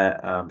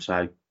fare?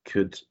 So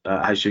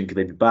how soon could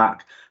they be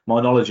back? My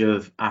knowledge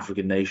of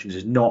African nations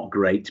is not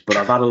great, but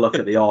I've had a look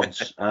at the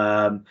odds.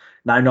 Now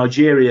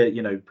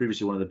Nigeria,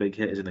 previously one of the big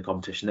hitters in the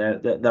competition,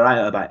 they're out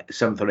at about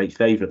 7th or 8th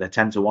favourite. They're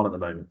 10-1 at the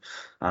moment,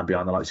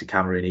 behind the likes of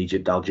Cameroon,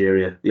 Egypt,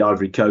 Algeria, the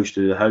Ivory Coast,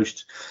 who are the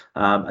hosts,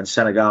 and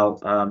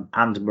Senegal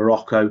and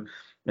Morocco,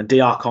 and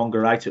DR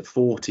Congo out at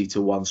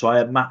 40-1. So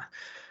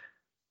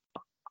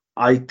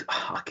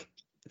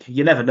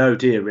you never know,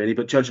 do you, really?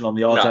 But judging on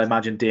the odds, I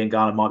imagine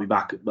Diangana might be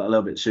back a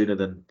little bit sooner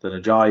than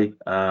Ajayi.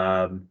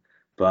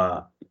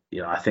 But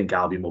I think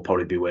Albion will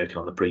probably be working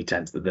on the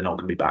pretense that they're not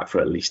going to be back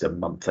for at least a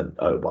month and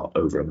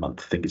over a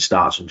month. I think it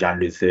starts on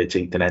January the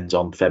 13th and ends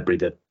on February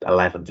the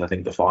 11th. I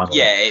think the final.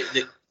 Yeah,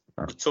 the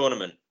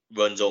tournament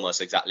runs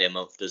almost exactly a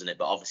month, doesn't it?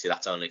 But obviously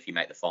that's only if you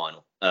make the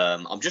final.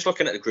 I'm just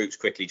looking at the groups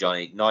quickly,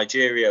 Johnny.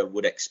 Nigeria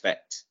would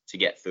expect to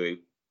get through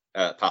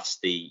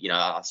past the,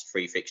 that's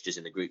 3 fixtures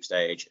in the group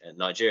stage, and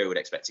Nigeria would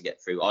expect to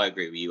get through. I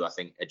agree with you. I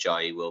think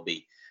Ajayi will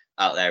be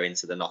out there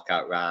into the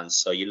knockout rounds.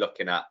 So you're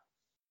looking at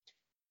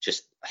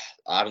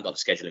I haven't got the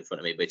schedule in front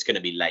of me, but it's going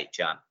to be late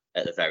Jan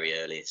at the very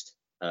earliest.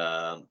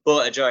 But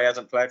Ajayi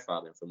hasn't played for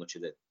Albion for much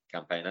of the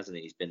campaign, hasn't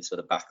he? He's been sort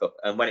of back up.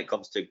 And when it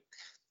comes to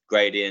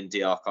Grady and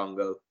DR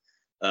Congo,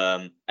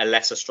 a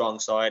lesser strong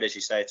side, as you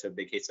say, to a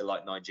big hitter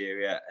like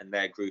Nigeria, and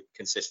their group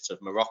consists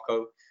of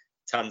Morocco,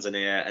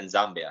 Tanzania and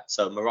Zambia.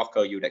 So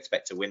Morocco, you would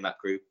expect to win that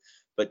group,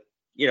 but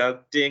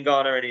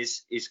Diangana and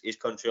his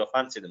country will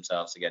fancy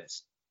themselves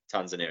against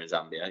Tanzania and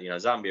Zambia.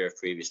 Zambia have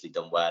previously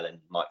done well and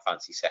might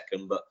fancy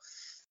second, but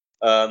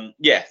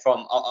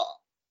from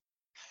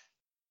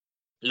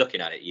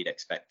looking at it, you'd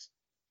expect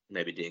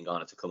maybe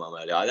Diangana to come home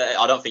early.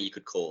 I don't think you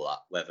could call that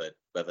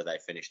whether they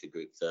finish the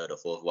group 3rd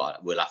or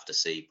 4th. We'll have to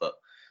see, but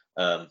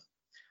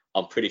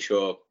I'm pretty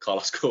sure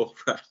Carlos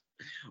Corpora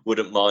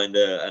wouldn't mind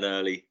an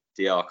early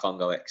DR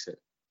Congo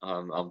exit.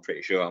 I'm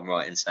pretty sure I'm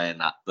right in saying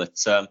that.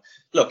 But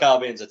look,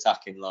 Albion's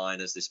attacking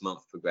line as this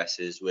month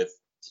progresses with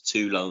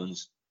 2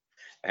 loans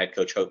the head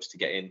coach hopes to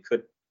get in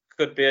could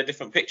be a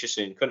different picture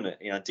soon, couldn't it?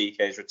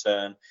 DK's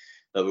return,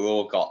 But we've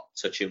all got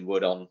touching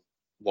wood on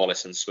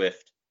Wallace and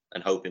Swift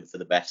and hoping for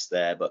the best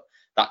there. But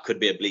that could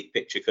be a bleak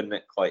picture, couldn't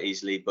it? Quite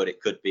easily, but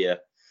it could be a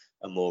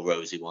more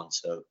rosy one.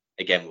 So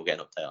again, we'll get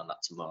an update on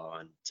that tomorrow.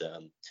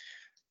 And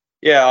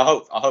yeah, I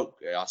hope.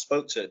 I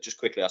spoke to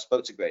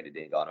Grady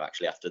Dean Garner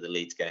actually after the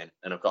Leeds game,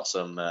 and I've got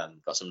some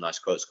nice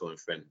quotes coming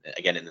from him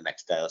again in the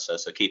next day or so.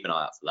 So keep an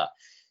eye out for that.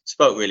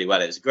 Spoke really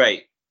well. It was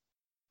great.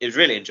 It was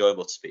really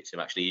enjoyable to speak to him.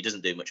 Actually, he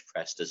doesn't do much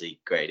press, does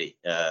he, Grady?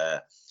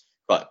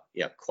 Quite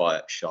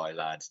quiet, shy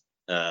lad.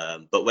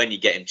 But when you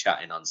get him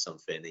chatting on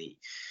something, he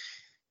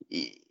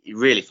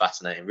really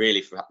fascinating,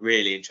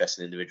 really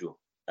interesting individual.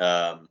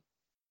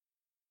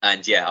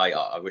 And yeah,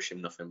 I wish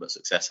him nothing but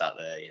success out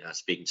there.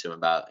 Speaking to him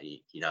about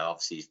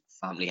obviously his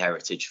family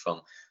heritage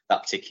from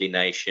that particular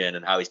nation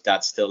and how his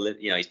dad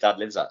his dad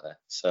lives out there.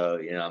 So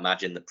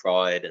imagine the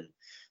pride and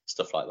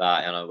stuff like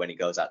that. When he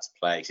goes out to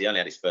play, because he only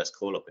had his first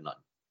call up in like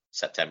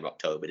September,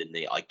 October, didn't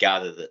he? I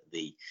gather that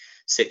the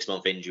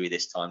 6-month injury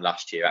this time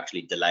last year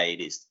actually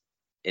delayed his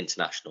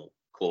international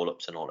call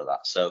ups and all of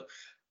that. So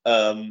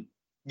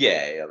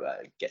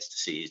gets to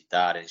see his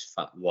dad and his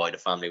wider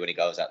family when he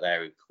goes out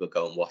there. We'll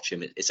go and watch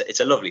him. It's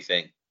a lovely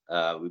thing.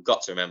 We've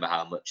got to remember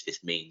how much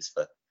this means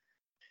for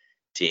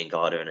Dean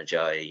Garner and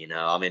Ajayi.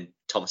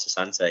 Thomas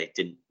Asante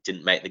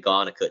didn't make the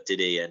Garner cut,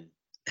 did he? And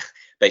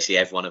basically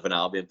everyone of an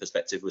Albion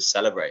perspective was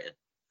celebrating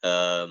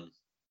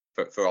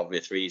for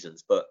obvious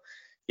reasons. But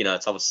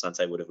Thomas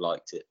Asante would have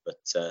liked it.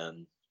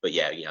 But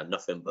yeah,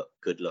 nothing but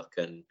good luck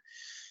and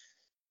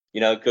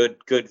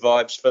good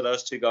vibes for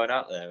those two going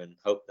out there, and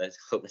hope they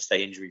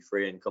stay injury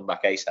free and come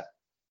back ASAP.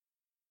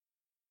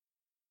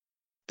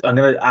 I'm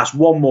going to ask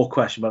one more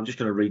question, but I'm just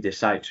going to read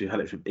this out. So we had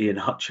it from Ian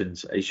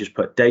Hutchins. He's just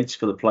put dates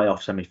for the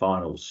playoff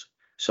semi-finals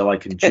so I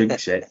can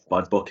jinx it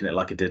by booking it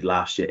like I did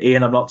last year.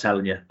 Ian, I'm not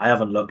telling you. I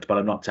haven't looked, but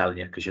I'm not telling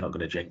you because you're not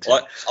going to jinx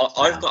it.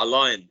 I've got a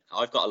line.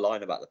 I've got a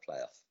line about the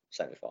playoff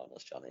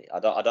semi-finals, Johnny. I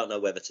don't know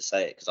whether to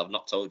say it because I've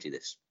not told you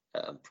this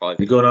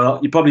privately.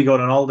 You're probably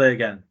going on holiday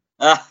again.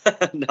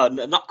 No,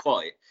 not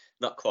quite.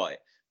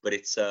 But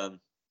it's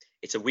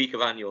a week of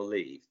annual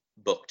leave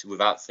booked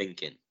without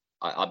thinking.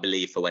 I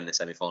believe for when the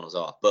semi-finals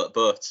are.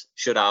 But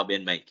should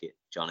Albion make it,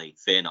 Johnny,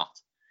 fear not,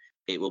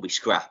 it will be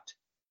scrapped,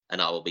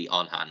 and I will be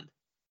on hand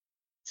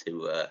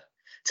to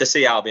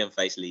see Albion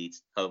face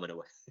Leeds home and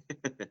away.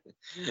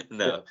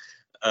 No,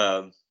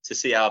 to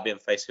see Albion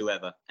face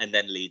whoever, and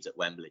then Leeds at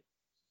Wembley.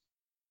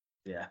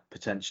 Yeah,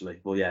 potentially.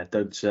 Well, yeah,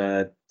 don't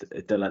let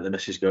the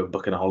missus go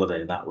booking a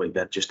holiday in that week.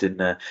 Then just in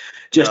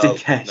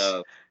case.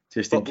 No.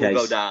 Just in case.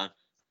 We'll go down.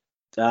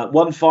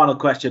 One final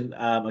question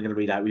I'm going to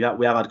read out. We have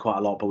had quite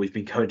a lot, but we've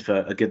been going for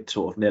a good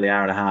sort of nearly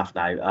hour and a half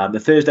now. The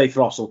Thursday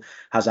Throstle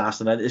has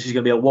asked, and this is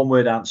going to be a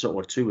one-word answer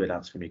or a two-word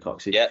answer from you,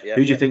 Coxie. Yeah.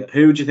 Who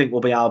do you think will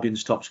be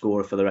Albion's top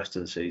scorer for the rest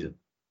of the season?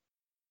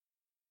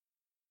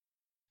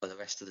 For the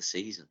rest of the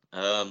season,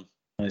 I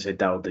say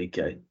Daryl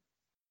DK.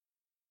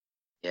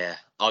 Yeah,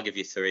 I'll give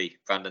you 3.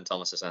 Brandon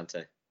Thomas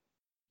Asante.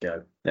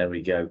 Go. There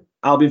we go.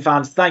 Albion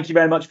fans, thank you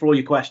very much for all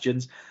your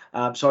questions.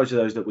 Sorry to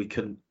those that we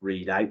couldn't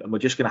read out, and we're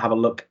just going to have a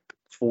look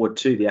forward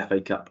to the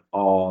FA Cup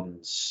on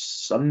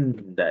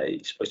Sunday.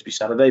 It's supposed to be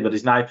Saturday, but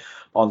it's now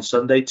on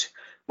Sunday.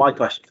 My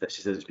question for this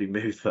is that it's been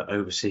moved for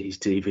overseas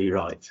TV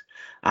rights.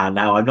 And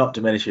now I'm not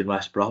diminishing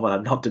West Brom, and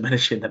I'm not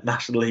diminishing the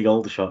National League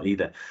Aldershot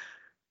either.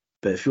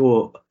 But if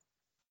you're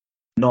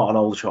not an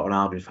Aldershot or an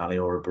Albion fan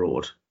or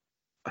abroad,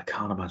 I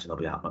can't imagine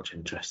there'll be that much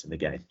interest in the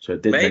game. So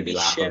it did make me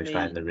laugh when we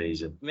found the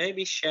reason.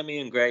 Maybe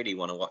Shemi and Grady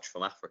want to watch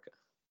from Africa.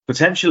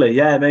 Potentially,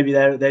 yeah. Maybe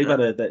they've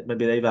had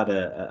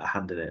a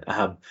hand in it.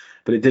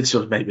 But it did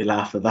sort of make me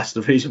laugh. And that's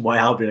the reason why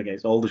Albion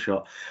against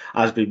Aldershot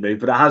has been moved.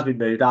 But it has been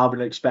moved.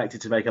 Albion are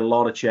expected to make a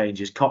lot of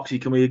changes. Coxie,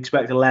 can we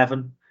expect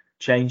 11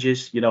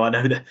 changes? I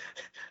know that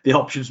the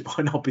options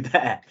might not be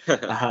there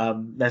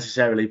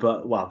necessarily,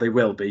 but well, they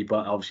will be.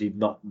 But obviously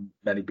not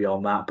many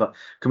beyond that. But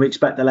can we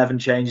expect 11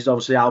 changes?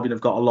 Obviously, Albion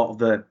have got a lot of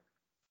the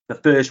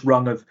first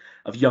rung of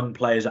young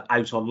players are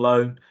out on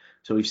loan.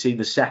 So we've seen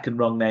the second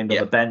rung named on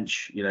the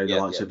bench, the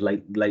likes of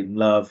Leighton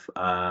Love,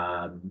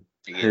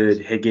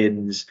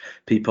 Higgins,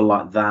 people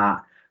like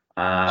that.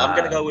 I'm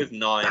going to go with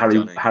 9.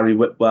 Harry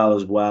Whitwell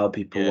as well,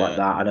 people like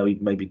that. I know he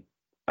maybe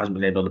hasn't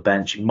been named on the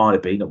bench. He might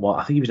have been.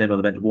 I think he was named on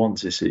the bench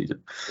once this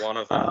season. One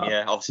of them,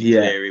 Obviously,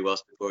 Cleary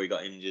was before he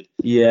got injured.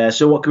 Yeah.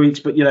 So what can we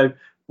expect?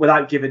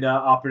 Without giving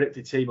our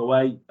predicted team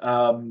away,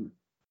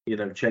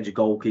 change a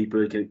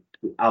goalkeeper.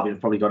 Albion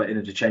have probably got it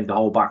in to change the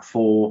whole back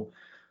four.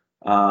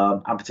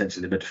 And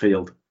potentially the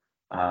midfield.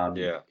 And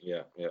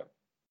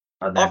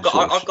I've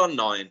gone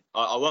 9.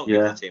 I won't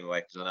give the team away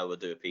because I know we'll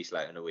do a piece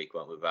later in the week,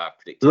 won't we? Without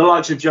predicting. The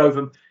likes of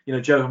Jovan,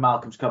 Jovan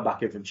Malcolm's come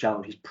back in from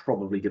Cheltenham. He's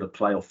probably going to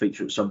play or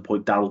feature at some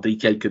point. Daryl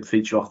DK could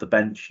feature off the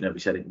bench.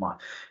 We said it might.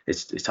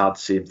 It's hard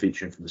to see him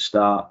featuring from the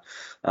start.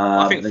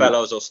 I think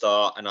Fellows will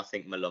start, and I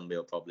think Malumbi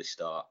will probably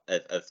start.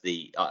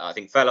 I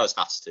think Fellows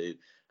has to,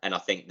 and I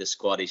think the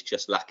squad is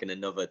just lacking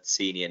another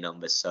senior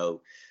number.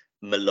 So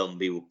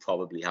Malumbi will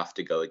probably have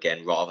to go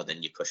again rather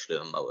than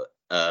Yukushlu and Mowat.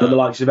 But the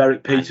likes of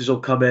Eric Peters will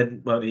come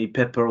in, won't he?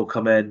 Pippa will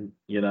come in.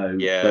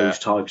 Those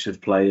types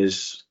of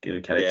players.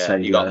 Taylor.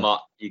 You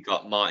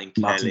got Martin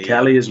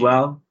Kelly as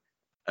well.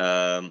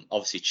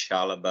 Obviously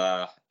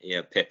Chalobah,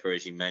 Pippa,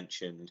 as you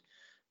mentioned,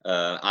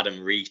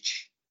 Adam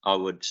Reach. I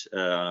would.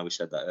 We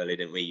said that earlier,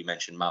 didn't we? You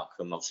mentioned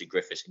Malcolm. Obviously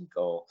Griffiths in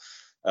goal.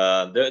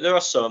 There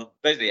are some.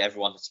 Basically,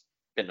 everyone that's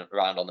been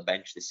around on the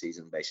bench this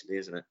season, basically,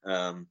 isn't it?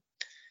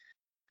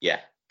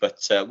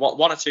 But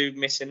one or two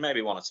missing,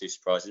 maybe one or two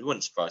surprises. It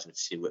wouldn't surprise me to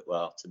see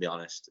Whitwell, to be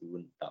honest.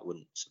 That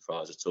wouldn't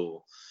surprise at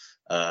all.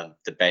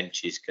 The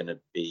bench is going to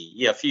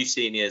be a few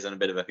seniors and a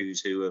bit of a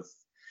who's who of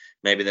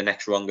maybe the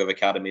next rung of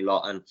academy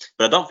lot.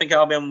 But I don't think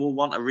Albion will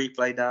want a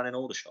replay down in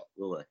Aldershot,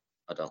 will they?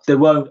 I don't think they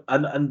won't.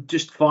 And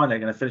just finally,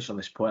 I'm going to finish on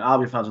this point.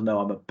 Albion fans will know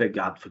I'm a big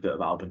advocate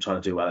of Albion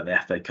trying to do well in the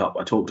FA Cup.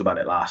 I talked about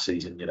it last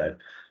season, and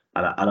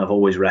I've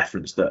always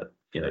referenced that,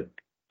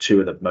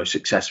 two of the most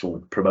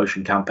successful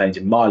promotion campaigns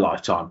in my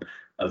lifetime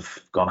have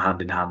gone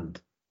hand in hand,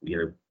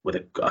 with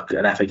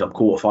an FA Cup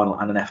quarter-final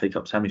and an FA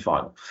Cup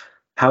semi-final.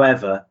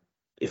 However,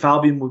 if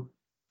Albion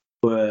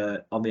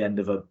were on the end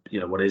of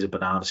what is a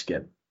banana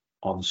skin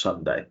on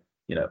Sunday,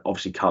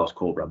 obviously Carlos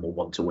Corberán will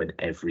want to win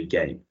every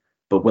game.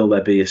 But will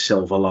there be a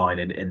silver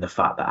lining in the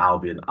fact that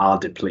Albion are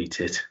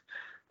depleted?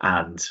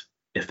 And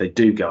if they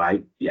do go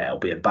out, it'll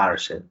be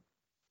embarrassing.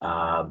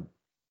 And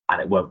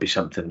it won't be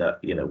something that,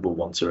 we'll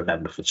want to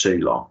remember for too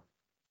long.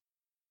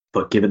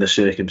 But given the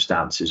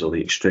circumstances or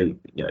the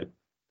extraordinary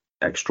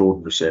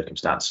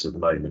circumstances at the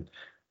moment,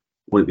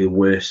 would it be the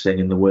worst thing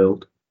in the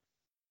world?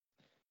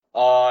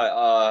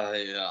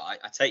 I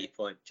take your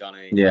point,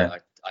 Johnny. Yeah,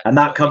 and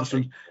that comes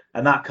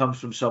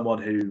from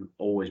someone who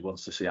always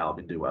wants to see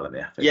Albion do well in the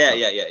FA Cup.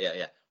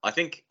 Yeah. I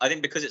think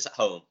because it's at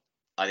home,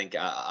 I think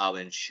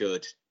Albion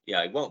should.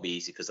 It won't be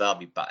easy because they'll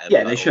be back.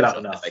 Yeah, they should have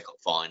enough. FA Cup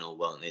final,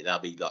 won't they? There'll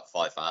be like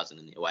 5,000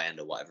 in the away end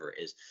or whatever it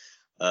is.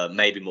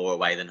 Maybe more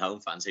away than home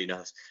fans. Who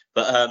knows?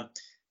 But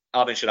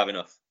Albion should have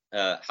enough.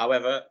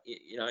 However,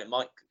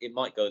 it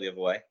might go the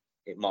other way.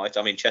 It might.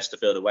 I mean,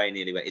 Chesterfield away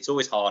nearly went. It's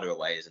always harder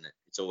away, isn't it?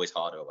 It's always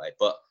harder away.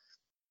 But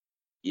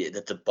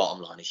the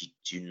bottom line is you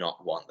do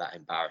not want that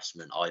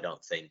embarrassment. I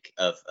don't think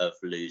of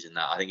losing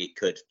that. I think it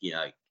could.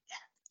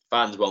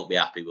 Fans won't be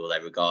happy, will they?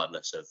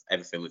 Regardless of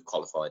everything we've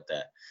qualified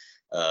there,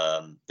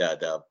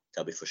 they'll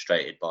be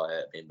frustrated by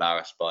it, be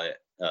embarrassed by it.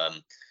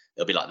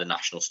 It'll be like the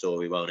national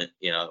story, won't it?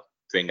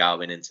 Bring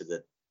Albion into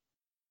the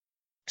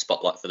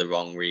spotlight for the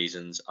wrong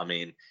reasons. I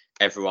mean,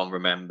 everyone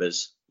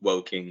remembers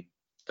Woking,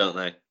 don't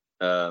they?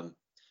 I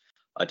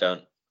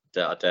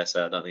dare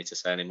say I don't need to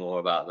say any more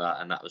about that.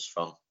 And that was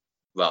from,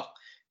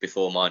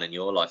 before mine and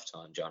your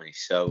lifetime, Johnny.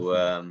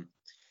 So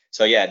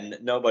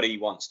nobody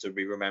wants to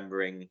be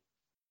remembering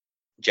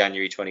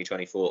January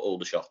 2024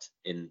 Aldershot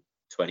in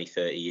 20,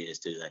 30 years,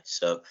 do they?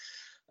 So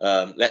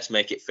let's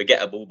make it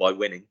forgettable by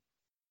winning.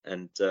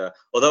 And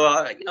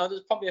although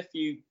there's probably a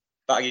few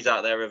baggies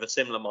out there of a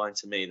similar mind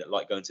to me that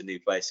like going to new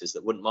places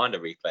that wouldn't mind a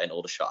replay in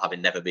Aldershot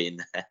having never been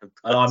there.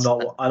 And I'm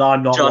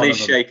not. Johnny's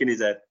shaking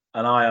his head.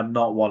 And I am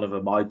not one of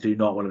them. I do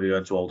not want to be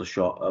going to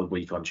Aldershot a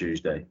week on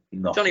Tuesday.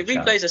 Johnny,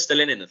 replays are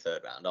still in the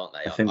third round, aren't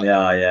they? I think they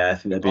are. Yeah, I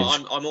think they've been.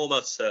 I'm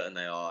almost certain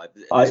they are.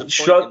 There's a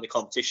point in the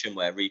competition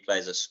where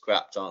replays are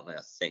scrapped, aren't they?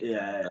 I think.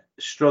 Yeah,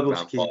 struggle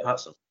to keep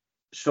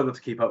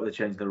up with the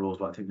change of the rules,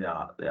 but I think they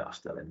are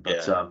still in.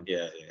 But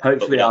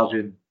hopefully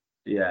Albion.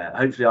 Yeah,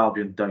 hopefully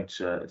Albion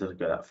doesn't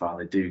go that far.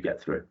 They do get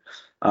through.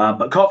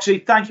 But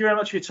Coxie, thank you very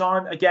much for your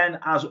time again,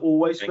 as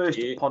always. First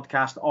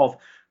podcast of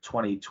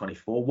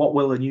 2024. What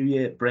will the new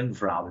year bring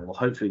for Albion? Well,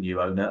 hopefully a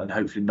new owner and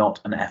hopefully not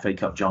an FA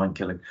Cup giant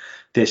killing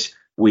this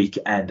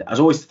weekend.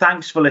 As always,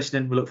 thanks for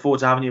listening. We look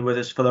forward to having you with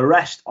us for the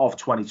rest of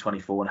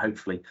 2024 and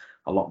hopefully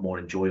a lot more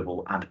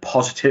enjoyable and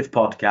positive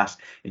podcast.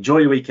 Enjoy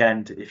your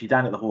weekend. If you're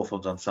down at the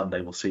Hawthorns on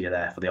Sunday, we'll see you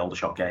there for the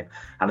Aldershot game.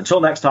 And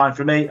until next time,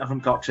 from me and from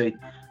Coxie,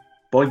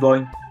 boing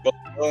boing.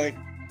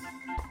 Boing.